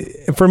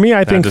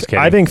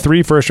 I think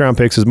 3 first-round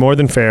picks is more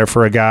than fair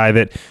for a guy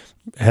that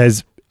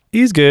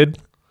he's good.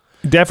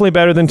 Definitely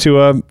better than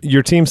Tua.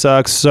 Your team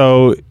sucks,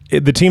 so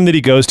the team that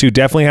he goes to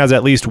definitely has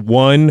at least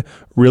one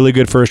really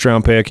good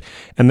first-round pick.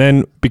 And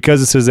then because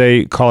this is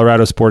a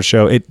Colorado sports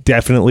show, it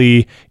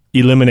definitely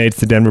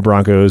eliminates the Denver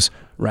Broncos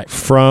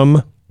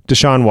from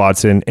Deshaun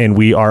Watson, and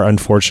we are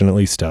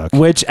unfortunately stuck.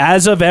 Which,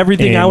 as of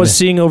everything I was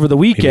seeing over the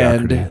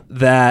weekend,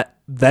 that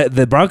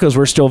the Broncos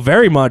were still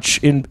very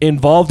much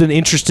involved and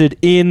interested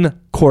in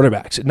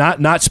quarterbacks.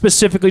 Not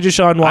specifically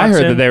Deshaun Watson. I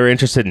heard that they were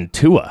interested in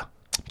Tua.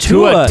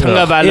 Tua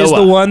is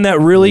the one that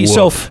really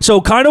so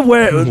kind of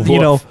where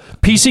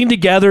piecing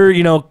together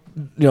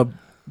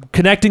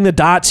connecting the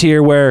dots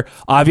here, where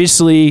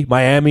obviously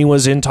Miami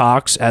was in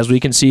talks, as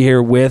we can see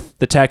here, with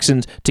the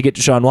Texans to get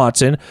Deshaun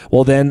Watson.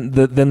 Well, then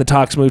the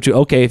talks moved to,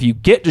 okay, if you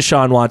get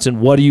Deshaun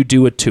Watson, what do you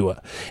do with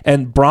Tua?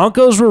 And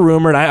Broncos were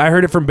rumored. I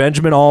heard it from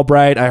Benjamin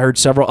Albright. I heard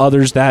several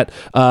others that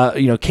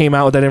came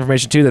out with that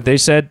information too, that they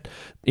said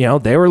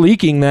they were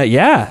leaking that,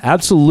 yeah,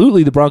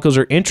 absolutely, the Broncos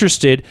are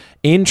interested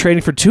in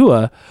trading for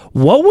Tua.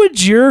 What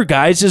would your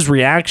guys'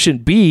 reaction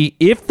be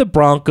if the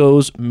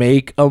Broncos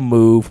make a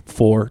move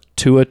for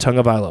Tua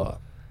Tagovailoa?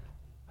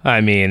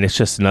 It's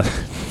just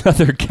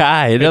another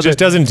guy. It just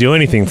doesn't do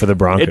anything for the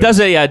Broncos. It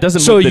doesn't. Yeah, it doesn't.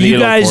 So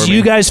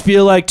you guys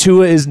feel like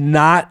Tua is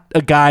not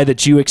a guy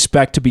that you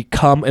expect to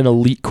become an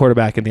elite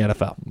quarterback in the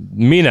NFL?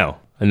 Me, no.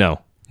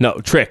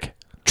 Trick.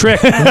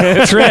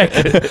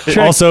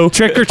 Also,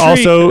 trick or treat.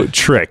 Also,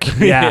 trick.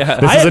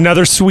 Yeah. This is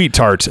another sweet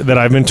tart that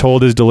I've been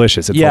told is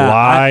delicious. It's a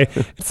lie.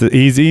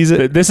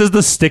 This is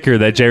the sticker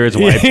that Jared's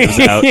wife gives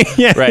out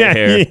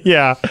here.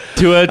 Yeah.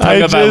 Tua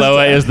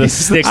Tagovailoa is the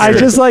sticker. I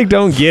just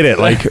don't get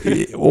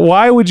it.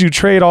 Why would you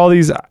trade all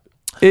these?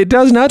 It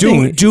does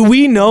nothing. Do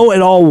we know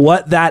at all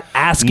what that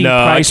asking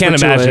price? I can't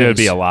imagine it would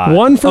be a lot.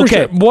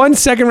 One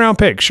second round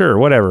pick, sure,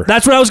 whatever.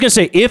 That's what I was gonna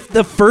say. If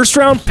the first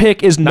round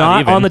pick is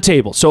not on the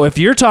table, so if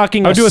you're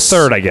talking, I'll do a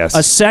third, I guess.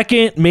 A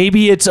second,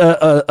 maybe it's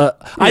I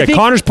think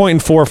Connor's pointing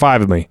 4 or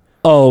 5 of me.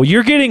 Oh,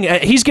 he's getting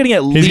at least getting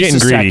a greedy.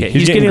 second.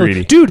 He's getting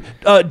greedy. Dude,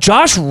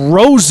 Josh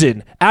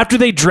Rosen, after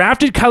they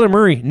drafted Kyler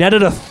Murray,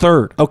 netted a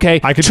third. Okay,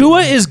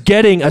 Tua is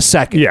getting a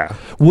second. Yeah.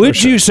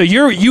 Would you? So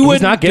you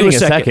would not getting a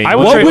second.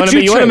 What would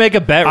you want to make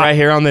a bet right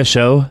here on this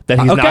show that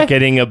he's not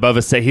getting above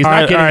a second? He's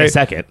not getting a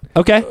second.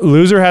 Okay.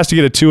 Loser has to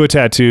get a Tua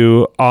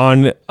tattoo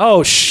on.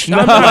 Oh, I'm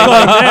not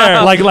going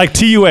there. Like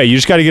TUA. You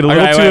just got to get a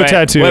little Tua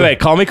tattoo. Wait.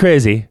 Call me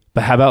crazy.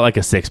 But how about like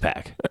a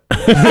 6-pack?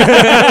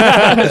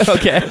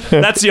 Okay.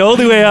 That's the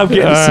only way I'm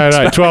getting a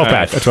 6-pack.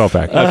 12-pack. A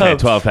 12-pack. Okay,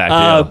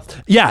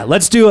 12-pack. Yeah,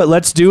 let's do it.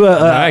 Let's do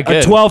a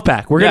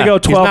 12-pack. We're going to go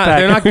 12-pack.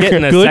 They're not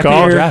getting a good second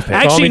call. draft pick.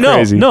 Actually,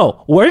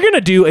 no. We're going to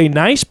do a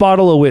nice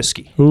bottle of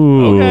whiskey.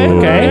 Ooh.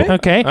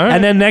 Okay. All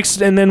right.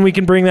 And then we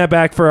can bring that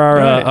back for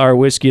our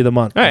whiskey of the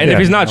month. All right, and if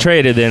he's not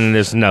traded, then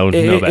there's no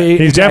bet.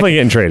 He's definitely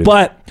getting traded.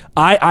 But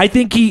I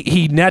think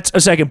he nets a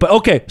second. But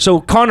okay,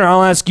 so Connor,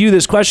 I'll ask you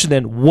this question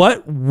then.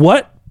 What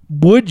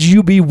would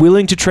you be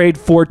willing to trade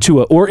for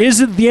Tua? Or is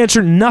it the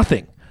answer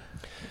nothing?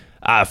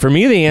 For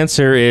me, the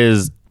answer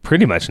is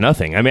pretty much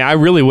nothing. I mean, I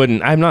really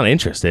wouldn't. I'm not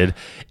interested.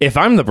 If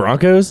I'm the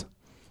Broncos,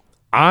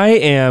 I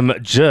am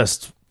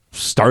just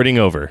starting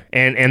over.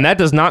 And that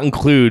does not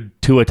include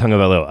Tua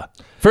Tagovailoa.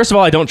 First of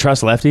all, I don't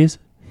trust lefties,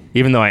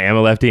 even though I am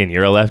a lefty and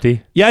you're a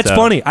lefty. Yeah, it's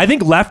funny. I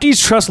think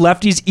lefties trust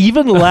lefties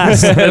even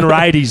less than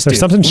righties do. There's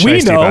something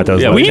shady about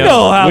those. We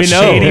know how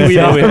shady we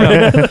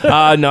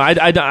are. No,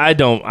 I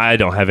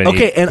don't have any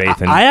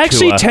faith in I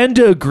actually Tua. tend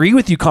to agree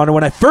with you, Connor.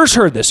 When I first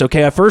heard this,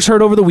 I first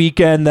heard over the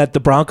weekend that the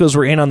Broncos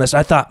were in on this.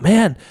 I thought,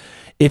 man,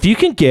 if you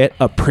can get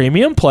a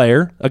premium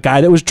player, a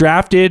guy that was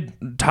drafted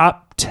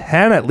top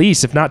 10 at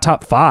least, if not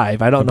top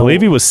 5, I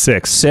believe he was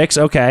 6. 6,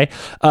 okay.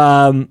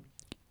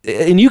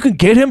 And you can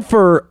get him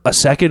for a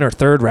second or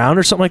third round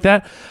or something like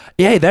that.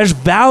 Yeah, there's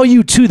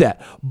value to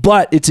that.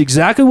 But it's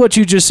exactly what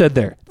you just said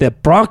there. The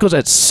Broncos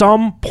at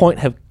some point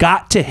have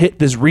got to hit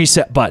this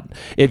reset button.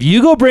 If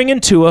you go bring in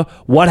Tua,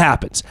 what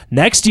happens?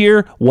 Next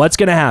year, what's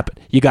going to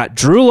happen? You got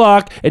Drew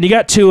Lock and you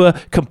got Tua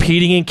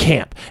competing in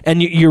camp.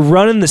 And you're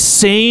running the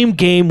same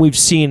game we've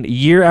seen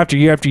year after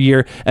year after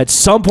year. At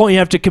some point, you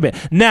have to commit.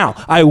 Now,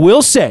 I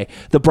will say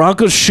the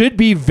Broncos should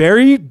be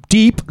very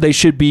deep. They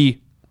should be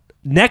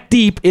neck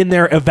deep in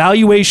their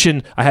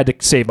evaluation. I had to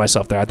save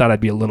myself there. I thought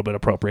I'd be a little bit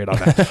appropriate on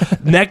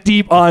that. Neck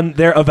deep on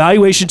their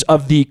evaluations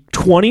of the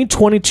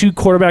 2022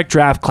 quarterback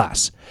draft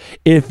class.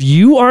 If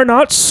you are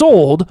not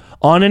sold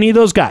on any of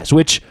those guys,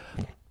 which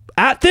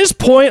at this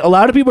point, a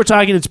lot of people are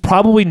talking, it's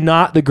probably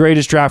not the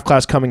greatest draft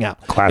class coming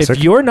out. Classic.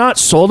 If you're not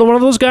sold on one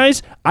of those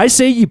guys, I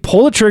say you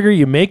pull the trigger,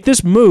 you make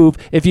this move.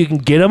 If you can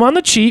get them on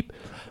the cheap,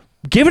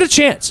 give it a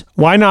chance.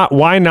 Why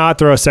not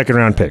throw a second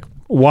round pick?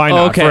 Why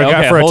not?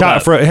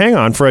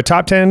 For a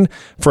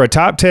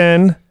top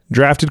 10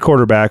 drafted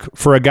quarterback,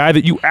 for a guy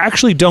that you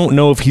actually don't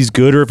know if he's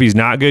good or if he's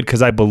not good,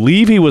 because I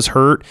believe he was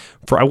hurt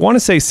for, I want to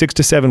say, 6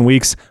 to 7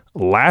 weeks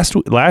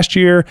last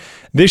year.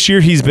 This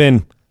year he's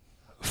been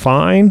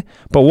fine,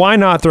 but why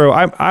not throw?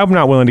 I'm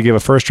not willing to give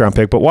a first round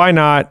pick, but why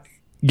not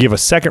give a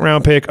second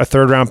round pick, a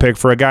third round pick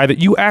for a guy that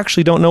you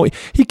actually don't know?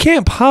 He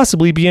can't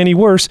possibly be any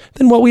worse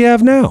than what we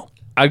have now.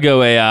 I'd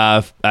go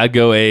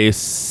a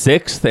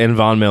sixth and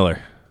Von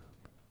Miller.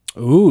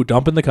 Ooh,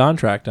 dumping the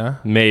contract, huh?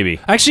 Maybe.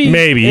 Actually,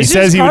 maybe. He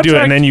says he would do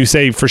it, and then you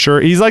say for sure.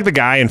 He's like the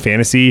guy in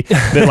fantasy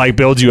that like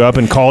builds you up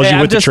and calls you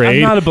with the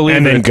trade,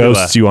 and then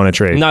ghosts you on a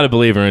trade. I'm not a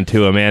believer in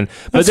Tua, man.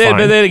 But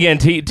then again,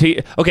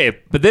 okay.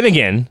 But then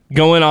again,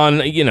 going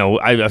on,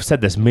 I've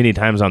said this many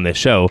times on this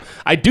show.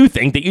 I do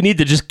think that you need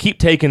to just keep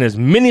taking as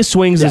many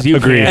swings as you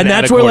can. And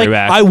that's where, like,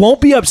 I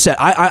won't be upset.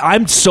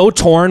 I'm so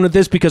torn with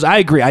this because I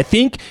agree. I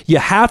think you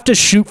have to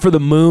shoot for the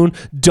moon.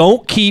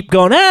 Don't keep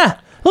going,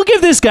 we'll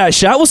give this guy a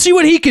shot. We'll see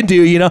what he can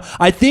do.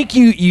 I think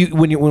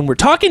when we're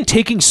talking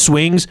taking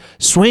swings,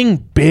 swing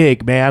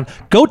big, man.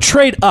 Go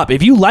trade up.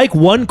 If you like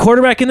one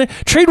quarterback in there,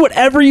 trade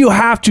whatever you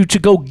have to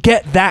go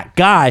get that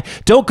guy.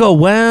 Don't go,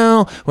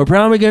 well, we're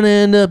probably going to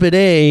end up at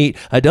 8.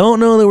 I don't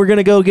know that we're going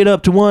to go get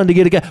up to 1 to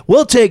get a guy.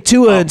 We'll take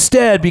Tua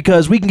instead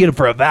because we can get him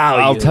for a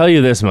value. I'll tell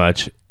you this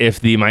much. If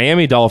the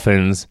Miami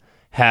Dolphins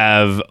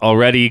have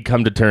already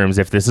come to terms,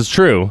 if this is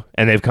true,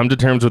 and they've come to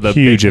terms with a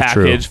big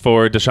package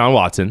for Deshaun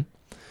Watson,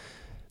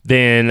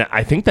 then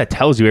I think that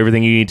tells you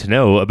everything you need to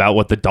know about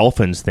what the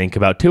Dolphins think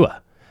about Tua.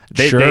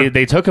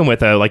 They took him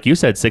with a, like you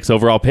said, 6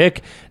 overall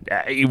pick.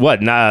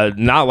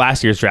 Not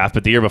last year's draft,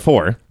 but the year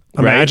before.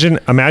 Imagine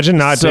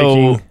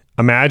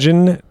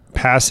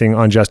passing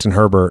on Justin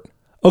Herbert.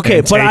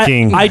 Okay, but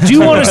I do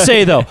want to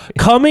say, though,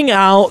 coming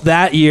out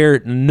that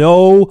year,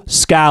 no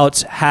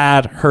scouts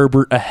had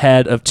Herbert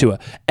ahead of Tua.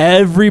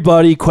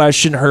 Everybody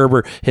questioned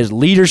Herbert, his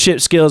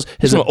leadership skills,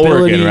 his ability.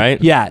 Oregon, right?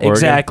 Yeah, Oregon.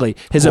 Exactly.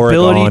 His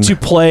ability to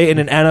play in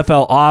an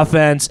NFL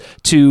offense,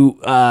 to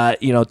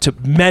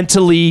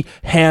mentally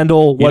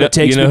handle what it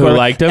takes. You know who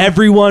liked him?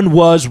 Everyone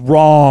was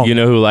wrong. You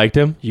know who liked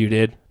him? You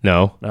did?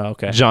 No. Oh,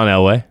 okay. John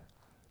Elway.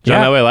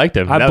 John Elway liked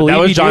him. That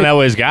was John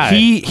Elway's guy.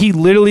 He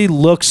literally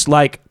looks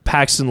like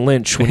Paxton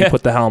Lynch when you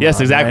put the helmet on. Yes,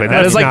 exactly. Right?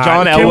 That is like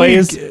John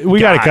Elway's. We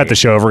got to cut the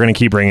show if we're going to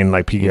keep bringing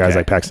like guys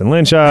like Paxton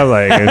Lynch up.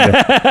 Like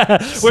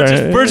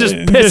we're just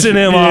pissing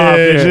him off.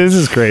 This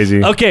is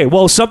crazy. Okay,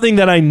 well, something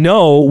that I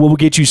know will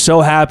get you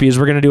so happy is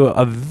we're going to do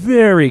a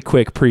very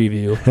quick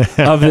preview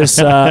of this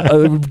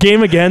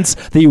game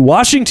against the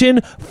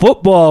Washington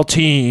football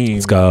team.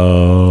 Let's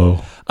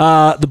go.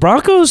 The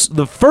Broncos,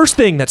 the first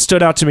thing that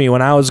stood out to me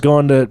when I was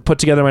going to put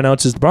together my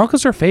notes is the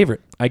Broncos are a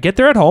favorite. I get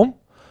they're at home,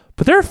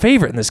 but they're a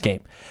favorite in this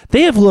game.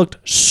 They have looked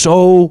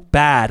so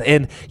bad.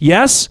 And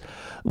yes,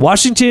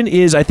 Washington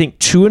is, I think,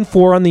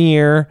 2-4 on the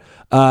year.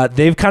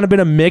 They've kind of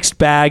been a mixed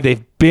bag.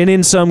 They've been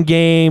in some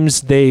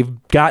games. They've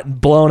gotten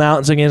blown out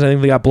in some games. I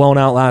think they got blown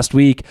out last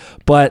week.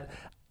 But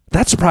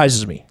that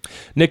surprises me.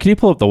 Nick, can you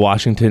pull up the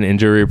Washington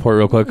injury report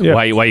real quick? Yeah.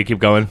 Why you keep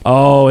going?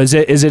 Oh, is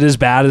it as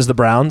bad as the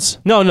Browns?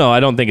 No,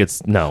 I don't think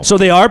it's no. So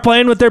they are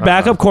playing with their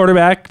backup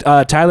quarterback,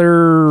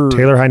 Taylor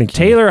Heineke.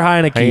 Taylor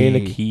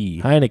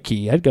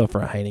Heineke. I'd go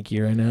for a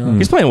Heineke right now.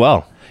 He's playing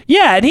well.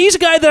 Yeah, and he's a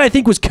guy that I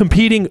think was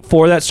competing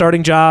for that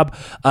starting job.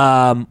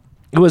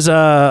 It was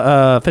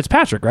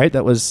Fitzpatrick, right?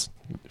 That was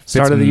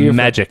start of the year.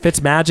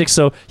 Fitzmagic.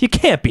 So you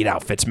can't beat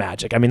out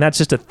Fitzmagic. I mean, that's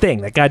just a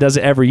thing. That guy does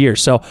it every year.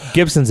 So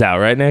Gibson's out,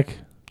 right, Nick?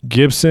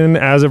 Gibson,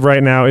 as of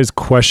right now, is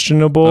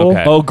questionable.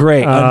 Okay. Oh,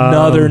 great.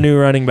 Another new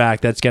running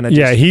back that's going to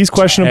Yeah, he's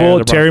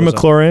questionable. Terry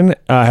McLaurin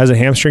has a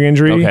hamstring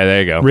injury. Okay,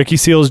 there you go. Ricky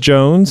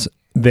Seals-Jones,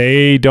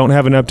 they don't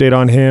have an update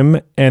on him.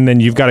 And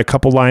then you've got a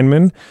couple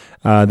linemen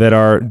that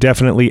are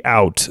definitely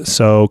out.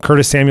 So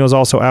Curtis Samuel's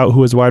also out,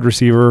 who is wide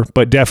receiver.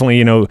 But definitely,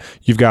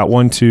 you've got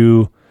 1,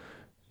 2,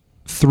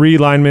 3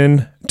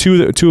 linemen,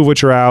 two of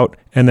which are out,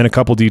 and then a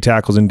couple D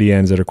tackles and D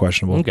ends that are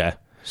questionable. Okay.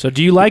 So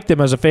do you like them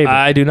as a favorite?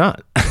 I do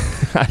not.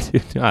 I do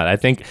not. I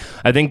think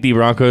the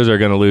Broncos are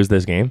going to lose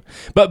this game.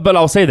 But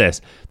I'll say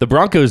this. The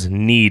Broncos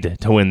need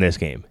to win this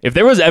game. If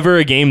there was ever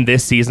a game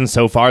this season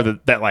so far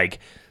that like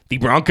the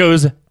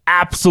Broncos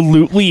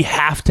absolutely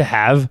have to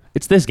have,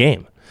 it's this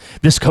game.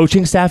 This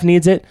coaching staff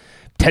needs it.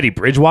 Teddy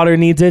Bridgewater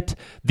needs it.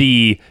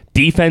 The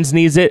defense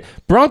needs it.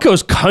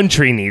 Broncos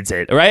country needs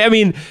it, right? I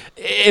mean,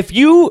 if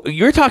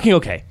you're talking,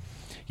 okay,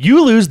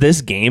 you lose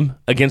this game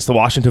against the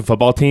Washington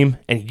football team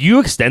and you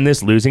extend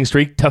this losing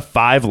streak to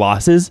 5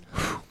 losses,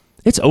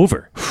 it's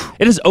over.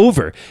 It is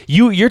over.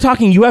 You're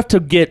talking you have to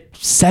get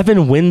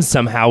 7 wins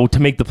somehow to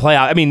make the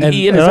playoff. I mean, it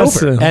is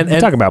over. And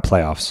talking about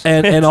playoffs.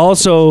 And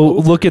also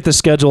look at the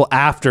schedule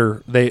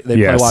after they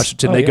play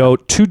Washington. They go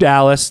to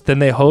Dallas, then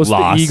they host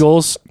the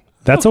Eagles.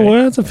 That's a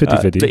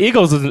 50-50. The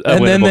Eagles is a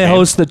and then they game.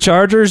 host the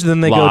Chargers, and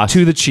then they go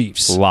to the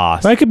Chiefs.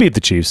 Lost. I could beat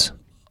the Chiefs.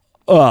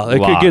 Oh, it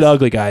could get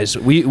ugly, guys.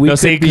 We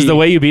see, because the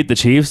way you beat the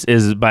Chiefs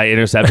is by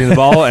intercepting the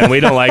ball, and we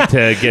don't like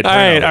to get. all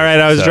right.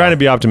 I was trying to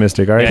be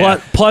optimistic. All right.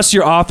 Yeah. Plus,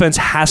 your offense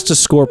has to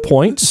score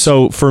points.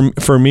 So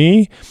for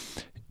me,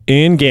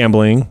 in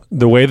gambling,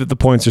 the way that the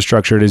points are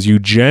structured is you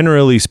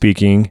generally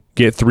speaking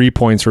get 3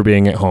 points for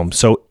being at home.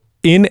 So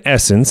in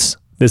essence,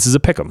 this is a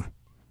pick'em.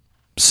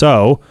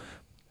 So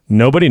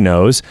nobody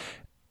knows.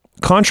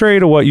 Contrary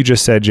to what you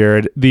just said,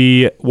 Jared,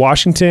 the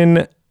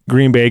Washington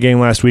Green Bay game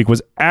last week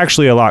was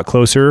actually a lot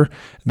closer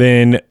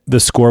than the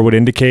score would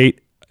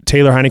indicate.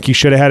 Taylor Heineke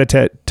should have had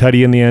a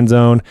tutty in the end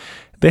zone.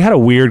 They had a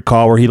weird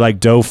call where he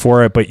dove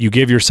for it, but you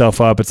give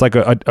yourself up. It's like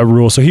a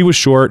rule. So he was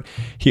short.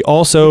 He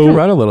also can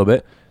run a little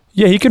bit.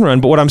 Yeah, he can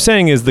run. But what I'm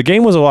saying is the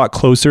game was a lot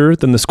closer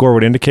than the score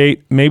would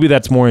indicate. Maybe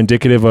that's more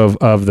indicative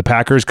of the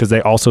Packers because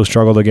they also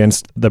struggled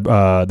against the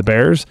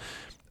Bears.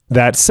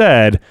 That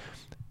said,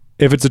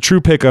 if it's a true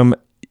pick'em,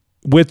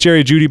 with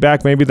Jerry Jeudy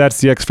back, maybe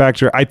that's the X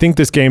factor. I think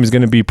this game is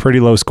going to be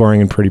pretty low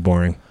scoring and pretty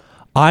boring.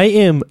 I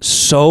am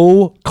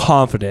so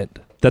confident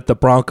that the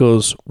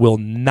Broncos will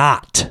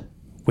not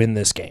win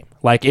this game.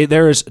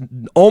 There is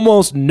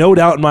almost no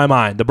doubt in my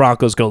mind the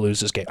Broncos go lose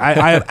this game.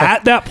 I am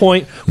at that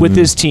point with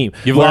this team.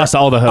 You've lost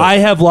all the hope. I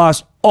have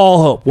lost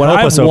all hope. What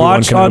I've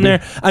watched on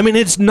there, I mean,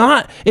 it's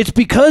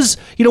because,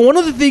 one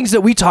of the things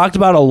that we talked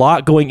about a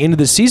lot going into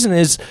the season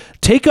is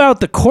take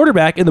out the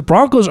quarterback, and the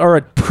Broncos are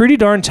a pretty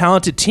darn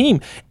talented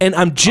team, and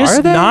I'm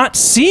just not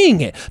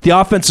seeing it. The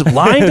offensive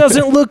line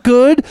doesn't look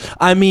good.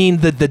 I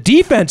mean, the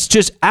defense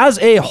just as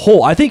a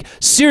whole, I think,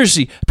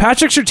 seriously,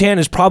 Patrick Surtain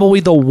is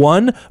probably the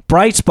one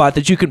bright spot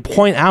that you can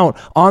point out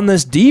on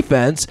this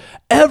defense.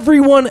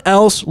 Everyone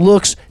else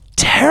looks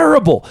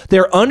terrible.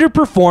 They're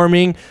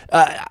underperforming.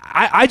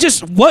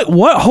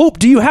 What hope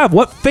do you have?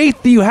 What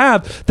faith do you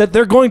have that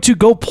they're going to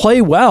go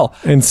play well?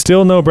 And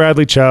still no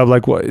Bradley Chubb.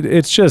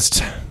 It's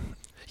just.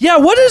 Yeah,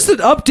 what is the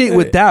update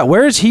with that?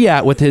 Where is he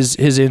at with his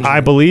injury? I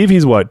believe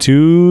he's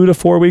 2 to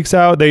 4 weeks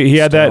out. He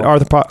had that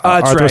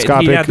arthroscopic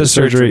right. He had the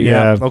surgery.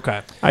 Yeah.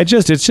 Okay.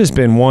 It's just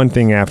been one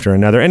thing after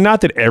another. And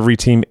not that every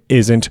team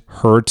isn't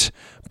hurt,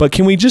 but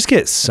can we just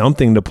get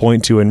something to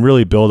point to and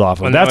really build off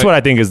of? Well, that's what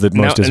I think is the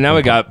most disappointing. And now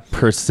we got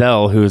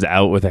Purcell, who's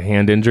out with a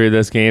hand injury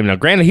this game. Now,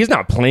 granted, he's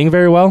not playing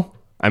very well.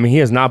 I mean, he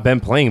has not been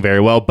playing very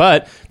well,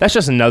 but that's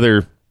just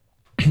another,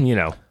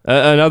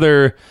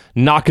 another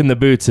knock in the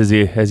boots, as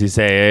you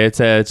say. It's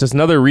just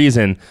another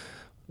reason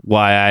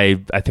why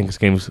I think this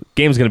game's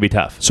going to be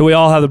tough. So we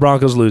all have the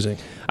Broncos losing.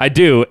 I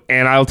do,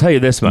 and I'll tell you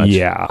this much.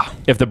 Yeah.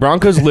 If the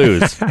Broncos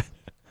lose,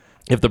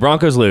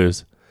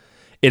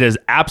 it is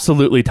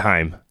absolutely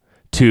time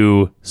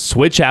to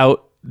switch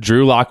out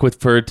Drew Lock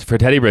for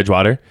Teddy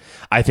Bridgewater.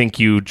 I think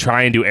you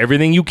try and do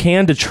everything you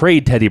can to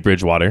trade Teddy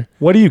Bridgewater.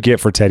 What do you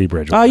get for Teddy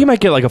Bridgewater? You might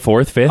get like a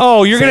 4th, 5th.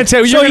 Oh, you're going to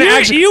tell You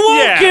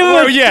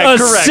won't give a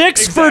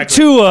 6 for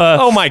Tua.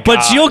 Oh my God.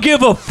 But you'll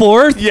give a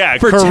 4th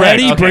for correct.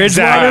 Teddy Okay, Bridgewater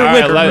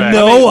exactly. with Let me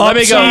no let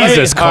me go. upside.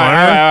 Jesus, All right,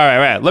 Connor. all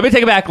right. Let me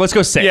take it back. Let's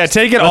go 6. Yeah,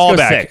 take it Let's all go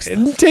back.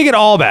 6th. Take it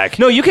all back.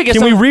 No, you could get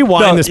Can we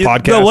rewind this No,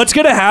 podcast? what's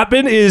going to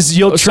happen is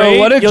you'll So trade,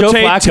 what did you'll Joe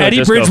take Flacco Teddy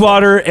just go for?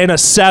 Bridgewater and a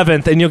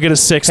 7th, and you'll get a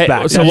 6th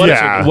back. So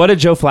what did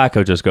Joe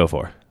Flacco just go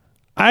for?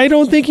 I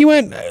don't think he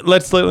went.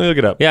 Let me look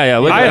it up. Yeah.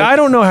 I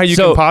don't know how you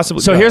can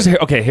possibly. So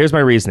here's my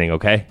reasoning.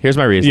 Okay, here's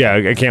my reasoning.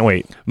 Yeah, I can't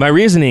wait. My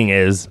reasoning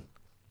is,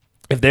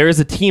 if there is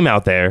a team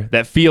out there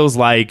that feels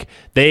like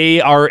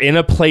they are in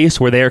a place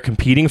where they are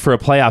competing for a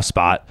playoff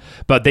spot,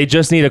 but they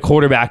just need a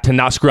quarterback to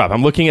not screw up.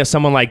 I'm looking at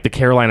someone like the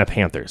Carolina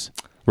Panthers,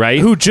 right?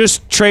 Who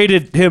just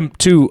traded him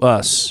to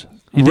us.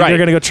 You think they're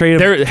going to go trade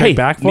him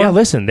back for him?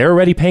 Listen, they're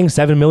already paying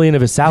 $7 million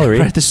of his salary.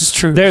 Right, this is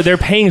true. They're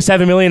paying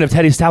 $7 million of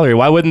Teddy's salary.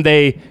 Why wouldn't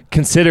they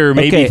consider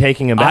maybe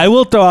taking him back? I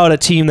will throw out a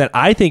team that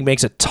I think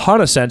makes a ton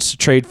of sense to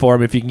trade for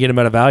him if you can get him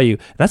at a value.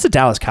 And that's the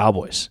Dallas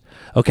Cowboys.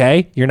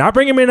 Okay, you're not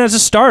bringing him in as a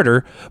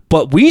starter,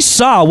 but we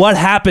saw what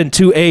happened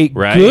to a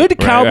good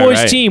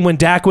Cowboys team when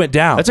Dak went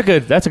down. That's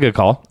a good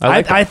call.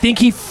 I think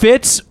he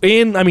fits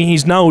in. I mean,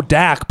 he's no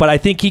Dak, but I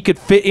think he could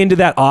fit into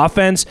that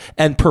offense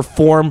and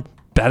perform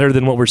better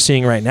than what we're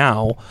seeing right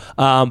now.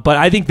 But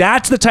I think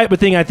that's the type of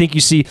thing I think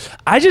you see.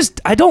 I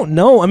don't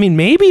know. I mean,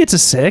 maybe it's a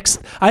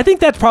 6th. I think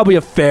that's probably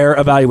a fair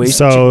evaluation.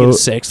 So, you can get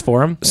a 6th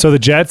for him. So the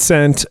Jets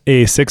sent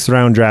a 6th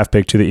round draft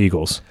pick to the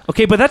Eagles.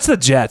 Okay, but that's the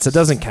Jets. It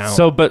doesn't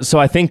count. So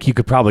I think you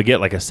could probably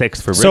get like a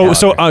 6th for Bridgewater.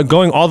 So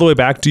going all the way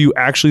back, do you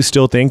actually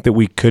still think that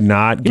we could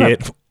not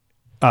get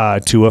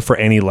Tua for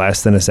any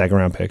less than a 2nd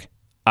round pick?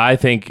 I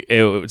think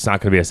it's not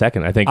going to be a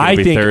 2nd. I think it'll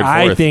be 3rd, 4th.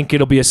 I think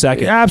it'll be a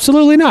 2nd.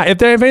 Absolutely not.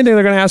 If anything,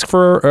 they're going to ask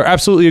for, or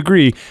absolutely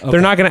agree, they're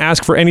not going to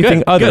ask for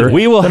anything other. Good.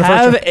 We will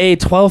have a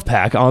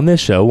 12-pack on this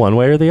show one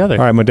way or the other.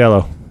 All right,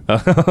 Modelo.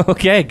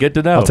 Okay, good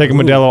to know. I'll take a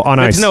Modelo on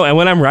ice. Good to know. And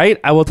when I'm right,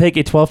 I will take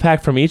a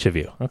 12-pack from each of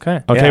you.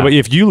 Okay. Okay, but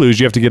if you lose,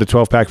 you have to get a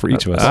 12-pack for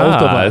each of us.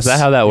 Is that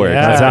how that works?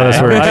 Yeah. That's how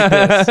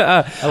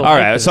this works. All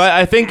right. So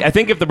I think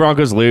if the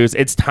Broncos lose,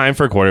 it's time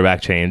for a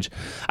quarterback change.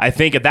 I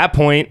think at that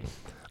point,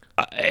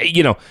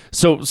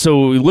 so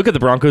look at the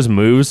Broncos'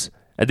 moves.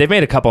 They've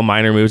made a couple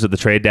minor moves at the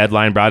trade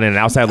deadline, brought in an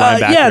outside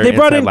linebacker. Yeah, they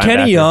brought in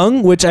Kenny linebacker.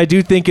 Young, which I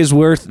do think is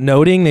worth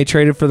noting. They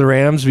traded for the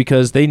Rams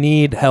because they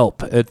need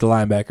help at the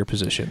linebacker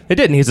position. They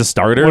did, and he's a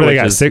starter. What do they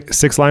got?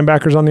 Six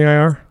linebackers on the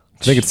IR?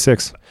 I think it's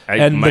 6.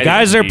 And the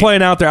guys they're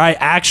playing out there, I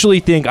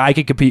actually think I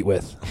could compete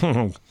with.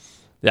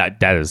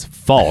 That is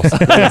false.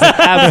 That is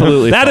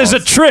absolutely That false.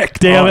 is a trick,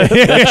 damn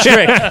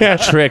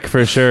it. trick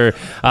for sure.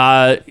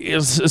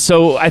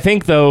 So I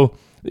think though,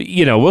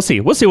 we'll see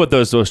what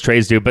those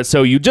trades do. But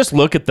so you just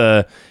look at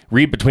the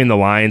read between the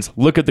lines,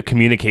 look at the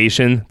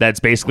communication. That's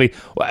basically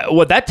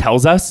what that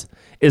tells us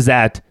is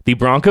that the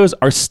Broncos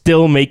are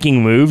still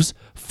making moves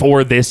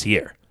for this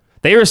year.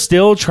 They are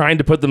still trying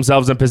to put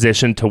themselves in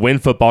position to win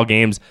football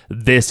games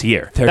this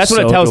year. That's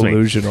what it tells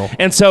delusional. me.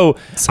 And so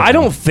I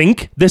don't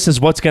think this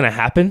is what's going to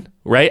happen,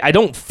 right? I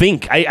don't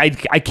think I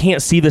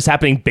can't see this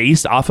happening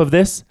based off of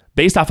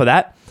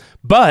that.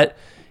 But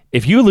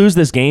if you lose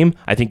this game,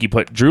 I think you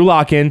put Drew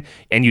Lock in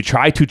and you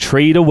try to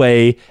trade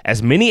away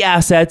as many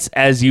assets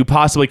as you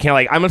possibly can.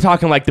 Like I'm not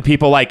talking like the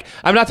people I'm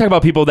not talking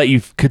about people that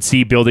you could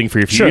see building for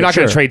your future. You're not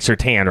going to trade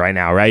Surtain right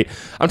now, right?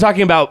 I'm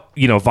talking about,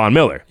 Von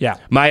Miller. Yeah.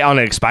 On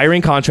an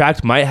expiring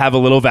contract, might have a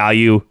little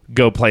value,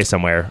 go play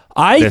somewhere.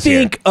 I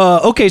think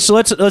okay, so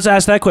let's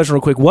ask that question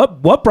real quick.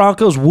 What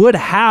Broncos would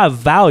have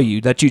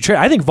value that you trade?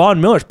 I think Von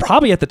Miller's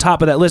probably at the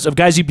top of that list of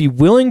guys you'd be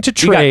willing to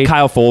trade. You got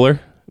Kyle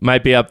Fuller.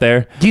 Might be up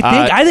there. Do you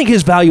think? I think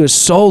his value is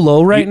so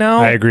low right now.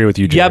 I agree with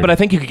you, Jared. Yeah, but I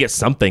think you could get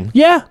something.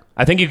 Yeah.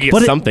 I think you could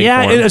get something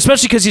yeah, for him.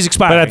 especially because he's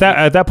expiring. But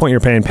at that point,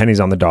 you're paying pennies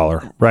on the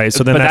dollar, right?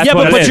 So then But that's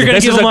what but it is. you're gonna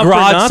This give is him a up for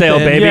garage sale,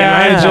 nothing. baby.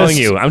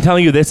 Yeah, I'm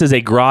telling you, this is a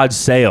garage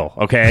sale.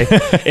 Okay,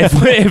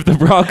 if the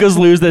Broncos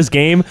lose this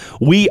game,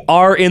 we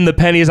are in the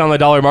pennies on the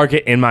dollar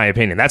market. In my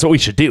opinion, that's what we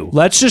should do.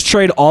 Let's just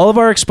trade all of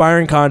our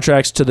expiring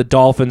contracts to the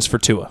Dolphins for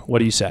Tua. What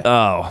do you say?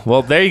 Oh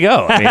well, there you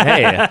go. I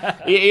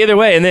mean, hey, either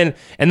way, and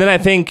then I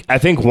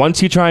think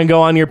once you try and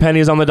go on your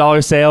pennies on the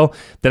dollar sale,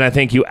 then I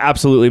think you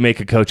absolutely make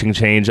a coaching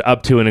change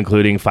up to and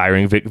including firing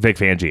Vic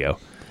Fangio.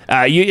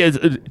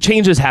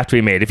 Changes have to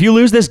be made. If you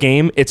lose this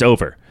game, it's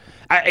over.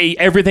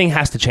 Everything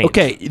has to change.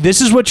 Okay,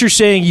 this is what you're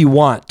saying you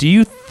want. Do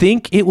you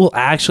think it will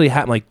actually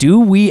happen? Like, do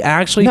we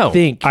actually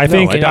think? I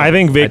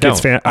think Vic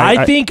gets fan.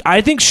 I think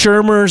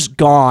Shermer's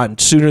gone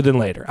sooner than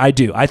later. I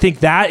do. I think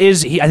that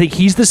is. I think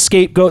he's the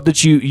scapegoat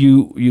that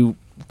you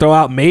throw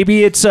out.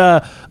 Maybe it's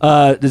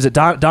is it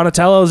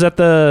Donatello? Is that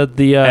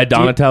the Ed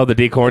Donatello, the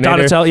D coordinator?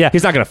 Donatello, yeah.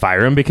 He's not going to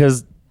fire him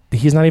because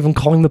he's not even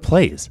calling the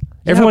plays.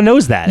 Everyone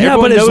knows that. Yeah,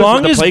 Everyone but knows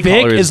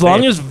as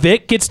long as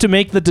Vic gets to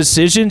make the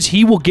decisions,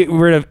 he will get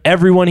rid of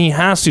everyone he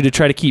has to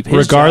try to keep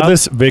his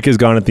Regardless, job. Vic is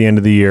gone at the end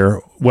of the year,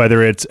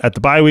 whether it's at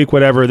the bye week,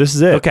 whatever. This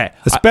is it. Okay.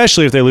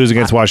 Especially if they lose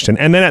against Washington.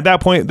 And then at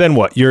that point, then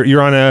what?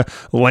 You're on a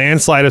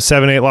landslide of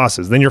 7-8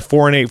 losses. Then you're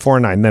 4-8,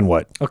 4-9. Then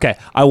what? Okay.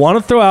 I want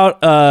to throw out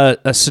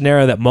a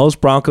scenario that most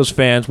Broncos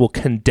fans will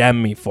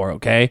condemn me for,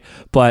 okay?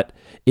 But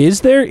is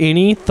there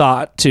any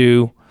thought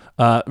to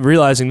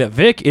realizing that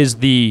Vic is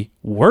the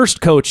worst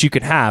coach you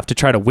could have to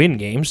try to win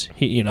games,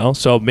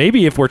 so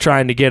maybe if we're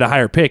trying to get a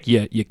higher pick,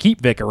 you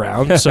keep Vic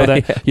around so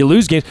that you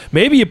lose games.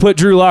 Maybe you put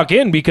Drew Lock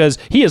in because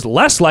he is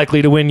less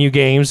likely to win you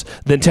games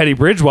than Teddy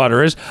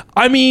Bridgewater is.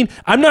 I mean,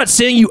 I'm not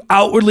saying you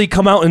outwardly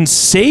come out and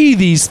say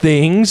these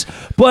things,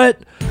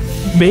 but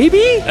maybe?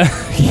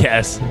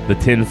 Yes, the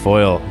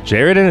tinfoil.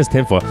 Jared and his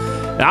tinfoil.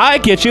 I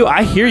get you.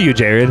 I hear you,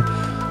 Jared.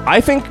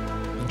 I think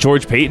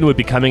George Paton would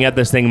be coming at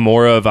this thing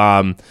more of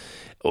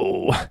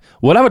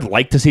what I would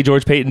like to see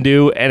George Paton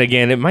do, and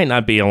again, it might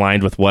not be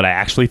aligned with what I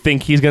actually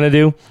think he's going to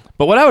do,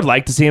 but what I would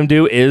like to see him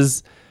do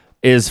is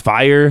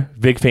fire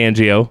Vic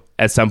Fangio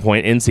at some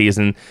point in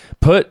season,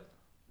 put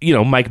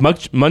Mike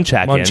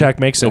Munchak in. Munchak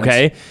makes sense.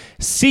 Okay,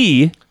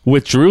 see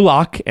with Drew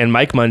Lock and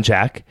Mike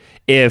Munchak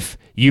if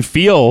you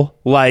feel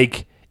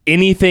like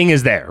anything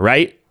is there,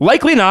 right?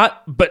 Likely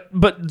not,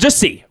 but just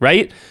see,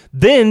 right?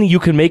 Then you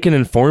can make an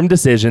informed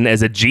decision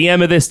as a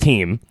GM of this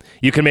team.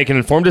 You can make an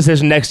informed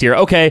decision next year.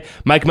 Okay,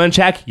 Mike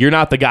Munchak, you're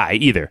not the guy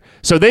either.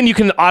 So then you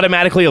can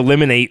automatically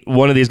eliminate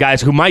one of these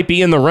guys who might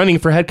be in the running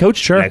for head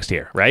coach next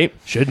year, right?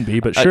 Shouldn't be,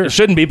 but sure.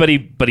 Shouldn't be, but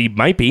he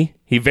might be.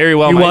 He very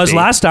well might was be.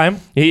 Last time.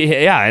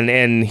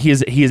 And he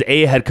is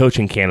a head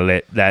coaching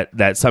candidate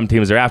that some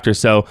teams are after.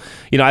 So,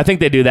 I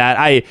think they do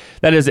that.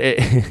 That is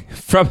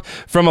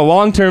from a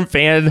long-term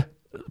fan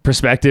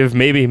perspective,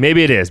 maybe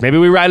it is. Maybe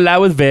we ride it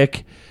out with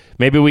Vic.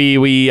 Maybe we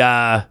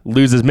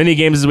lose as many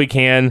games as we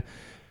can,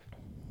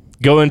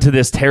 go into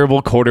this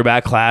terrible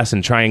quarterback class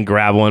and try and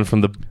grab one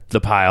from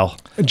the pile.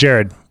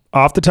 Jared,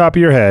 off the top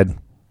of your head,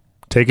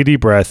 take a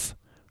deep breath.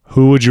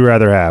 Who would you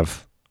rather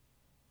have,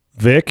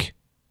 Vic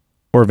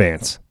or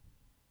Vance?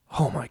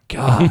 Oh my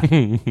God,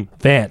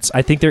 Vance!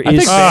 I think there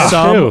is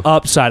some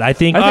upside. I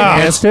think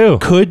Vance too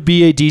could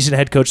be a decent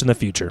head coach in the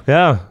future.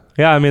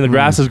 Yeah, I mean, the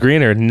grass is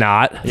greener.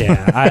 Not.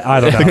 Yeah, I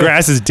don't know. The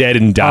grass is dead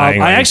and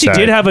dying. I actually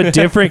did have a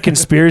different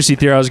conspiracy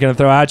theory I was going to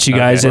throw at you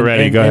guys. Okay, we're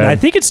ready. Go ahead. I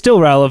think it's still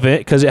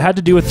relevant because it had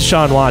to do with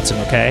Deshaun Watson,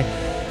 okay?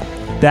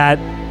 That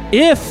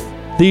if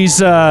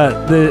these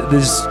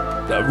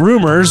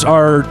rumors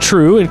are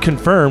true and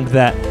confirmed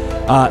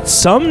that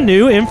some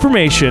new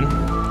information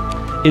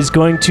is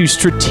going to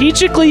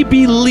strategically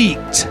be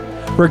leaked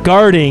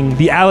regarding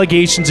the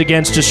allegations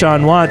against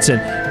Deshaun Watson,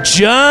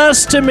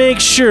 just to make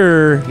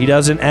sure he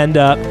doesn't end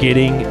up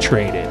getting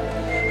traded.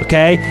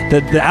 Okay?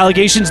 The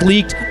allegations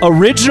leaked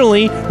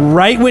originally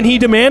right when he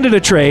demanded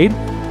a trade,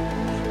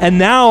 and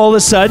now all of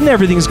a sudden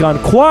everything's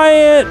gone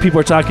quiet.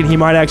 People are talking he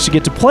might actually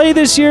get to play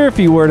this year if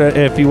he were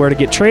to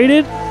get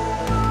traded.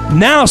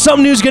 Now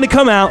something new is going to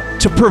come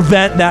out to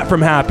prevent that from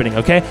happening,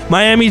 okay?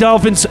 Miami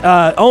Dolphins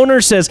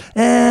owner says,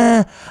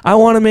 I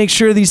want to make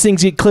sure these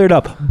things get cleared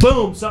up.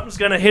 Boom, something's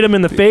going to hit him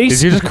in the face.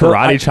 Did you just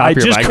karate chop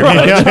your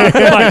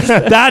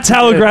microphone? That's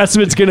how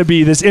aggressive it's going to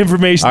be, this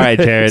information. All right,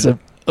 Jared.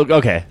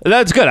 Okay,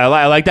 that's good.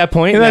 I like that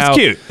point. Yeah, that's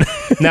cute.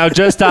 Now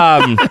just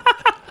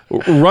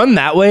run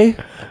that way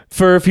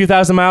for a few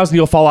thousand miles and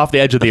you'll fall off the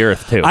edge of the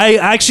earth too.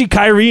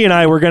 Kyrie and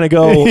I were going to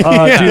go do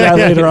that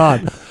later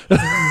on.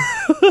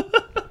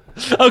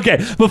 Okay,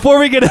 before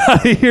we get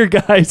out of here,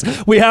 guys,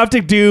 we have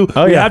to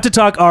have to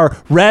talk our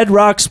Red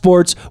Rock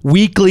Sports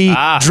weekly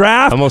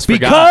draft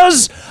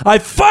because I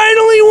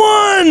finally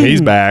won.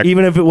 He's back.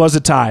 Even if it was a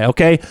tie,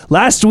 okay?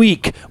 Last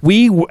week,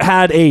 we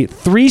had a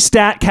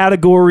 3-stat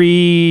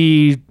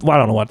category. Well, I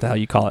don't know what the hell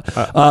you call it.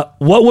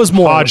 What was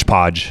more?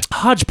 Hodgepodge.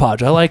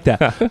 I like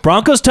that.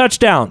 Broncos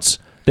touchdowns.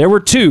 There were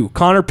 2.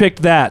 Connor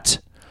picked that.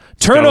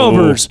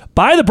 Turnovers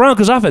by the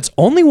Broncos offense.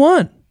 Only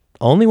one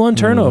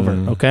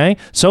turnover, okay?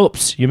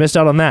 Soaps, you missed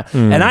out on that.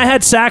 And I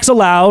had sacks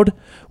allowed,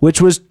 which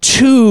was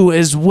 2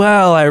 as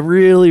well. I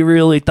really,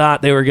 really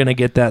thought they were going to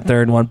get that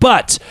third one.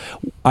 But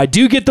I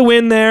do get the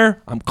win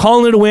there. I'm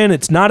calling it a win.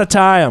 It's not a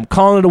tie. I'm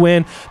calling it a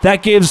win.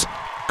 That gives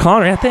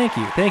Connor, thank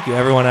you,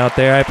 everyone out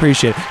there. I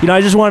appreciate it.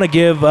 I just want to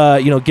give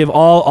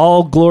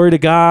all glory to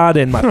God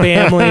and my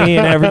family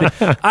and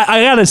everything.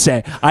 I got to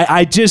say,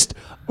 I just...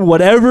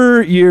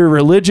 whatever your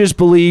religious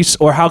beliefs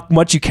or how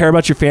much you care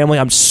about your family,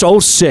 I'm so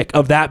sick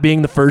of that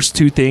being the first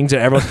 2 things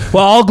that everyone,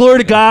 all glory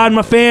to God and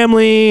my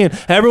family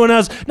and everyone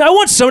else. Now I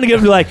want someone to get up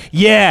and be like,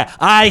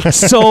 I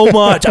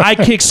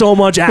kick so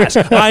much ass.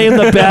 I am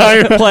the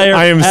best player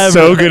I am ever.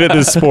 So good at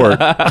this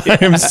sport. I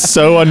am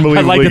so unbelievably good.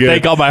 I'd like to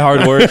thank all my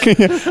hard work.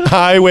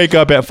 I wake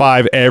up at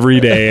 5 every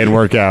day and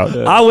work out.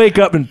 I wake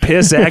up and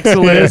piss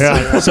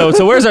excellence.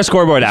 So where's our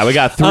scoreboard at? We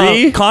got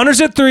 3.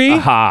 Connor's at 3.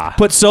 Aha.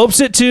 Put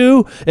Soaps at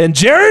 2. And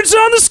Jared yards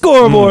on the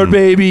scoreboard,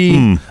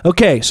 baby.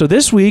 Okay, so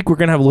this week we're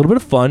going to have a little bit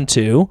of fun,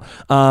 too,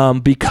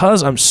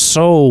 because I'm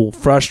so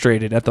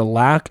frustrated at the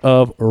lack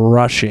of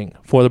rushing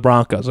for the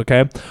Broncos,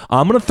 okay?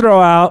 I'm going to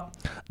throw out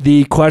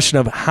the question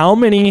of how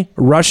many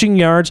rushing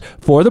yards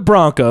for the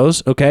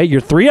Broncos, okay?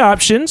 Your three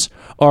options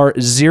are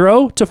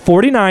 0 to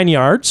 49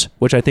 yards,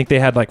 which I think they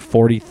had like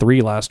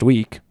 43 last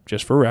week,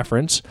 just for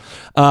reference,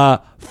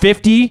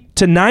 50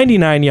 to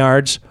 99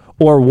 yards,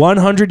 or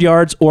 100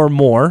 yards or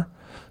more.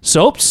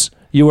 Soaps,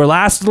 you were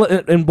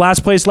in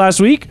last place last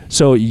week,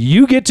 so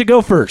you get to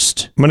go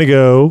first. I'm going to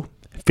go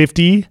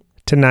 50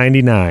 to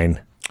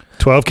 99.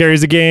 12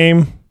 carries a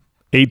game,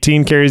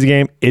 18 carries a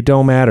game. It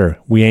don't matter.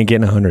 We ain't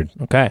getting 100.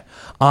 Okay.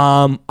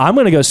 I'm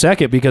going to go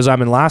second because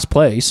I'm in last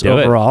place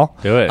overall.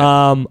 Do it.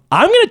 I'm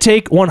going to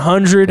take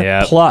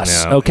 100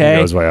 plus, okay? It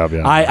goes way up,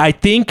 yeah. I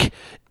think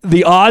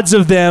the odds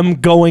of them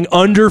going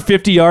under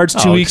 50 yards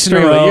 2 weeks in a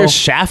row. You're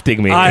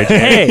shafting me.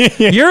 Hey,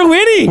 you're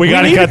winning. We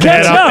got to cut the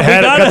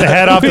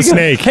head off the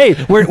snake. Hey,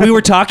 we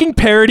were talking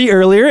parity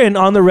earlier, and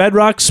on the Red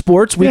Rock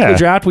Sports Weekly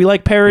Draft, we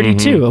like parity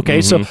too.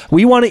 Okay, so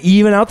we want to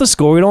even out the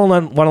score. We don't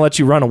want to let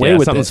you run away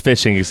with it.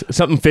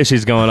 Something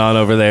fishy's going on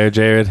over there,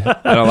 Jared.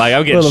 I don't like.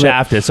 I'm getting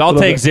shafted. So I'll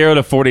take 0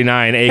 to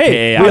 49,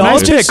 aka.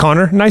 Nice pick,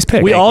 Connor. Nice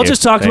pick. We all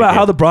just talked about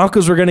how the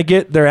Broncos were going to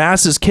get their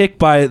asses kicked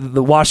by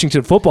the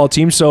Washington football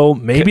team. So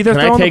maybe they're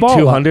throwing the ball.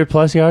 200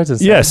 plus yards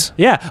instead? Yes.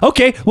 Yeah.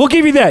 Okay. We'll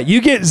give you that. You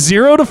get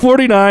 0 to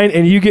 49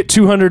 and you get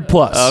 200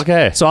 plus.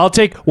 Okay. So I'll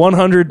take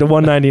 100 to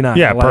 199.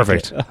 Yeah,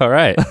 perfect. All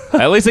right.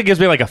 At least it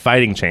gives me like a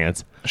fighting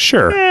chance.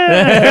 Sure. Sure.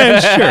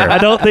 I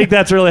don't think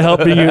that's really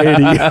helping you,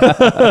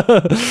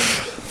 Eddie.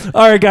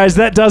 All right, guys,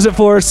 that does it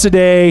for us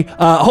today.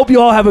 Hope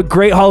you all have a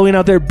great Halloween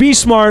out there. Be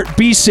smart,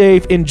 be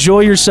safe, enjoy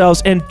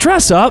yourselves, and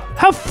dress up.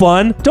 Have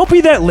fun. Don't be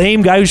that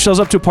lame guy who shows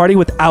up to a party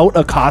without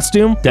a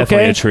costume.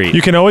 Definitely a treat.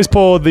 You can always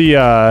pull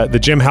the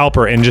Jim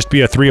Halper and just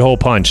be a 3-hole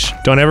punch.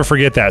 Don't ever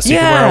forget that. So you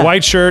can wear a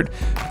white shirt,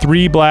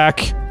 3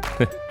 black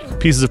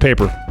pieces of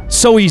paper.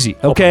 So easy,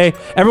 okay?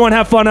 Everyone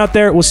have fun out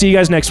there. We'll see you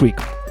guys next week.